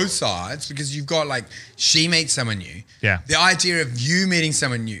from both sides, because you've got like, she meets someone new. Yeah. The idea of you meeting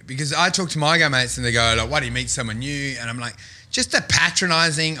someone new, because I talk to my guy mates and they go like, why do you meet someone new? And I'm like, just the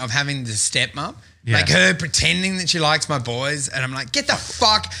patronizing of having the stepmom. Yeah. Like her pretending that she likes my boys. And I'm like, get the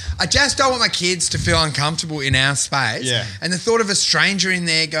fuck. I just don't want my kids to feel uncomfortable in our space. Yeah. And the thought of a stranger in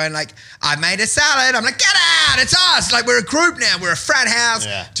there going like, I made a salad. I'm like, get out. It's us. Like, we're a group now. We're a frat house.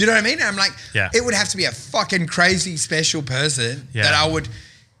 Yeah. Do you know what I mean? And I'm like, Yeah. it would have to be a fucking crazy special person Yeah. that I would,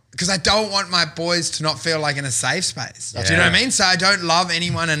 because I don't want my boys to not feel like in a safe space. Yeah. Do you know what I mean? So I don't love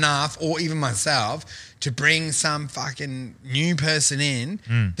anyone enough, or even myself, to bring some fucking new person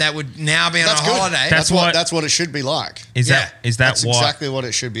in that would now be on That's a good. holiday. That's what it should be like. Is that That's why? exactly what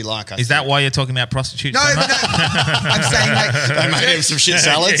it should be like. Is that why you're talking about prostitutes? no, so but much? no, I'm saying They like, made him some shit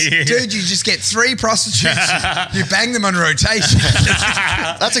salads. dude, you just get 3 prostitutes, you bang them on rotation.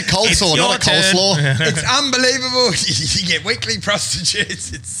 That's a coleslaw, your not a turn. coleslaw. It's unbelievable. You get weekly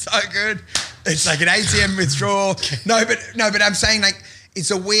prostitutes. It's so good. It's like an ATM withdrawal. No, but I'm saying like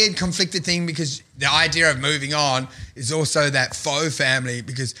it's a weird conflicted thing because the idea of moving on is also that faux family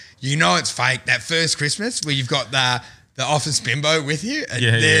because you know it's fake. That first Christmas where you've got the office bimbo with you and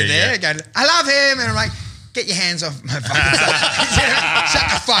they're there going, I love him. And I'm like, get your hands off my fucking son. Shut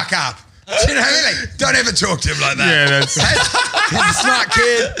the fuck up. Do you know what I mean? Like, don't ever talk to him like that. Yeah, that's- He's a smart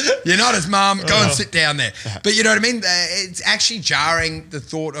kid. You're not his mum. Go and sit down there. But you know what I mean? It's actually jarring the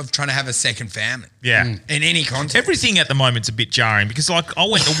thought of trying to have a second family. Yeah. In any context. Everything at the moment's a bit jarring because, like, I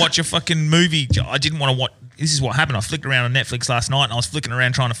went to watch a fucking movie. I didn't want to watch. This is what happened. I flicked around on Netflix last night and I was flicking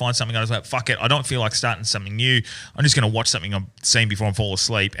around trying to find something. I was like, fuck it. I don't feel like starting something new. I'm just going to watch something I've seen before I fall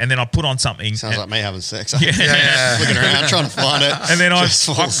asleep. And then I put on something. Sounds like me having sex. Yeah. Looking around trying to find it. And then just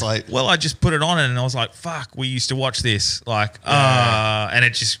fall asleep. Well, I just put it on and I was like, fuck, we used to watch this. Like, and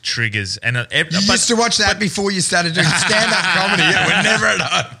it just triggers. And You used to watch that before you started doing stand-up comedy. Yeah, we're never at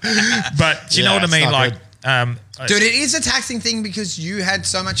home. But do you know what I it's mean? not Like, good. Dude, it is a taxing thing because you had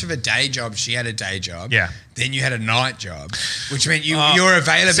so much of a day job. She had a day job. Yeah. Then you had a night job, which meant your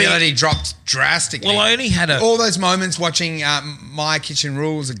availability dropped drastically. well, I only had all those moments watching My Kitchen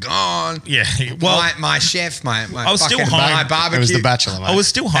Rules are gone. Yeah. Well, my chef, my I was still fucking- home. my barbecue. It was The Bachelor, mate. I was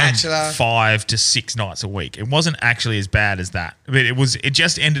still home Bachelor. 5 to 6 nights a week. It wasn't actually as bad as that, but it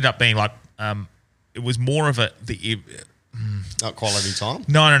just ended up being like it was more of Not quality time.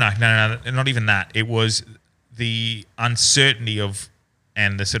 no, not even that. It was the uncertainty of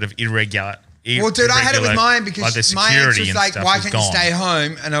and the sort of irregular. Well, dude, I had it with mine like because the my ex security was and like, stuff why was can't gone. you stay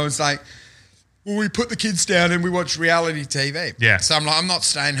home? And I was like, well, we put the kids down and we watch reality TV. Yeah. So I'm like, I'm not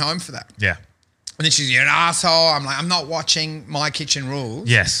staying home for that. Yeah. And then she's, you're an asshole. I'm like, I'm not watching My Kitchen Rules.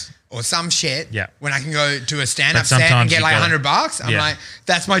 Yes. Or some shit. Yeah. When I can go do a stand-up But set and sometimes get you like gotta- $100. I'm Yeah. like,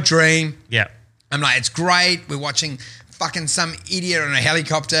 that's my dream. Yeah. I'm like, it's great. We're watching fucking some idiot on a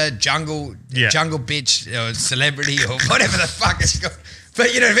helicopter, jungle bitch or celebrity or whatever the fuck it's called.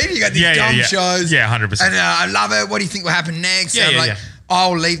 But you know what I mean? You got these dumb shows. Yeah, 100%. And I love it. What do you think will happen next? Yeah, And I'm yeah, like, yeah.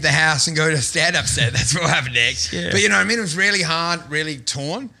 I'll leave the house and go to a stand-up set. That's what will happen next. Yeah. But you know what I mean? It was really hard, really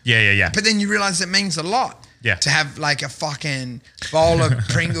torn. Yeah. But then you realise it means a lot. Yeah. To have like a fucking bowl of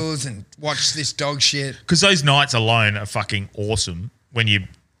Pringles and watch this dog shit. Because those nights alone are fucking awesome when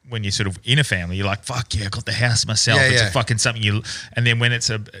you're sort of in a family. You're like, fuck yeah, I got the house myself. Yeah, it's yeah. a fucking something and then when it's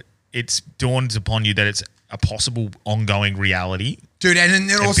dawns upon you that it's a possible ongoing reality. Dude, and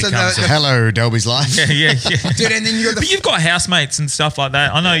then also becomes the Hello, Dolby's life. Yeah. dude, and then you got the But you've got housemates and stuff like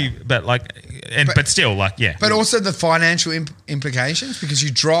that. I know you, but like, but still, like, yeah. But also the financial implications because you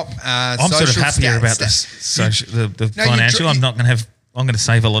drop I'm social sort of happier stats. about the No, you financial. dr- I'm going to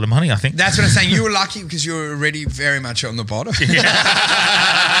save a lot of money, I think. That's what I'm saying. You were lucky because you were already very much on the bottom.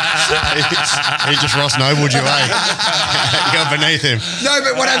 He just Ross Nobled you, eh? You got beneath him. No,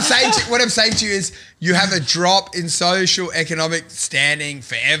 but what I'm saying to you is you have a drop in social economic standing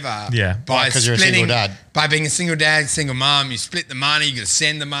forever. Yeah. By 'cause you're a single dad. By being a single dad, single mom, you split the money, you got to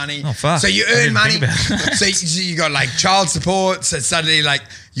send the money. Oh, fuck. So you I earn didn't money. think about it. so you got like child support. So suddenly like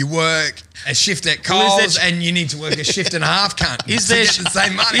you work a shift at Well, Coles is that- and you need to work a shift and a half, cunt. Is to there get the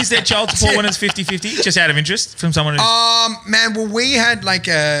same money? Is there child support when it's 50-50? Just out of interest from someone who's... Man, well, we had like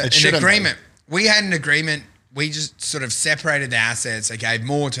an shouldn't agreement. We had an agreement. We just sort of separated the assets. I gave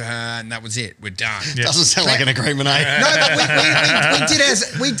more to her, and that was it. We're done. Yeah. Doesn't sound like an agreement, eh? No, but we did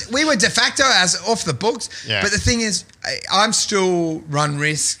as we were de facto as off the books. Yeah. But the thing is, I'm still run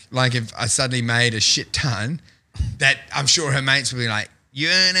risk. Like if I suddenly made a shit ton, that I'm sure her mates will be like, "You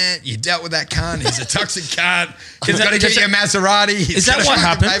earn it. You dealt with that cunt. He's a toxic cunt. He's got to get you a Maserati." Is that what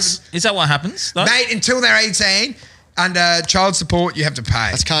happens? Is that what happens? Though? Mate, until they're 18, under child support, you have to pay.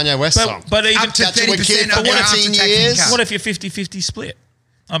 That's Kanye West song. But even Up to That's what 30% kid of for your 18 after-tax years. income. what if you're 50-50 split?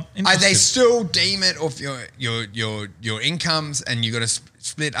 I'm They interested. still deem it off your incomes, and you got to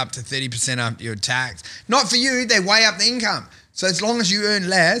split up to 30% up your tax. Not for you; they weigh up the income. So as long as you earn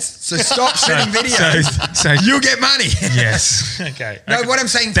less, so stop sending videos. so You'll get money. yes. Okay. No, Okay. what I'm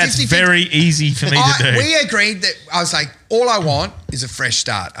saying, That's 50-50 very easy for me to do. We agreed that I was like, all I want is a fresh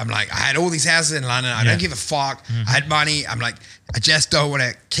start. I'm like, I had all these houses in London. I Yeah. don't give a fuck. I had money. I'm like, I just don't want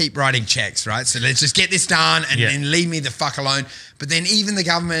to keep writing checks, right? So let's just get this done and Yeah. then leave me the fuck alone. But then even the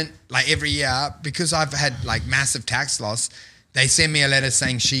government, like every year, because I've had like massive tax loss, they send me a letter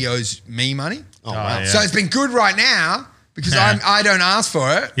saying she owes me money. Oh, wow. yeah. So it's been good right now because I don't ask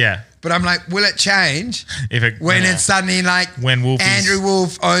for it. Yeah. But I'm like, will it change When it's suddenly like when Wolfe Andrew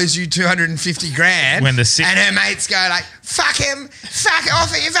Wolfe owes you 250 grand When the and her mates go like, fuck him, fuck off,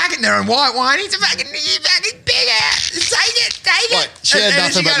 you fucking, they're on white wine, he's a fucking, you fucking big ass, take it. Like, she had And then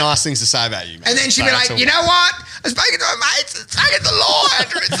nothing but go, nice things to say about you, man. and then she'd be That's like, all. you know what? I was speaking to my mates. It's fucking the law,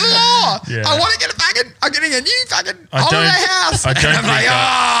 Andrew. It's the law. Yeah. I want to get a fucking, I'm getting a new fucking I holiday don't- house. I don't and I'm like, think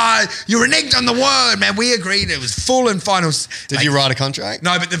that- you reneged on the word, man. We agreed. It was full and final. Did you write a contract?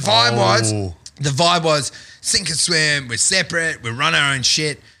 No, but the vibe Oh. was sink or swim. We're separate. We run our own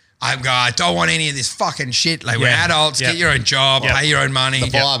shit. I'm going, I don't want any of this fucking shit. Like, we're Yeah. adults. Yeah. Get your own job. Yeah. Pay your own money. The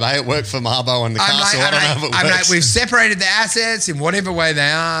vibe, eh? It worked for Marbo and the castle. I don't know if it I'm works. like, we've separated the assets in whatever way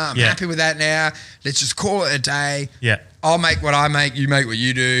they are. I'm Yeah. happy with that now. Let's just call it a day. Yeah. I'll make what I make. You make what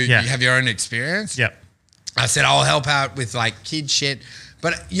you do. Yeah. You have your own experience. Yep. I said, I'll help out with like kid shit.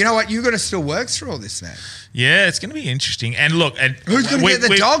 But you know what? You got to still work through all this, man. Yeah, it's going to be interesting. And look, and Who's going to get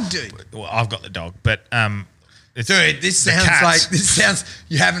the dog, dude? Well, I've got the dog, but it's Dude, this the sounds cats.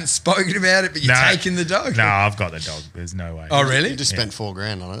 you haven't spoken about it, but you're taking the dog. No, I've got the dog. There's no way. Oh, really? You just spent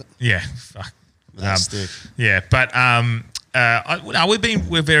 $4,000 on it. Yeah. Fuck. With that stick. Yeah, but no,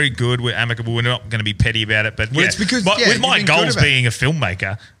 we're very good. We're amicable. We're not going to be petty about it. But Well, yeah, it's because- but yeah, with you've my been good goals about it. being a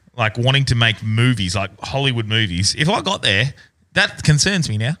filmmaker, like wanting to make movies, like Hollywood movies, if I got there, that concerns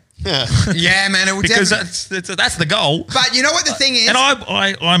me now Yeah, man. It would because definitely. that's the goal. But you know what the thing is? And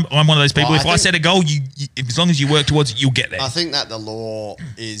I'm one of those people. Well, if I I think- set a goal, you as long as you work towards it, you'll get there. I think that the law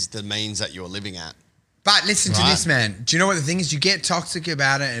is the means that you're living at. But listen to Right. this, man. Do you know what the thing is? You get toxic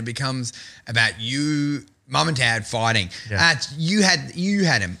about it, and it becomes about you, mum and dad fighting. Yeah. You had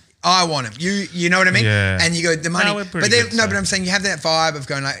him. I want him. You know what I mean? Yeah. And you go the money. No, we're pretty but then, good, no, so. but I'm saying you have that vibe of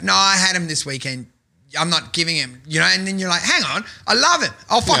going like, no, I had him this weekend. I'm not giving him, you know, and then you're like, hang on, I love him.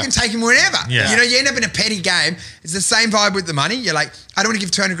 I'll fucking take him wherever. Yeah. You know, you end up in a petty game. It's the same vibe with the money. You're like, I don't want to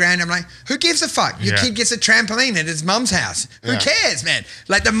give 200 grand. I'm like, who gives a fuck? Your Yeah. kid gets a trampoline at his mum's house. Who Yeah. cares, man?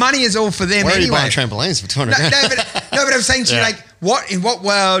 Like the money is all for them Where are you anyway. buying trampolines for 200 No, grand? but I'm saying to you, Yeah. like, in what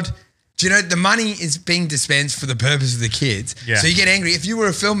world do you know the money is being dispensed for the purpose of the kids? Yeah. So you get angry. If you were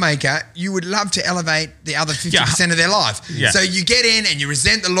a filmmaker, you would love to elevate the other 50% of their life. Yeah. So you get in and you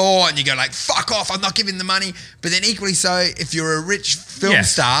resent the law and you go like, fuck off, I'm not giving the money. But then equally so, if you're a rich film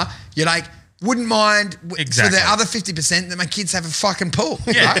Yes. star, you're like, wouldn't mind Exactly. for the other 50% that my kids have a fucking pool.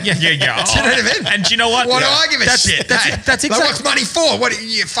 Yeah, right? yeah. Do you know what I mean? And do you know what? What do I give a shit? That's hey? that's Like, exactly. what's money for? What are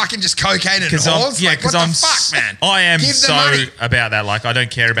you fucking just cocaine and whores? Like, what the fuck, man? I am Give the so money. about that. Like, I don't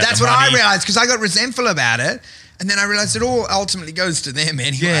care about That's the what money. I realized because I got resentful about it, and then I realized it all ultimately goes to them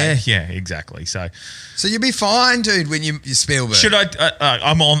anyway. Yeah, exactly. So, So you'll be fine, dude, when you Spielberg. should I?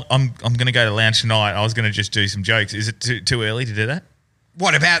 I'm going to go to lounge tonight. I was going to just do some jokes. Is it too early to do that?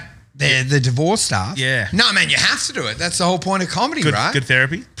 What about the divorce stuff? Yeah. No, man, you have to do it. That's the whole point of comedy, Good, right? good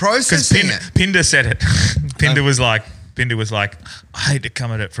therapy. Processing Because it. Pinder said it. Pinder was like, I hate to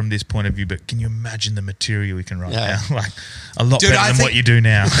come at it from this point of view, but can you imagine the material we can write Yeah. now? Like a lot Dude, better I than think- what you do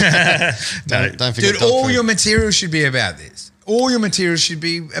now. Don't forget Dude, dog all food. your material should be about this. All your material should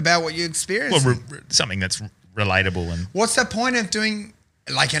be about what you experience. Well, something that's relatable and. What's the point of doing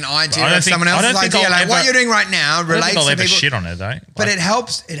like an idea I don't of think- someone I else's don't think idea? I'll Like what ever- you're doing right now I don't relates think I'll to ever people. shit on it though. But Like-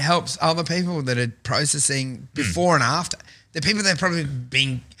 it helps other people that are processing before and after. The people that have probably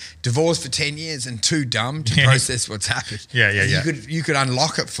been divorced for 10 years and too dumb to Yeah. process what's happened. Yeah. You could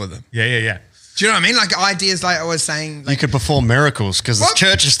unlock it for them. Yeah. Do you know what I mean? Like ideas like I was saying. You Like, could perform miracles because the What?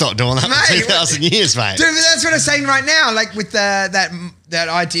 church has stopped doing that for Mate, 2,000 years, mate. dude, but that's what I'm saying right now. Like with that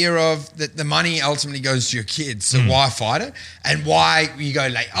idea of that the money ultimately goes to your kids. So why fight it? And why you go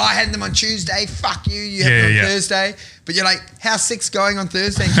like, I had them on Tuesday. Fuck you. You had them on Yeah. Thursday. But you're like, how's six going on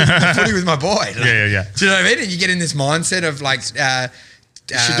Thursday? And keeping footy with my boy. Like, Yeah. Do you know what I mean? And you get in this mindset of like,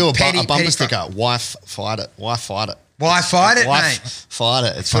 You should do a bumper petty sticker. Wife, fight it. Wife, fight it. Why fight it, Wife, mate? fight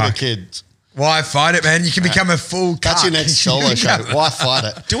it. It's for the Fuck. kids. Why fight it, man? You can become a full cuck. That's your next solo show. Why fight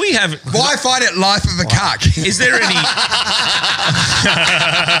it? Do we have? Why fight it? Life of a cuck. Is there any?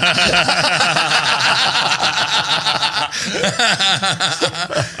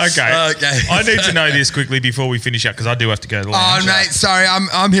 Okay. I need to know this quickly before we finish up because I do have to go to the Oh, lounge. mate, sorry,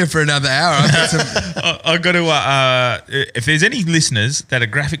 I'm here for another hour. I've got some, I've got to. If there's any listeners that are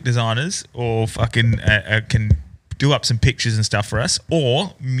graphic designers or fucking can do up some pictures and stuff for us,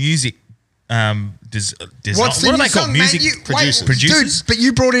 or music What's What's the what are new they called? song, Music mate? producers. Dude, but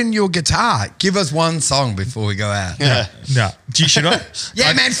you brought in your guitar. Give us one song before we go out. Yeah. No, should I?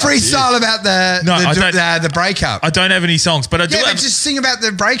 Yeah, man, freestyle about the breakup. I don't have any songs, but I do yeah, have. but just sing about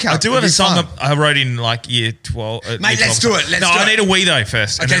the breakup. I do have It'd a be song fun. I wrote in like year 12. Mate, let's do it. Let's do I it. need a wee though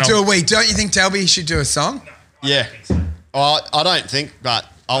first. Okay, do a wee. Don't you think Delby should do a song? Yeah. Well, I don't think, but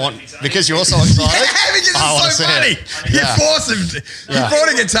I want, because you're so excited. Yeah, because I wanna it's so see funny. it. You Yeah. forced him. Yeah. He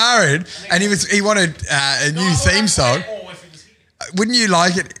brought a guitar in, and he wanted a new theme song. Wouldn't you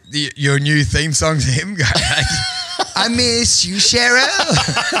like it? Your new theme song to him? Go, I miss you, Cheryl.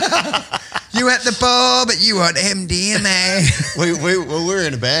 You at the bar, but you want MDMA. we were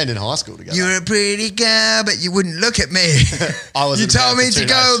in a band in high school together. You're a pretty girl, but you wouldn't look at me. I was You in a told band me for to 2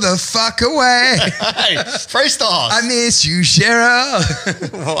 go days. the fuck away. Hey, freestyle. I miss you, Cheryl.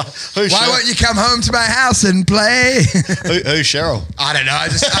 Who's Why Cheryl? won't you come home to my house and play? Who's Cheryl? I don't know.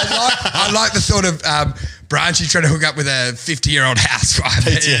 I like the thought of Branchy trying to hook up with a 50-year-old housewife.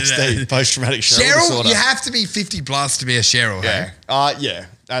 PTSD, post-traumatic Cheryl Cheryl, disorder. you have to be 50 plus to be a Cheryl. Yeah. Hey? Yeah,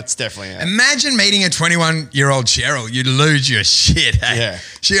 that's definitely it. Imagine meeting a 21-year-old Cheryl. You'd lose your shit. Hey?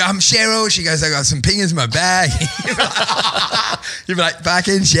 Yeah. I'm Cheryl. She goes, I got some pingers in my bag. You'd be like, back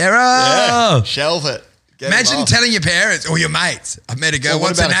in Cheryl. Yeah. Shelve it. Get Imagine them off. telling your parents or your mates, I met a girl. Well, what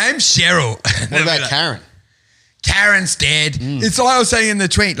What's her about name? Cheryl. What about Karen? Karen's dead. It's like I was saying in the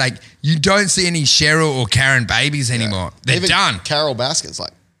tweet, like you don't see any Cheryl or Karen babies anymore. They're Even done. Carol Baskin's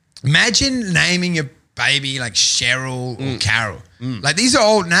like, Imagine naming your baby like Cheryl or Carol. Like these are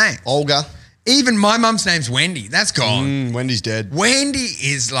old names. Olga. Even my mum's name's Wendy. That's gone. Wendy's dead. Wendy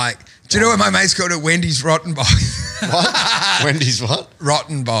is like, do you know what my mate's called it? Wendy's Rotten Box. What? Wendy's what?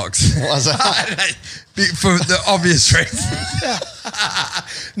 Rotten Box. Why's that? For the obvious reason.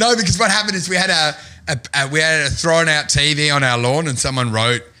 No, because what happened is we had a thrown out TV on our lawn and someone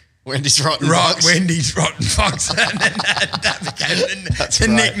wrote Wendy's Rotten Box. Wendy's Rotten Fox. And then that became That's the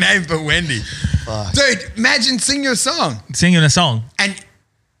great. nickname for Wendy. Fuck. Dude, imagine singing a song. Singing a song. And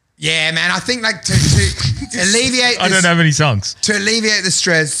yeah, man, I think like to alleviate I don't this, have any songs. to alleviate the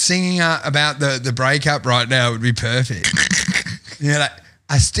stress, singing about the breakup right now would be perfect. You're like,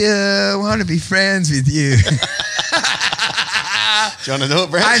 I still want to be friends with you. Do you want to do it,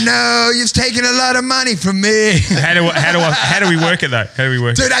 Brad? I know you've taken a lot of money from me. How do we work it though? How do we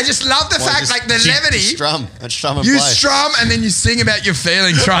work it? Dude, I just love the fact, like the levity. Strum. Let's strum and You play. strum and then you sing about your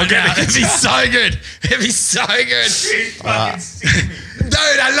feelings right now. It'd be so good. It'd be so good.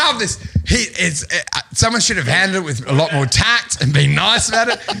 Dude, I love this. Someone should have handled it with a lot more tact and been nice about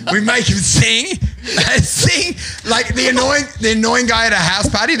it. We make him sing like the annoying guy at a house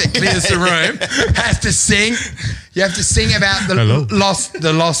party that clears the room has to sing. You have to sing about the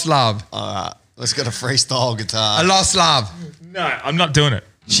lost love. Let's get a freestyle guitar. A lost love. No, I'm not doing it.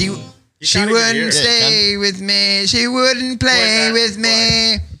 She can't even hear wouldn't it. stay with me. She wouldn't play with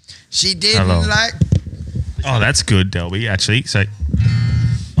me. She didn't Hello. like. Oh, that's good, Delby. Actually, so.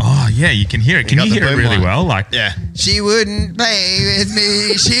 Oh yeah, you can hear it. Can got you the hear it boom really line. well? Like Yeah. She wouldn't play with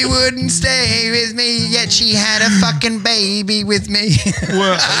me. She wouldn't stay with me. Yet she had a fucking baby with me.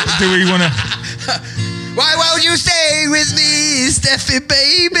 well, do we want to? Why won't you stay with me, Steffi,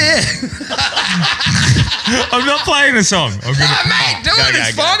 baby? I'm not playing the song. I'm gonna, Oh, mate, do it.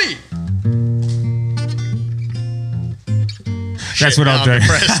 It's funny. that's what I'll do.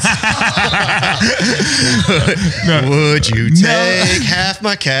 Would you take half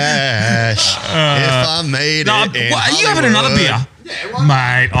my cash if I made No, it in what, are you having another Hollywood? beer?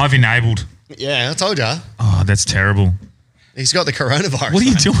 Mate, I've enabled. Yeah, I told ya. Oh, that's terrible. He's got the coronavirus. What are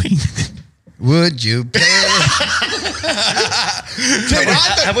you mate. doing? Would you play? Dude,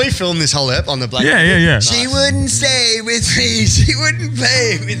 Have we filmed this whole ep on the black? Yeah. she wouldn't stay with me. She wouldn't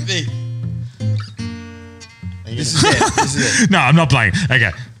play with me. This is it. This is it. No, I'm not playing.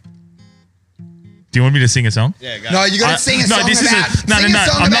 Okay. Do you want me to sing a song? Yeah, go. No, you got to sing a no, song this is about. a- no, sing no, a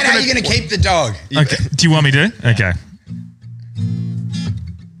no, song I'm about not how gonna- you're going to keep the dog. Okay. Do you want me to? Okay.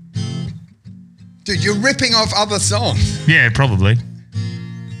 Dude, you're ripping off other songs. Yeah, probably.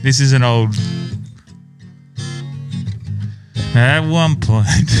 This is an old. At one point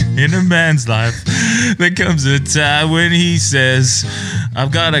in a man's life, there comes a time when he says,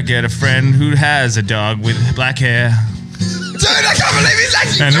 I've got to get a friend who has a dog with black hair. Dude, I can't believe he's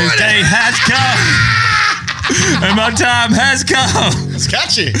actually And doing his day it. has come. And my time has come. It's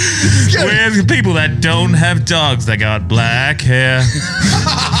catchy. With people that don't have dogs that got black hair.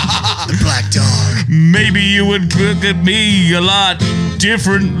 The black dog. Maybe you would look at me a lot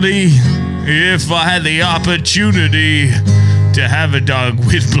differently if I had the opportunity to have a dog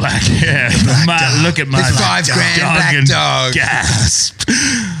with black hair. Might look at my It's $5 grand dog black and dog. gasp.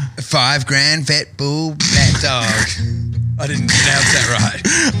 A $5 grand vet bull black dog. I didn't pronounce that right.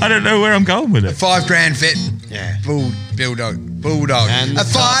 I don't know where I'm going with A it. $5 grand vet bulldog. And A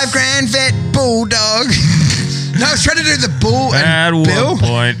 $5 grand vet bulldog. No, I was trying to do the bull At and Bill. one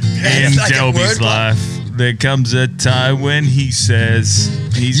point in It's like a Delby's wordplay. life, there comes a time when he says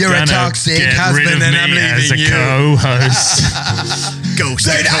he's You're a gonna toxic get husband rid of and me I'm as a leaving you. co-host. Ghost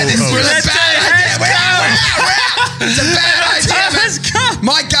Dude, this is Let's a bad go, idea. let's We're out. It's a bad idea, Let's man. go.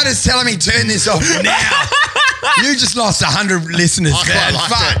 My gut is telling me turn this off now. You just lost 100 listeners, I man. quite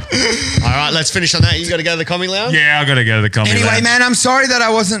Fuck. liked it. All right, let's finish on that. You got to go to the comedy lounge? Yeah, I got to go to the comedy. Anyway, lounge. man, I'm sorry that I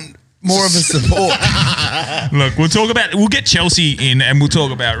wasn't more of a support. Look, we'll get Chelsea in and we'll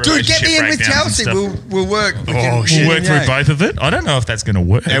talk about Dude, get relationship me in with breakdowns and Chelsea. stuff. We'll work. We'll work through both of it. I don't know if that's going to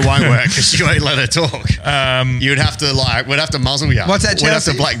work. It won't work because you ain't let her talk. You'd have to we'd have to muzzle you. What's that, We'd have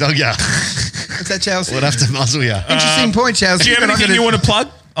to Chelsea? black dog you. What's that, Chelsea? We'd have to muzzle you. Interesting point, Chelsea. Do you have but I'm anything gonna- you want to plug,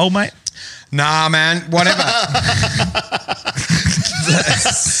 old mate? Nah, man. Whatever.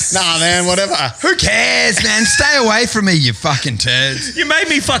 Nah, man, whatever. Who cares, man? Stay away from me, you fucking turds. You made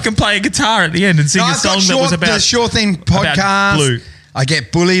me fucking play a guitar at the end and sing a I've song got that was the about Sure Thing about podcast. Blue. I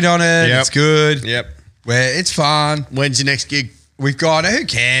get bullied on it. Yep. It's good. Yep. Where it's fun. When's your next gig? We've got, who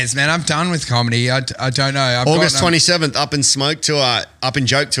cares, man? I'm done with comedy. I don't know. I've August got, 27th, Up in Smoke Tour, Up in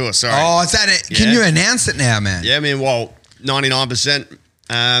Joke Tour, sorry. Oh, is that it? Can Yeah. you announce it now, man? Yeah, me and Walt, 99%.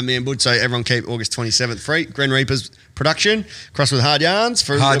 Me and Wood, so everyone keep August 27th free. Gren Reaper's production, cross with Hard Yarns.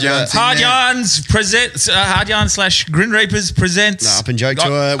 For Hard Yarns. Hard Yarns presents Hard Yarns / Grin Reapers presents Up in Joke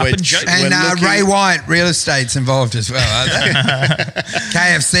Tour. Up We're- in Joke. and- And We're looking- Ray White, real estate's involved as well, aren't they?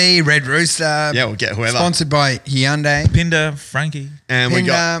 KFC, Red Rooster. Yeah, we'll get whoever. Sponsored by Hyundai. Pinder, Frankie. And we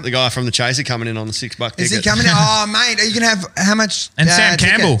got Pinder. the guy from The Chaser coming in on the $6 ticket. Is he coming in? Oh, mate, are you going to have how much? And Sam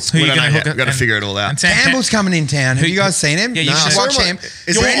Campbell. tickets? Who We you don't going know to yet. hook up? We've got to figure it all out. And Sam Campbell's coming in town. Have Who- you guys seen him? Yeah, you no. should Watch see him. him.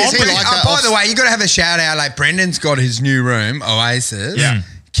 Is he Brendan's like that? by the way, you got to have a shout out. Like Brendan's got his new room, Oasis. Yeah.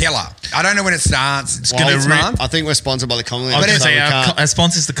 Killer. I don't know when it starts. It's gonna next rip- month. I think we're sponsored by the Comedy I was Lounge. going to so say, we our can't-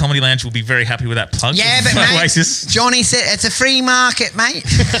 sponsors, the Comedy Lounge, will be very happy with that plug. Yeah, but mate, Oasis. Johnny said it's a free market, mate.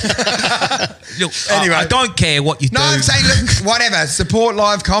 Look, Anyway. I don't care what you No, do. I'm saying, look, whatever. Support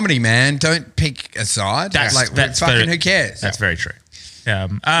live comedy, man. Don't pick a side. That's fucking very- who cares? That's very true. Well,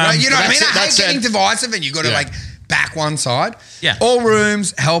 you know what I mean? I hate that's getting it. divisive and you got to Yeah. back one side. Yeah. All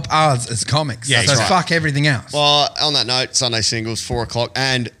rooms help us as comics. Yeah, so that's right. fuck everything else. Well, on that note, Sunday singles, 4:00,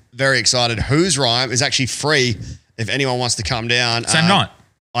 and very excited. Whose Rhyme is actually free if anyone wants to come down. Same night.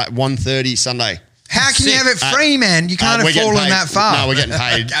 At 1:30 Sunday. How can you sick. have it free, man? You can't we're have getting fallen paid- that far. No, we're getting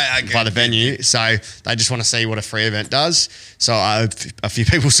paid Okay. by the venue. So they just want to see what a free event does. So I owe a few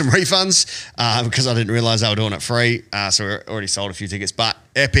people some refunds because I didn't realise they were doing it free. So we already sold a few tickets. But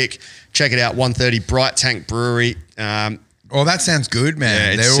epic. Check it out, 1:30, Bright Tank Brewery. Oh, that sounds good, man. Yeah,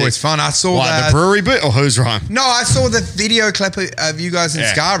 it's They're always sick. fun. I saw What, that. the brewery bit or Whose Rhyme? No, I saw the video clip of you guys in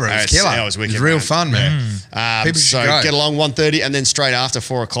Yeah. Scarborough. It was It's- killer. it was wicked, real man. fun, man. People should So go. get along 1:30 and then straight after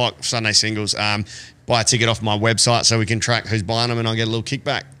 4:00 Sunday singles. Buy a ticket off my website so we can track who's buying them and I'll get a little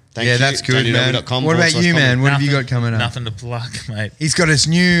kickback. Thank Yeah, you. that's good, man. DanielW.com What about you, man? What have you got coming up? Nothing to plug, mate. He's got his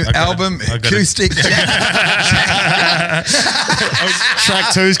new album, I got it. Acoustic.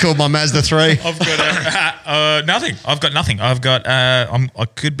 Track 2's called My Mazda 3. I've got nothing. I've got nothing. I've got.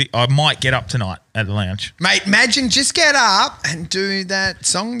 I might get up tonight at the lounge. Mate, imagine just get up and do that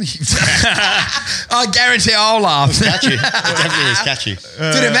song that you've done. I guarantee I'll laugh. Catchy. It definitely is catchy.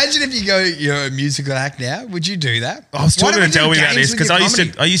 Dude, imagine if you go, you're a musical act now. Would you do that? I was Why talking don't to we do Delby about games this with because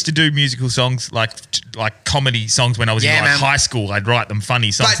your I used to do musical songs like comedy songs when I was Yeah, in man. high school. I'd write them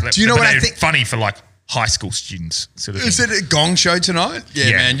funny songs. But do you know what I they're think- Funny for like high school students, sort of. Is thing. it a gong show tonight? Yeah,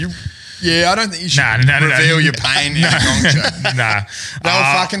 Yeah. man. I don't think you should No. reveal your pain in a gong show. Nah, They'll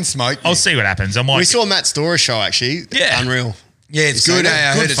fucking smoke you. I'll see what happens. I might. We saw Matt Storer show actually. Yeah. Unreal. Yeah, it's You good. seen it?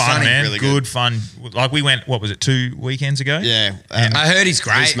 I good heard it's fun, funny. man. really good good. fun. Like we went. What was it? 2 weekends ago. Yeah. I heard he's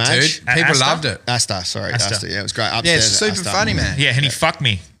great, Who's Madge? dude. People Astor? loved it. Asta, sorry. Asta. Asta. Yeah, it was great. Yeah, Upstairs it's at super Asta. funny, man. Yeah, and he fucked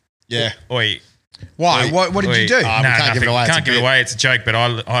me. Yeah. Oi. Why? Wait, What did you do? we can't give it away. It's Can't a give it bit- away. It's a joke, but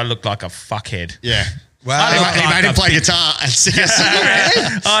I look like a fuckhead. Yeah. Well, He like made him a play big- guitar and sing a song.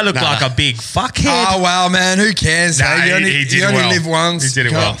 I look like a big fuckhead. oh, well, man, who cares? Nah, hey? he did you only well. live once. He did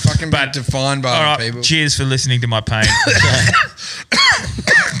it You well. can't fucking But- be defined by All other right, people. cheers for listening to my pain.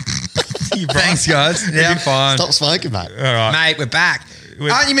 Thanks, guys. Yeah, I'm fine. Stop smoking, mate. All right. Mate, we're back.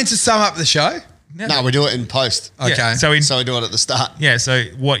 Aren't you meant to sum up the show? No, we do it in post. Okay. Yeah, so So we do it at the start. so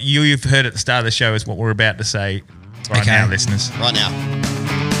what you've heard at the start of the show is what we're about to say right Okay. now, listeners. Right now.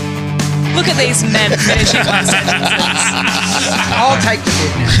 Look at these men finishing my sentences. I'll take the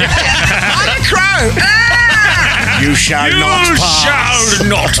bit now. I'm a crow. Ah! You shall not pass. shall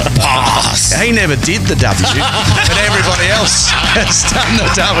not pass. He never did the W, but everybody else has done the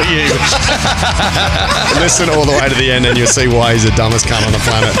W. Listen all the way to the end and you'll see why he's the dumbest cunt on the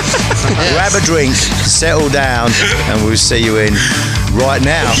planet. Grab a drink, settle down, and we'll see you in right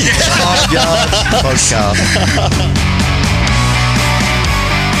now. 5 Yards Podcast.